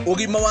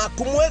 Ũgima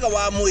waku mwega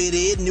wa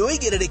mwĩrĩ nĩ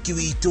ũigĩrĩrĩki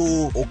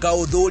witũ,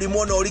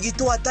 ũkaũthũrimwo na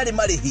ũrigitwo hatarĩ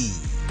marĩhi.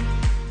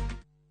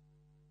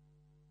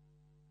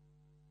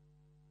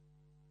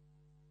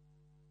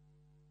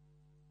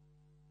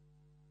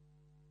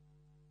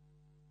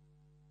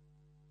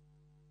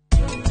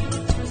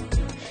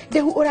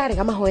 Ndehu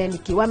urarega mahoya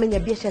niki wamenya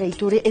biashara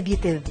itu ri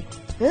ethiete thi.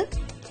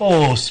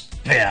 Oh,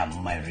 spare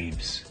my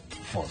ribs,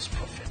 false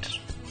prophet.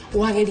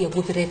 Wageria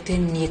guthirete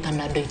nie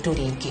kana ndo itu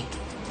ringi.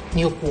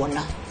 Ni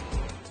ukuona.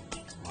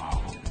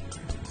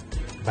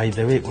 By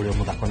the way, ule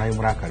muthako nayo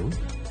murakaru.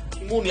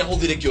 Muni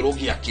ahuthire kioro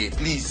giake,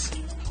 please.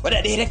 Wada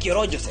ndihire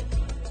kioro Jose.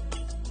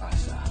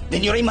 Asa.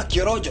 Ni uraima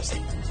kioro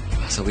Jose.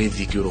 Asa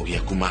wethi kioro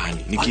giaku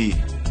mahani. Niki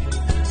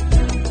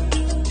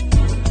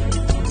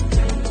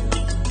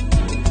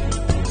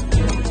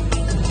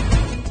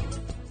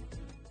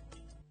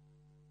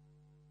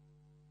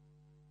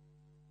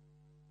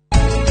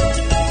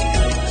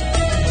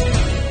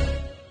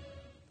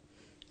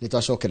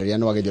nitwacokereria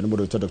no agethio ni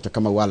mundu witwa Dr.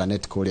 Kamau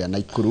Alanet kuria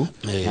Naikuru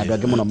na andu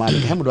angi muno mari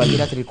he mundu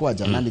angira atiri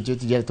kwanja na ni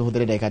njutire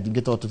tuhuthire ndeka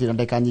ndingi to tutira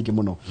ndeka nyingi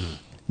muno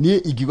ni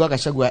ingiuga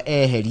Gachagua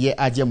eherie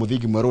ajia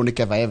muthingi mweru ni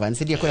Keva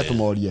Evans ndie kwira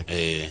tumorie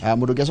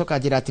mundu ngiacoka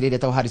njira atirire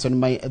ta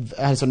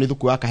Harrison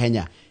Thuku wa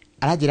Kahenya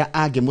aranjira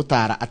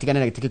angimutara atigane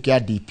na gitiki kia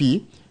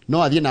DP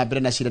no athie na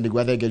mbere na cira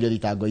niguo athengerio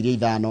thitango iria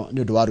ithano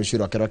ni undu wa rucio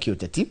rwake rwa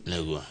kiuteti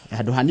niguo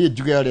andu hani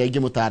njuge uria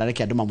ingimutara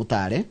reke andu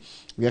mamutare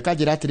ngiaka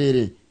njira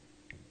atiriri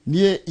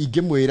nie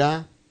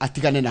ingimwira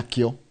atigane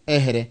nakio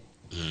ehere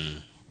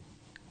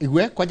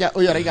igwe kwanja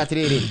uyu araiga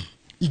atiriri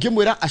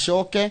ingimwira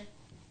acoke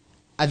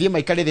athie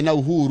maikare thi na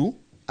Uhuru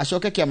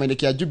acoke kiama-ini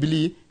kia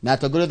Jubilee na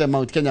atongorie the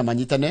Mount Kenya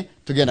manyitane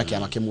tugie na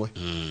kiama kimwe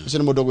ucio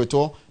ni mundu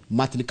gwitwo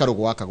Martin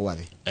Karugo waka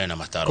gwathi ena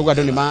mataro kuga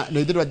ndo ni ma no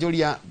ithirwa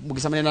juria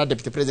mugicamania na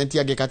deputy president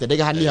yangika ate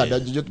ndega hani hada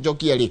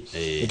jokia ri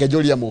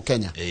ikejuria mu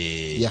Kenya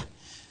yeah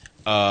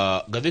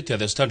gatheti ya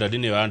The Standard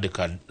ni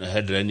yaandika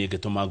headline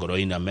igituma ngoro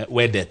iname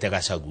wendete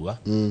Gachagua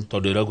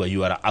tondu iragwa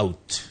you are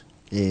out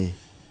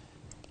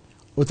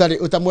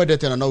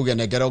utamwendete na no uge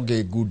negera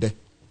ungi ngude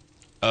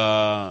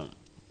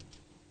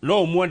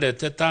no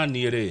mwendete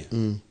tani ri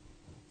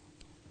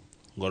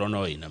ngoro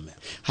no iname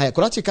haya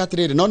kurachika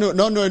atiriri no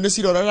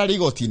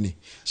ni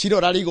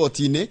cirora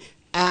rigotini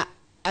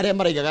aria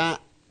maraigaga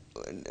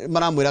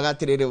maramwiraga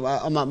atiriri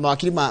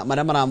mawakiri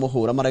maria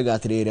maramuhura maraiga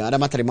atiriri aria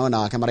matari maona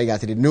wake maraiga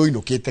atiriri no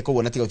inukite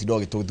koguo na tiga utindo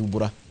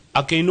gituthumbura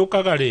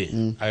akiinukaga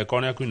ri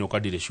agikona akuinuka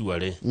ndire shua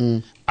ri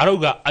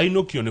arauga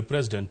ainukio ni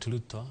President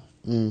Ruto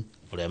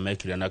uria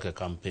mekire nake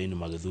campaign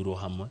magithurwo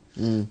hamwe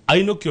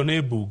ainukio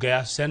ni bunge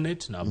ya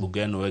Senate na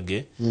bunge no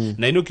enge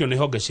na ainukio ni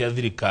honge cia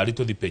thirikari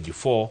tuthi page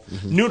 4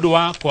 ni undu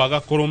wa kwaga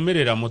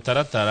kurumirira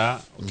mutaratara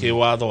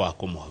kiwatho wa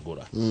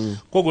kumuhagura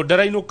koguo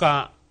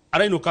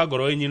arainuka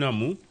ngoro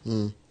nyinamu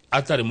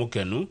atari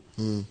mukenu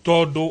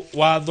tondu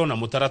watho na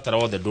mutaratara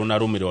wothe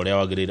ndunarumira uria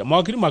wagirira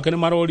mawakiri make ni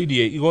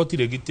maroririe igoti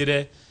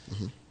rigitire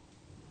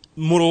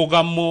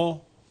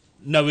murugamo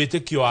na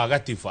witikio wa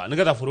gatiba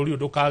nigetha bururi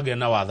ndukage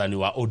na wathani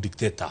wa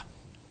dictator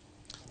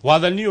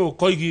wathani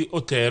ukoigi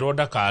uterwo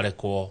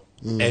ndakarekwo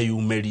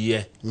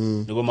eyumerie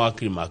nigo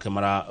mawakiri make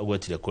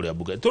maragwetire kuria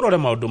bunge turore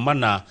maundu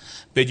mana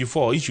page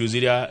 4 issues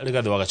iria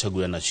Rigathi wa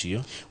Gachagua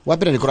nacio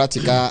wambere ni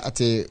kuratika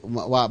ati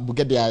wa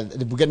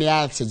bunge ni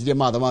ya cenjirie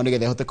matho mao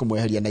nigetha hote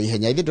kumweheria na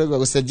ihenya ithi ndogwa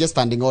gucenjia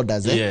standing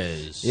orders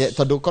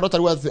tondu korwo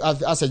taru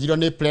acenjirio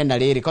ni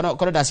plenary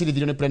korwo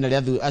ndacirithirio ni plenary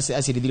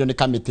acirithirio ni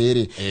committee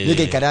ri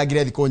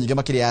ningeikaragira thikũ nyingĩ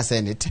makĩria ya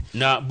Senate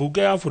na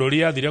bunge ya bururi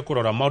yathire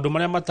kurora maundu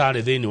maria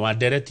matari thiini wa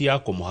ndereti ya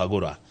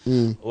kumuhagura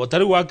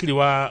otari wakiri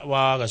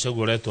wa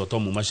Gachagua reto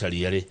Tomu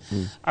Macharia ri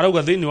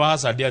arauga thiini wa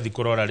Hasadi athi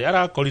kurora ri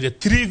arakorire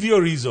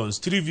trivial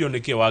reasons trivial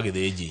niki wa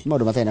githĩnji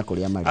maundu matena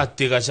kuria mari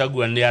ati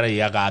Gachagua ni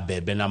araiaga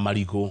mbembe na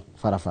marigo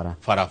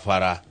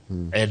farafara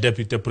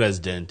deputy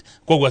president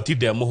koguo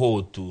atinde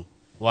muhutu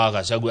wa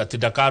Gachagua ati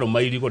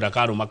ndakaruma irigo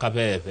ndakaruma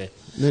kabebe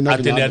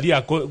ati ni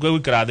athia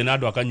gwikara thi na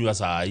andu akanyua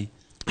cai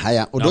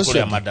haya undu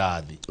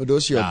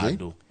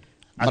ucio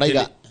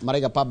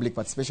maraiga public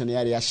participation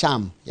yari ya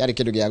sham yari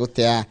kindu gia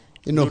gutea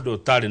ino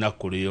tari na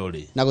kurio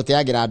ri na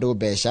guteagira andu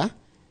mbeca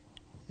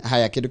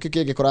haya kindu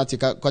kiki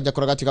koratika kwanja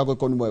koratika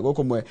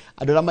gukumwe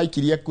andu ra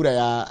maikirie kura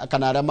ya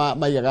kana aria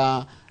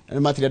maigaga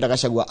matirenda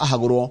Gachagua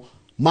ahagurwo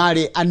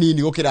mari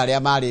anini gukira aria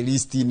mari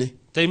list-ini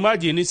ta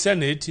imagine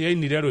Senate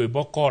yainire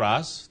rwimbo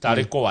chorus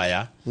tari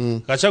kwaya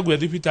Gachagua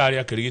thibitari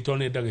akirigitwo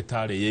ni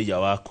ndagitari yeya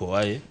wako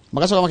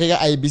magacoka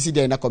makiga IBC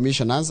ndi na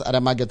commissioners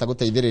aria mangeta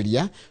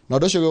guteithiriria na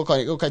undu ucio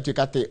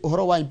gukatuika ati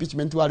uhoro wa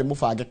impeachment wari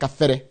mubange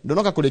kabere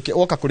ndonoka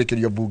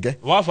kurikirio bunge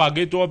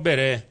wabangitwo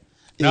mbere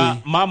na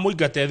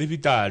mamuingate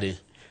thibitari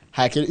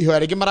haya ihoya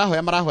ringi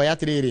marahoya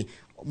atiriri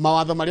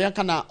mawatho maria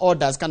kana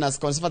orders kana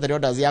conservative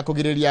orders ya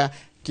kugiriria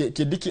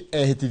kindiki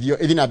ehitithio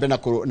ithina mbere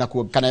na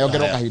kana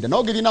yongerwo kahinda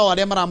no ngithi nao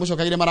aria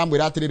maramucokagire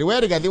maramwira atiriri we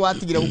Rigathi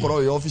watigire gukorwo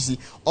wi office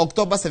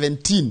October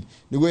 17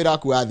 niguo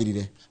iraku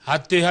athirire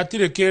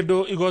hatire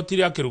kindu igoti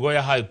ria kirugo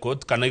ya high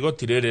court kana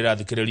igoti riri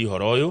rathikiriria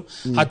horo uyu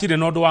hatire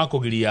no ndu wa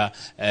kugiria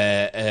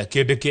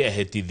kindiki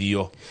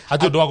ehitithio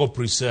hati ndu wa go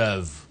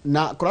preserve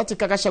na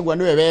kuratika Gachagua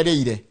niwe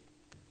wereire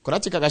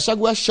kuratika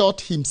Gachagua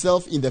shot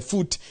himself in the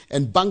foot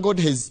and bungled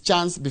his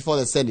chance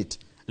before the Senate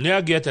ni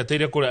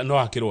agieteteire kuria no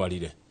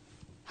akirwarire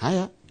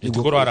haya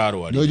itukoro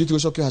ararwari no yutu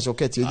gocokio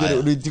hacoketio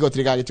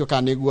igoti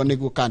gitioka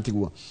niguo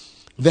kantigwo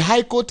the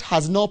high court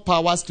has no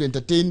powers to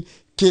entertain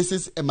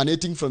cases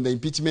emanating from the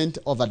impeachment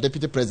of a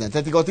deputy president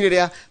ati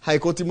gotiria high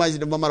court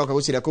maroka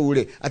guciria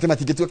kuure ati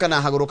matingitwe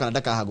kana haguru kana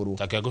ndakahaguru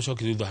take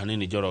gucoki thutha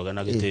hanini Njoroge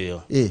na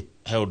gitio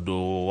he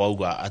undu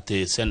wauga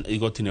ati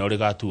igoti ne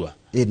rigatua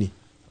ni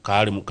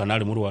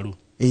kanari murwaru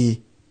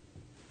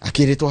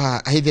akiritwo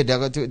ha ahithe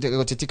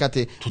ndagotitika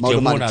ati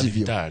maundu ma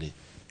TV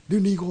riu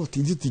ni igoti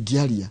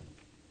nditingiaria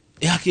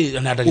yake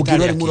na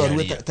ndagitari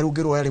murwaru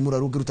tarugirwo yari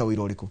murwaru ngiruta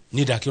wira uriku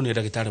ni ndakionire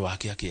ndagitari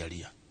wake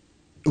akiaria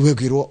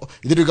wegirwo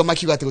ithiruga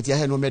makiuga ati gutia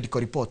henwo medical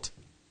report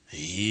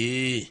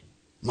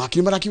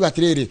makiri marakiuga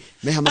atiriri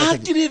mehamara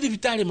atiri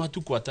thibitari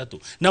matuko atatu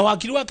na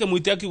wakiri wake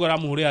mwite akiuga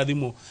ramuhuria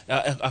thimu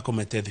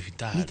akomete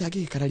thibitari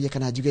nitagikararia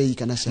kana njuge ii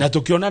kana na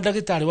tukiona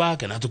ndagitari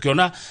wake na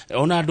tukiona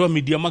ona andu a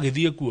media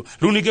magithie kuo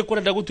riu ninge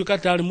kurenda gutuika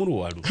tari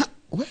murwaru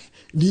we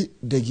ni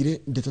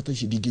ndegire ndeto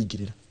ici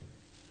ndingingirira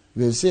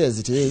we say as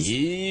it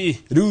is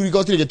riu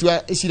rigotire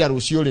getua icira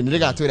rucio ri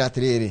nirigatwira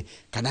atiriri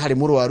kana hari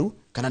murwaru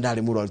kana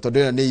ndari murwaru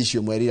tondu ni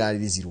icio mweri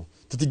rarizirwo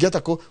tutingeta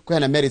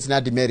kuhana merits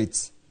na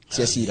demerits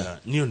cia cira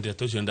niyo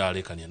ndeto cio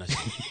ndarikania nacio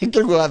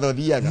kigo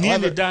wathothiaga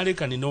ni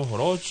ndarikani no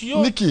horo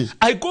cio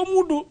aiko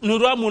mundu ni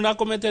uramu na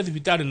komete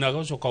thibitari na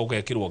gocoka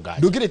ugekirwo ngari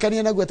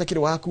ndungirikania naguo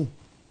atakirwo waku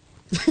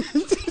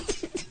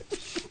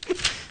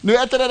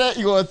no aterere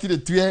igoti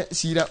ritue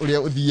cira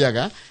uria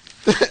uthiaga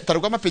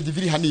taruka ma page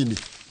 3 hanini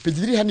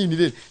page 3 hanini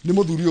ri ni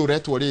muthuri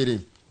uretwo riri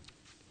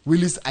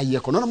Willis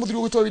Ayeko no muthuri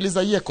ugitwo Willis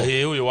Ayeko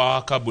uyu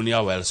wa kambuni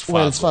ya Wells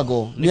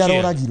Fargo ni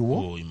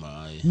aroragirwo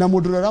na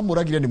mundu uria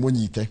aramuragire ni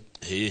munyite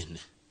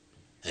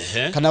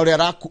kana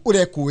uria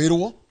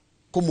urekuirwo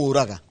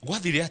kumuraga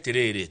gwathire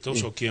atiriri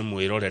tucokie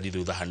mwiro ria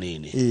thutha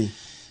hanini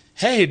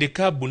he hindi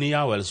kambuni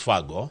ya Wells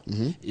Fargo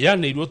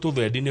yaneirwo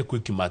tuthendi ni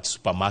Quickmart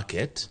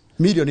supermarket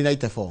milioni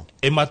 94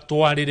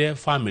 imatwarire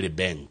Family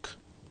Bank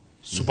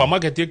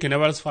supermarket ikine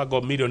Wells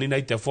Fargo milioni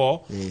 94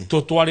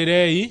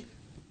 tutwarire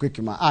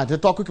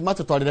Quickmart Quickmart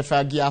tutwarire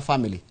bangi ya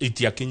Family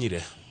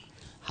itiakinyire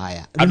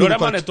haya andu aria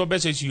manetwo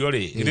mbeca icio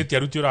ri ithiti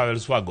aruti ura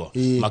Wells Fargo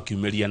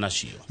makiumeria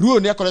nacio ruo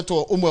ni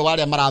akoretwo umwe wa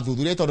aria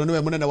marathuthuria tondu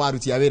niwe munene wa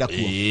aruti a wira kuo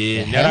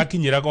ni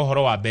arakinyira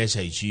gohoro wa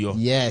mbeca icio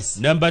yes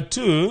number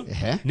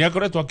 2 ni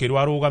akoretwo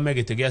akirwa rugame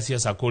gite gia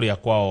siasa kuria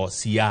kwao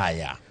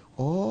Siaya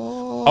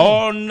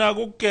ona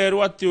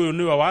gukerwo ati uyu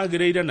niwe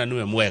wagireire na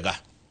niwe mwega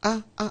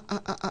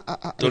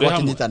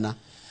tulikinyitana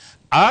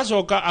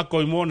acoka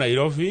akoimwo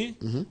Nairobi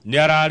ni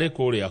arari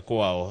kuria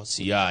kwao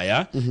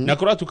Siaya na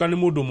kuratuka ni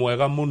mundu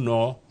mwega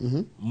muno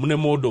ni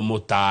mundu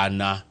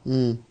mutana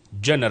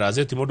general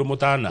zeti mundu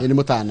mutana ni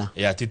mutana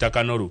ya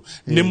titakanoru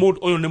ni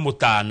mundu uyu ni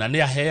mutana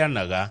ni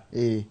aheanaga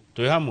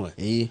twi hamwe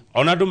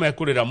ona andu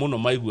mekurira muno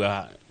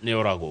maigua ni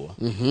oragwo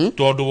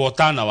tondu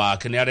wotana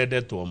wake ni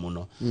arendetwo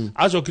muno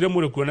acokire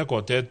muri kuoneka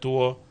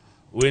otetwo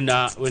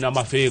wina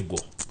mafengo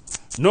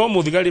no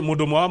muthigari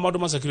mundu mwa maundu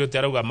ma security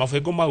arauga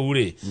mafengo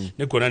mauri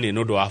ni kuonania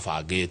nundu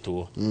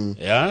wabangitwo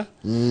ya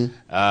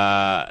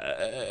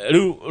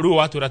riu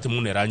watu rati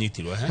munera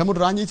ranyitirwo he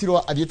mundu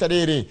ranyitirwo athiete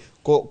riri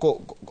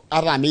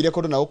aramire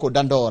kundu na guku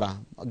Dandora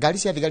ngari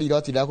cia thigari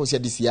irotinda ku cia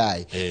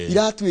DCI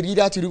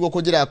iratuirirwo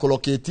ku njira ya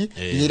koloketi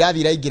irathi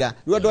iraingira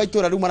riu andu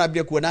aitura riu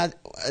marambire kuona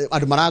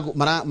andu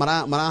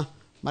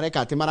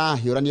mareka ati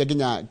marahiurania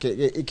nginya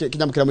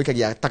kinyamukira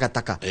mwikagia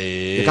takataka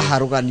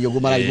ikaharuganio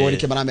gumaraigwo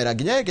nike maramera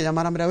nginya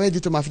maramera we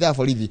thitu mafitha ya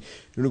borithi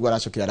riu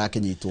aracokira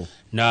arakinyitwo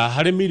na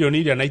hari milioni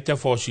iria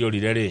 94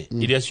 ciorire ri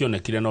iria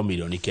cionekire no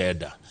milioni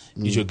 9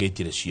 icio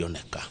ngeitire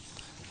cioneka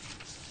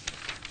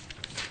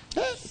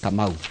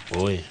Kamau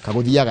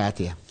kaguthiaga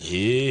atia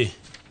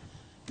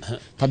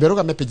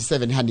taberuga page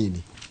 7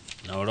 hanini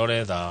na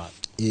urore tha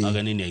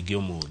ageni ni aingi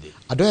umuthi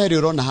andu eri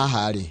urona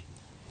haha ri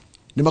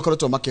ni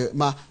makoretwo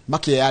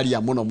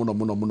makiaria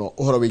muno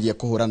uhoro wigie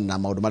kuhurana na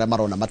maundu maria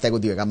marona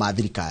mateguthiwega ma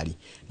thirikari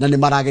na ni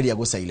marageria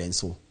go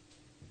silence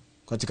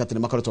katikati ni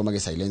makoretwo magi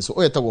silence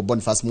uyu etagwo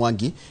Boniface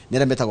Mwangi ni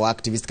remetagwo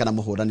activist kana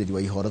muhuraniri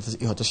wa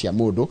ihoto cia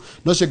mundu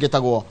no cio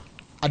ngetagwo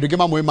andu ingi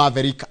mamwe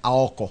Maverick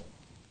Aoko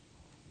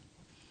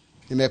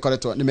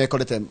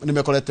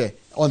nimekorete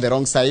on the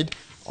wrong side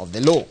of the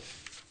law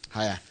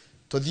haya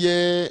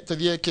tuthie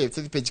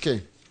page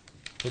K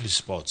to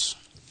sports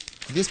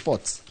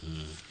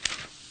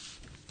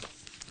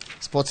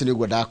sports ni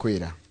gwada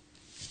kwira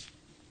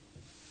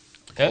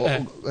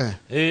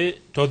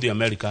to the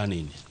American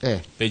nini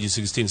page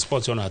 16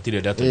 sports ona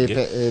hatire data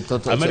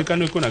American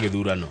ni kuna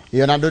githurano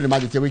iyo na ndu ni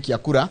majitie wiki ya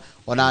kura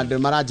ona ndu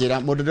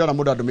maranjira mundu ndiona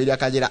mundu andumiria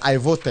akajira I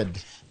voted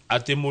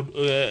ati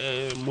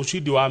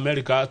mushidi wa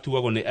America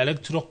tuwago ni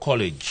electoral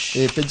college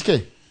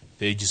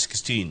page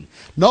 16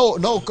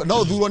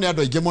 no thuro ni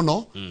andu aingi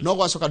muno no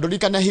gwacoka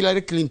ndurikana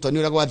Hillary Clinton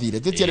ura gwathire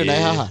titiere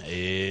nae haha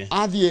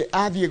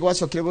athie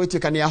gwacokire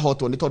gwituika ni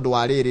ahotwo ni tondu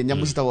wa riri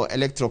nyamu citagwo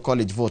electoral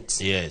college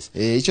votes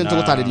icio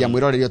tugutariria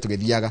mwiroreri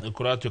tugithiaga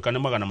kuratuika ni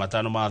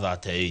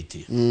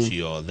 538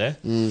 ciothe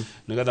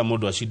nigetha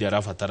mundu acidi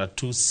arabatara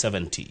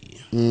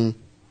 270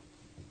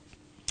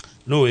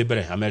 no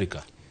webere America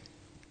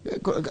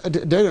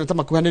ndio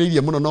tama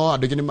kuhaniririe muno no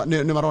andu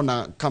ni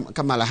marona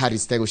Kamala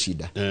Harris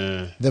tegushinda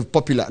the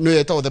popular no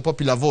yeto the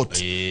popular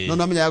vote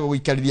no menya yago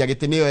guikariria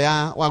gitini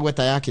ya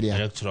wagweta ya kiria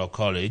electoral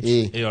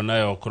college iyo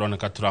nayo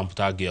kuroneka Trump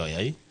tagio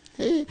yai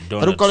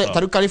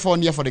taru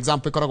California for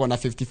example ikoragwo na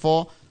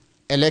 54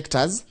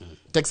 electors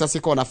Texas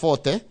iko na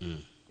 40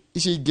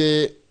 ici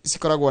ingi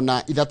cikoragwo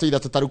na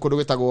ithatu taru kundu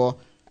gwetagwo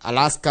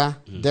Alaska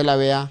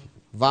Delaware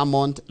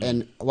Vermont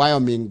and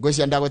Wyoming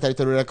gwecia ndagweta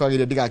ritorure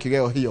kwagire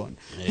ndigakigeo hiyo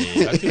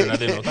akire na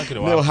thino utakire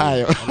wa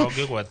Ohio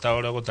onoge gweta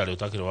ore gutari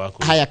utakire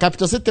wako haya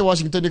capital city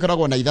Washington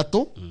ikoragwo na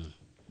ithatu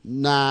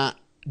na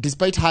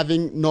despite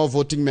having no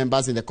voting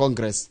members in the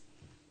Congress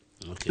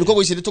Niko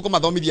gwiciri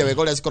tukumathomithia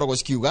wega uria cikoragwo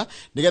cikiuga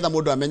nigetha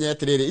mundu amenye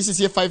atiriri ici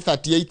cie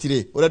 538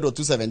 ri urendwo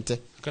 270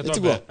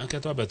 Etiguo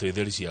aketwa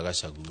twitheri cia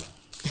gacagua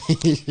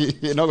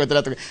no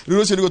gwetera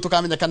riu ucio nigo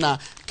tukamenya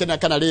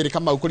kana riri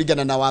kama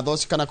kuringana na watho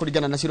ucio kana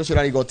kuringana na ciro cio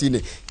rari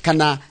gotini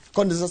kana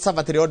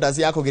conservative orders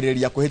ya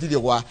kugiriria kuhitithio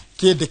gwa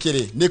kindi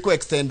kiri ni ku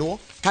extendwo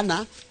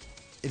kana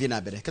ithi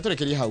na mbere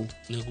keturekerie hau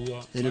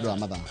niguo ni ndo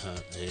amatha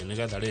ni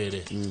gatha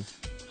riri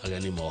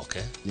ageni moke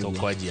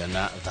tukwanjia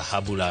na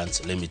Dhahabu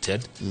Lands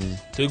Limited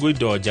tuigu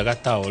indo njaga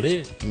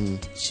tauri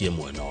cie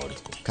mwena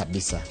uriku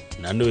kabisa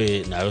na nwe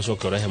nayo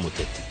ucoke urehe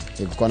muteti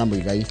igukona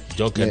muigai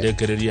njoke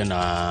ndikiririe na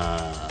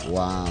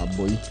wa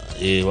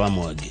boy wa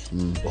Mwangi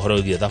uhoro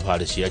ugie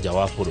thabari cia nja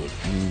wa bururi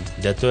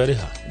ndeto eri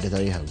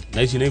hau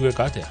na ici ni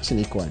igwika atia ici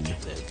ni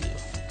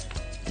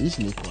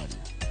kwani